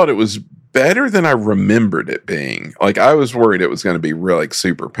I thought it was better than I remembered it being. Like I was worried it was going to be really like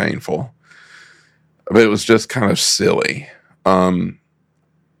super painful, but it was just kind of silly.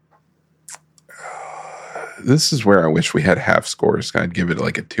 This is where I wish we had half scores. I'd give it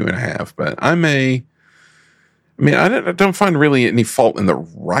like a 2.5, but I don't find really any fault in the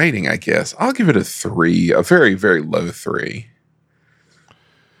writing, I guess. I'll give it a 3, a very, very low 3.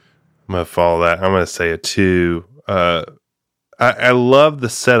 I'm going to follow that. I'm going to say a 2. I love the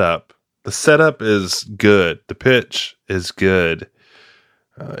setup. The setup is good. The pitch is good.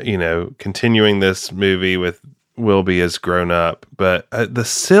 Continuing this movie with Wilby as grown up, but the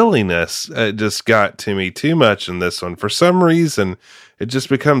silliness just got to me too much in this one. For some reason, it just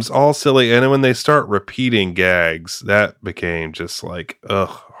becomes all silly. And when they start repeating gags, that became just like,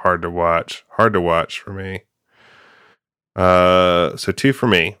 hard to watch. Hard to watch for me. So 2 for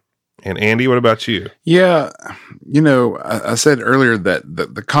me. And Andy, what about you? Yeah, I said earlier that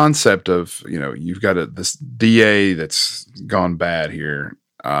the concept of, you've got this DA that's gone bad here,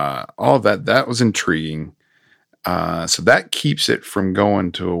 all of that was intriguing. So that keeps it from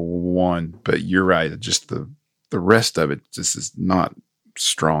going to a 1, but you're right. Just the rest of it just is not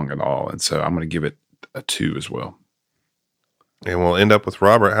strong at all. And so I'm going to give it a 2 as well. And we'll end up with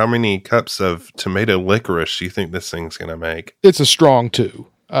Robert. How many cups of tomato licorice do you think this thing's going to make? It's a strong 2.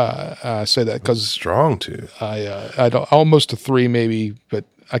 I say that because strong 2. I don't, almost a 3 maybe, but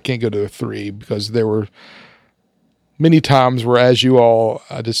I can't go to a 3 because there were many times where, as you all,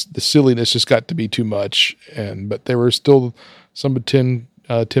 the silliness just got to be too much, but there were still some of Tim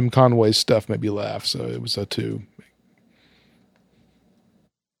Conway's stuff made me laugh, so it was a 2.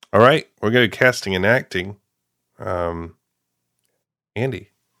 All right, we're going to casting and acting. Andy,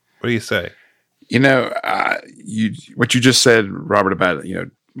 what do you say? What you just said, Robert, about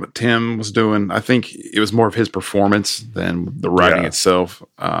what Tim was doing. I think it was more of his performance than the writing itself.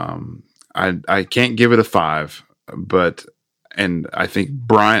 I can't give it a 5, and I think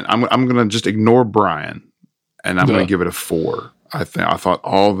Brian. I'm going to just ignore Brian, and I'm going to give it a 4. I thought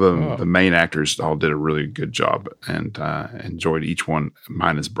all the main actors all did a really good job, and enjoyed each one,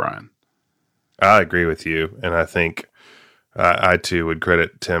 minus Brian. I agree with you, and I think I too would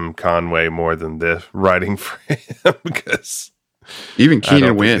credit Tim Conway more than the writing for him because even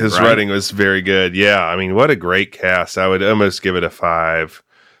Keenan Wynn, his writing was very good. Yeah, I mean, what a great cast! I would almost give it a 5.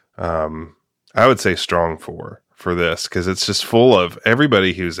 I would say strong 4 for this because it's just full of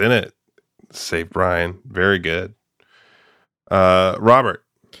everybody who's in it. Save Brian, very good. Robert.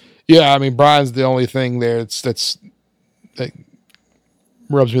 Yeah, I mean Brian's the only thing there that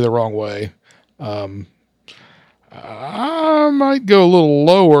rubs me the wrong way. I might go a little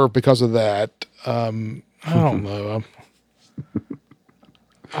lower because of that. I don't know.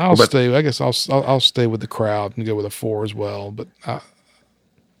 I'll stay. I guess I'll stay with the crowd and go with a 4 as well. But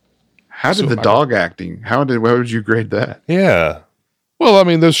how did the dog acting? How would you grade that? Yeah. Well, I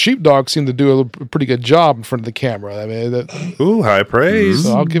mean, those sheepdogs seem to do a pretty good job in front of the camera. I mean, high praise.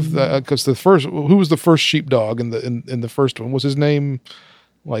 So I'll give that because who was the first sheepdog in the first one? Was his name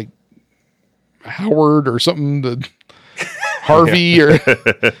like Howard or something? Harvey or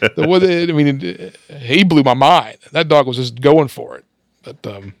he blew my mind. That dog was just going for it. But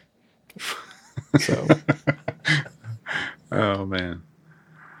so oh man.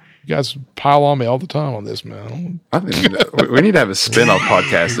 You guys pile on me all the time on this, man. I think we need to have a spin-off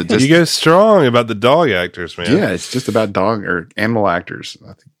podcast that just you go strong about the dog actors, man. Yeah, it's just about dog or animal actors.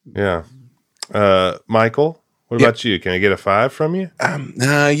 I think. Yeah. Michael, what about you? Can I get a 5 from you?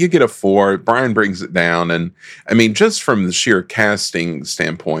 No, you get a 4. Brian brings it down, and I mean, just from the sheer casting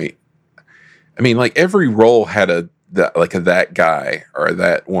standpoint, I mean, like every role had that guy or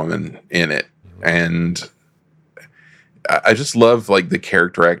that woman in it, and I just love like the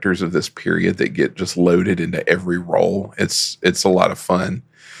character actors of this period that get just loaded into every role. It's a lot of fun,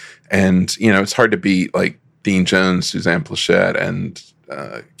 and it's hard to beat like Dean Jones, Suzanne Pleshette, and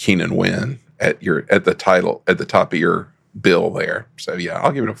Keenan Wynn at the top of your bill there. So yeah,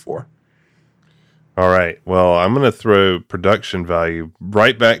 I'll give it a 4. All right. Well, I'm going to throw production value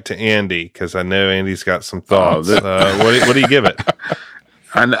right back to Andy because I know Andy's got some thoughts. What do you give it?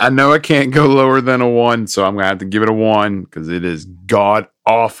 I know I can't go lower than a 1, so I'm going to have to give it a 1 because it is god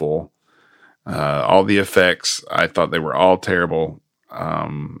awful. All the effects, I thought they were all terrible.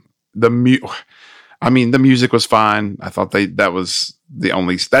 The music was fine. I thought that's the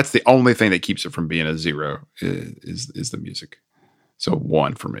only thing that keeps it from being a 0 is the music. So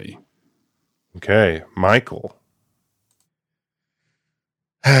 1 for me. Okay, Michael.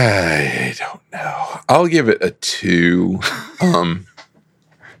 I don't know. I'll give it a 2. I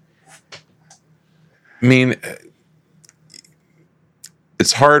mean,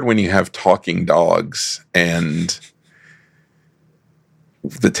 it's hard when you have talking dogs and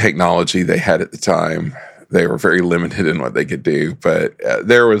the technology they had at the time. They were very limited in what they could do, but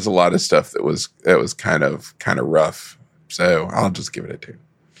there was a lot of stuff that was kind of rough. So I'll just give it a 2.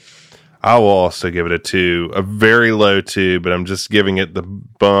 I will also give it a 2, a very low 2, but I'm just giving it the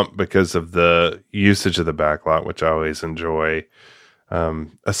bump because of the usage of the backlot, which I always enjoy.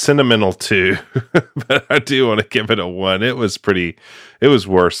 A sentimental 2, but I do want to give it a 1. It was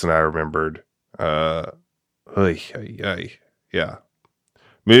worse than I remembered. Yeah.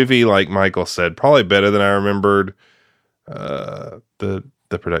 Movie, like Michael said, probably better than I remembered. The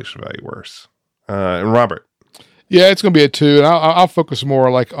production value worse. And Robert. Yeah, it's going to be a 2, and I'll focus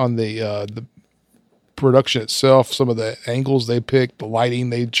more like on the production itself, some of the angles they picked, the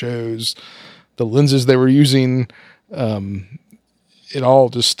lighting they chose, the lenses they were using. It all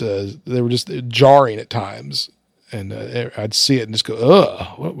just they were just jarring at times, and I'd see it and just go,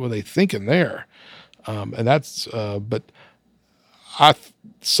 "Ugh, what were they thinking there?" And that's but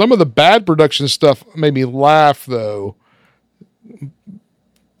some of the bad production stuff made me laugh though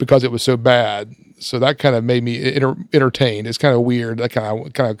because it was so bad. So that kind of made me entertained. It's kind of weird. That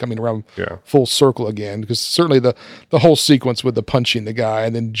kind of coming around full circle again, because certainly the whole sequence with the punching the guy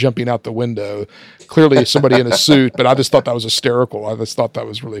and then jumping out the window, clearly somebody in a suit, but I just thought that was hysterical. I just thought that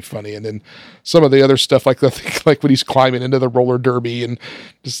was really funny. And then some of the other stuff, like when he's climbing into the roller derby and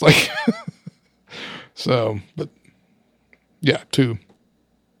just like, so, but yeah, 2.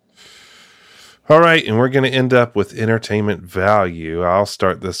 All right, and we're going to end up with entertainment value. I'll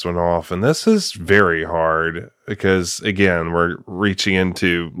start this one off, and this is very hard because, again, we're reaching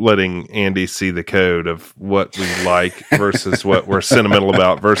into letting Andy see the code of what we like versus what we're sentimental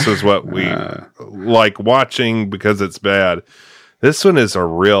about versus what we like watching because it's bad. This one is a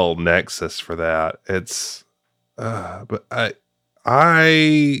real nexus for that. It's, but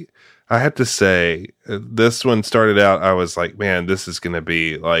I have to say, this one started out, I was like, man, this is going to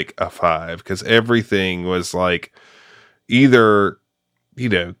be like a 5, because everything was like either,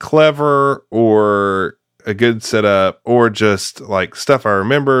 clever or a good setup or just like stuff I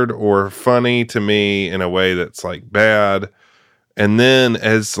remembered or funny to me in a way that's like bad. And then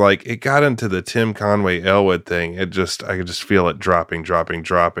as like it got into the Tim Conway Elwood thing, I could just feel it dropping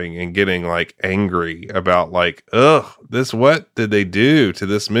and getting like angry about like, what did they do to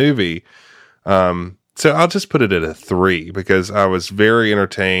this movie? So I'll just put it at a 3 because I was very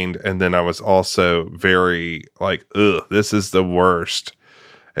entertained. And then I was also very like, this is the worst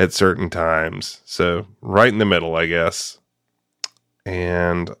at certain times. So right in the middle, I guess.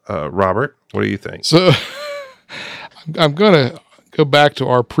 And, Robert, what do you think? So I'm going to go back to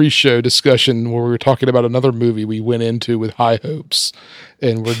our pre-show discussion where we were talking about another movie we went into with high hopes,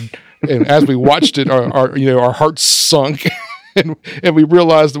 and as we watched it, our hearts sunk, and we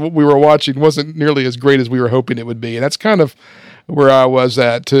realized that what we were watching wasn't nearly as great as we were hoping it would be, and that's kind of where I was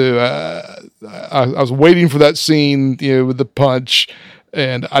at too. I was waiting for that scene, with the punch,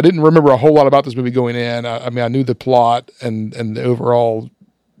 and I didn't remember a whole lot about this movie going in. I mean, I knew the plot and the overall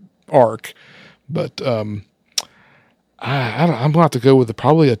arc, but I'm going to have to go with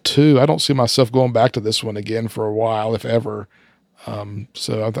probably a 2. I don't see myself going back to this one again for a while, if ever.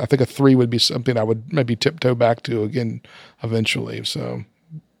 So I think a 3 would be something I would maybe tiptoe back to again eventually. So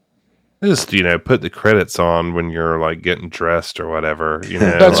just, put the credits on when you're like getting dressed or whatever,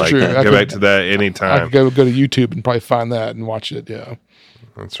 That's like, true. Go back to that anytime. I could go to YouTube and probably find that and watch it. Yeah.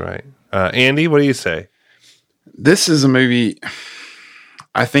 That's right. Andy, what do you say? This is a movie,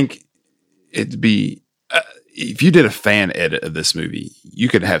 I think it'd be, if you did a fan edit of this movie, you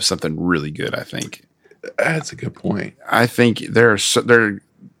could have something really good, I think. That's a good point. I think the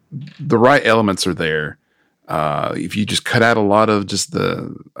right elements are there. If you just cut out a lot of just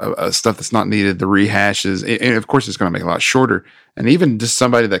the stuff that's not needed, the rehashes, and of course it's going to make it a lot shorter. And even just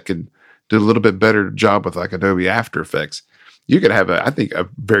somebody that could do a little bit better job with like Adobe After Effects, you could have I think a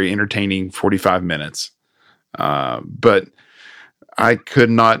very entertaining 45 minutes. But I could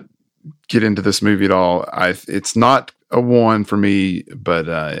not get into this movie at all. It's not a 1 for me, but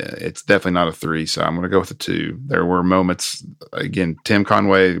it's definitely not a 3. So I'm going to go with a 2. There were moments, again, Tim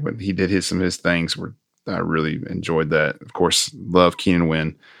Conway, when he did some of his things, I really enjoyed that. Of course, love Keenan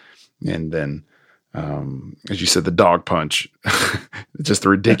Wynn. And then, as you said, the dog punch, just the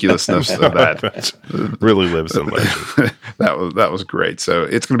ridiculousness of that really lives in legend. That was great. So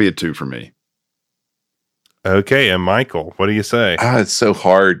it's going to be a 2 for me. Okay, and Michael, what do you say? It's so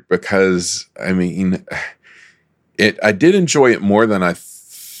hard because, I mean, I did enjoy it more than I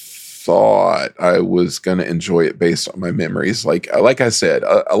thought I was going to enjoy it based on my memories. Like I said,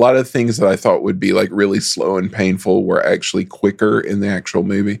 a lot of things that I thought would be like really slow and painful were actually quicker in the actual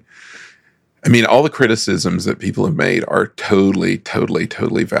movie. I mean, all the criticisms that people have made are totally, totally,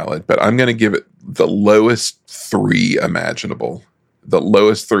 totally valid, but I'm going to give it the lowest 3 imaginable. The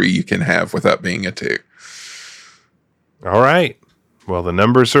lowest 3 you can have without being a 2. All right. Well, the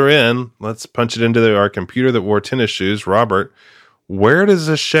numbers are in. Let's punch it into our computer that wore tennis shoes. Robert, where does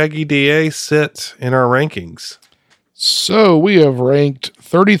the Shaggy DA sit in our rankings? So we have ranked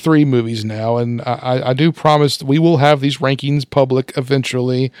 33 movies now, and I do promise we will have these rankings public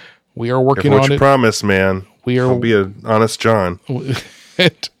eventually. We are working on it. Promise, man. I'll be an honest John.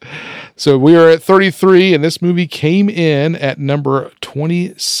 So we are at 33, and this movie came in at number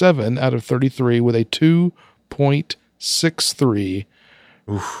 27 out of 33 with a 2.63,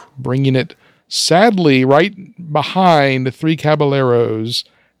 bringing it sadly right behind Three Caballeros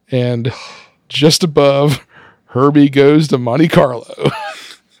and just above Herbie Goes to Monte Carlo.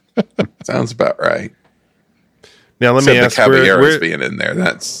 Sounds about right. Now let me ask, the Caballeros being in there,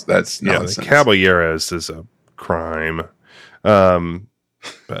 that's nonsense. The Caballeros is a crime.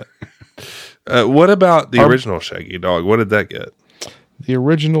 But what about the original Shaggy Dog? What did that get? The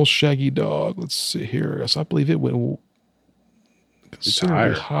original Shaggy Dog. Let's see here. Yes, I believe it went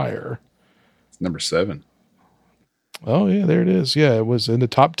considerably higher. It's number 7. Oh, yeah, there it is. Yeah, it was in the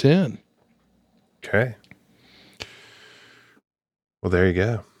top 10. Okay. Well, there you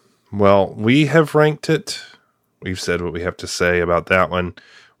go. Well, we have ranked it. We've said what we have to say about that one.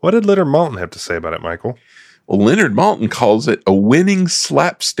 What did Leonard Maltin have to say about it, Michael? Well, Leonard Maltin calls it a winning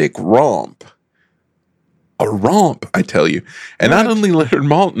slapstick romp. A romp, I tell you. And not only Leonard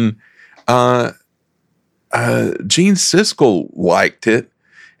Maltin, Gene Siskel liked it.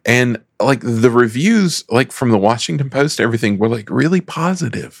 And like the reviews, like from the Washington Post, everything were like really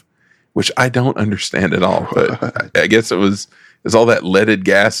positive, which I don't understand at all. But I guess it was all that leaded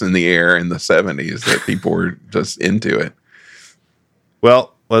gas in the air in the 70s that people were just into it.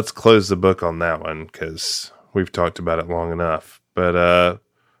 Well, let's close the book on that one because we've talked about it long enough. But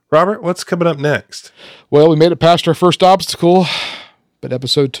Robert, what's coming up next? Well, we made it past our first obstacle, but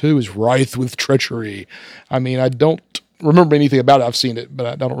episode 2 is rife with treachery. I mean, I don't remember anything about it. I've seen it, but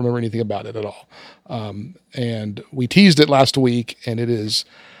I don't remember anything about it at all. And we teased it last week, and it is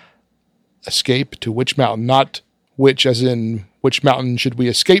Escape to Witch Mountain. Not which as in which mountain should we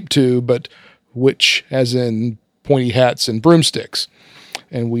escape to, but witch as in pointy hats and broomsticks.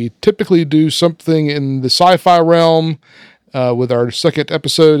 And we typically do something in the sci-fi realm with our second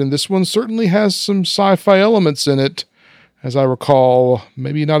episode, and this one certainly has some sci-fi elements in it, as I recall.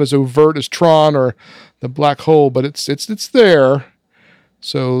 Maybe not as overt as Tron or the Black Hole, but it's there.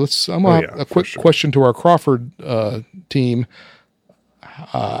 So I'm gonna have a quick question to our Crawford team.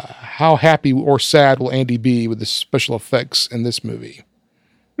 How happy or sad will Andy be with the special effects in this movie?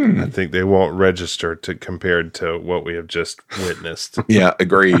 I think they won't register compared to what we have just witnessed. Yeah,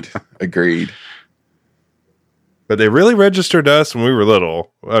 agreed. But they really registered to us when we were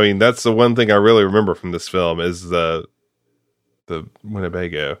little. I mean, that's the one thing I really remember from this film is the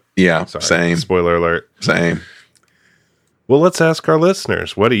Winnebago. Yeah, sorry, same. Spoiler alert. Same. Well, let's ask our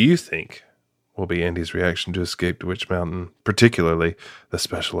listeners, what do you think will be Andy's reaction to Escape to Witch Mountain, particularly the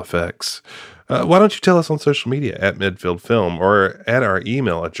special effects? Why don't you tell us on social media at Medfield Film or at our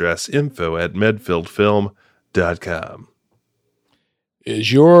email address info@medfieldfilm.com.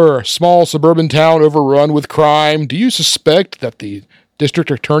 Is your small suburban town overrun with crime? Do you suspect that the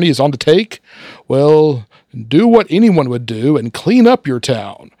district attorney is on the take? Well, do what anyone would do and clean up your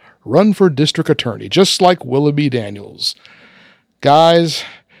town. Run for district attorney, just like Willoughby Daniels. Guys,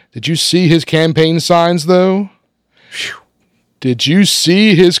 did you see his campaign signs, though? Whew. Did you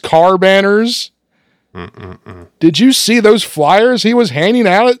see his car banners? Did you see those flyers he was handing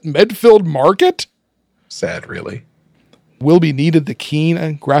out at Medfield Market? Sad, really. Willoughby needed the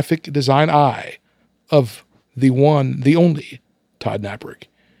keen graphic design eye of the one, the only Todd Naprick.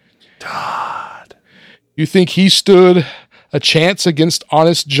 Todd. You think he stood a chance against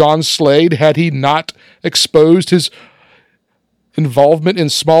honest John Slade had he not exposed his involvement in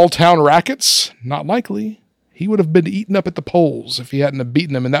small town rackets? Not likely. He would have been eaten up at the polls if he hadn't have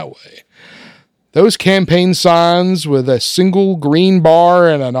beaten him in that way. Those campaign signs with a single green bar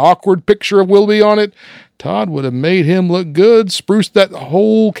and an awkward picture of Willoughby on it, Todd would have made him look good, spruced that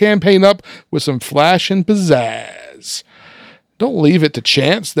whole campaign up with some flash and pizzazz. Don't leave it to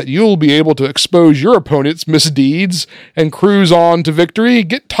chance that you'll be able to expose your opponent's misdeeds and cruise on to victory.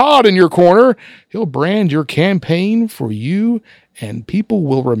 Get Todd in your corner. He'll brand your campaign for you, and people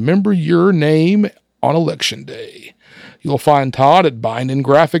will remember your name on Election Day. You'll find Todd at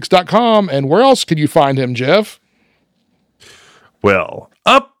bindandgraphics.com. And where else could you find him, Jeff? Well,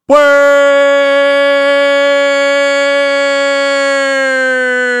 upward!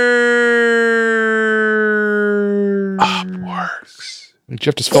 Upworks.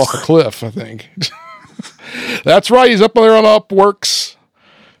 Jeff just fell off a cliff, I think. That's right. He's up there on Upworks.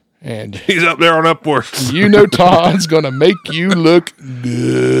 And he's up there on Upworks. You know Todd's going to make you look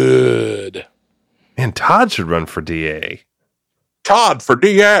good. And Todd should run for DA. Todd for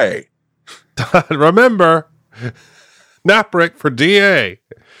DA. Todd, remember, Naprick for DA.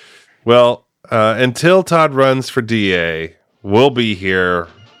 Well, until Todd runs for DA, we'll be here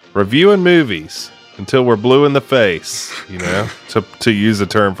reviewing movies until we're blue in the face, you know, to use a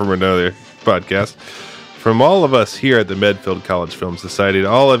term from another podcast. From all of us here at the Medfield College Film Society, to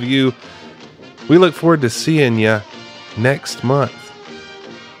all of you, we look forward to seeing you next month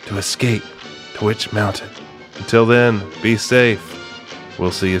to Escape to Witch Mountain. Until then, be safe.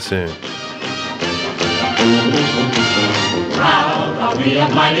 We'll see you soon. Proud are we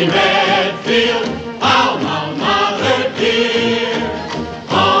of mighty Medfield, alma mater dear.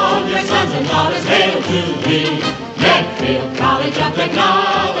 All your sons and daughters hail to thee, Medfield College of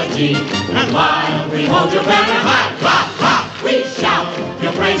Technology. And while we hold your banner high, we shout.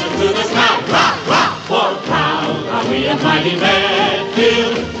 your praises to the sky. Rock, rock, for proud are we of mighty men.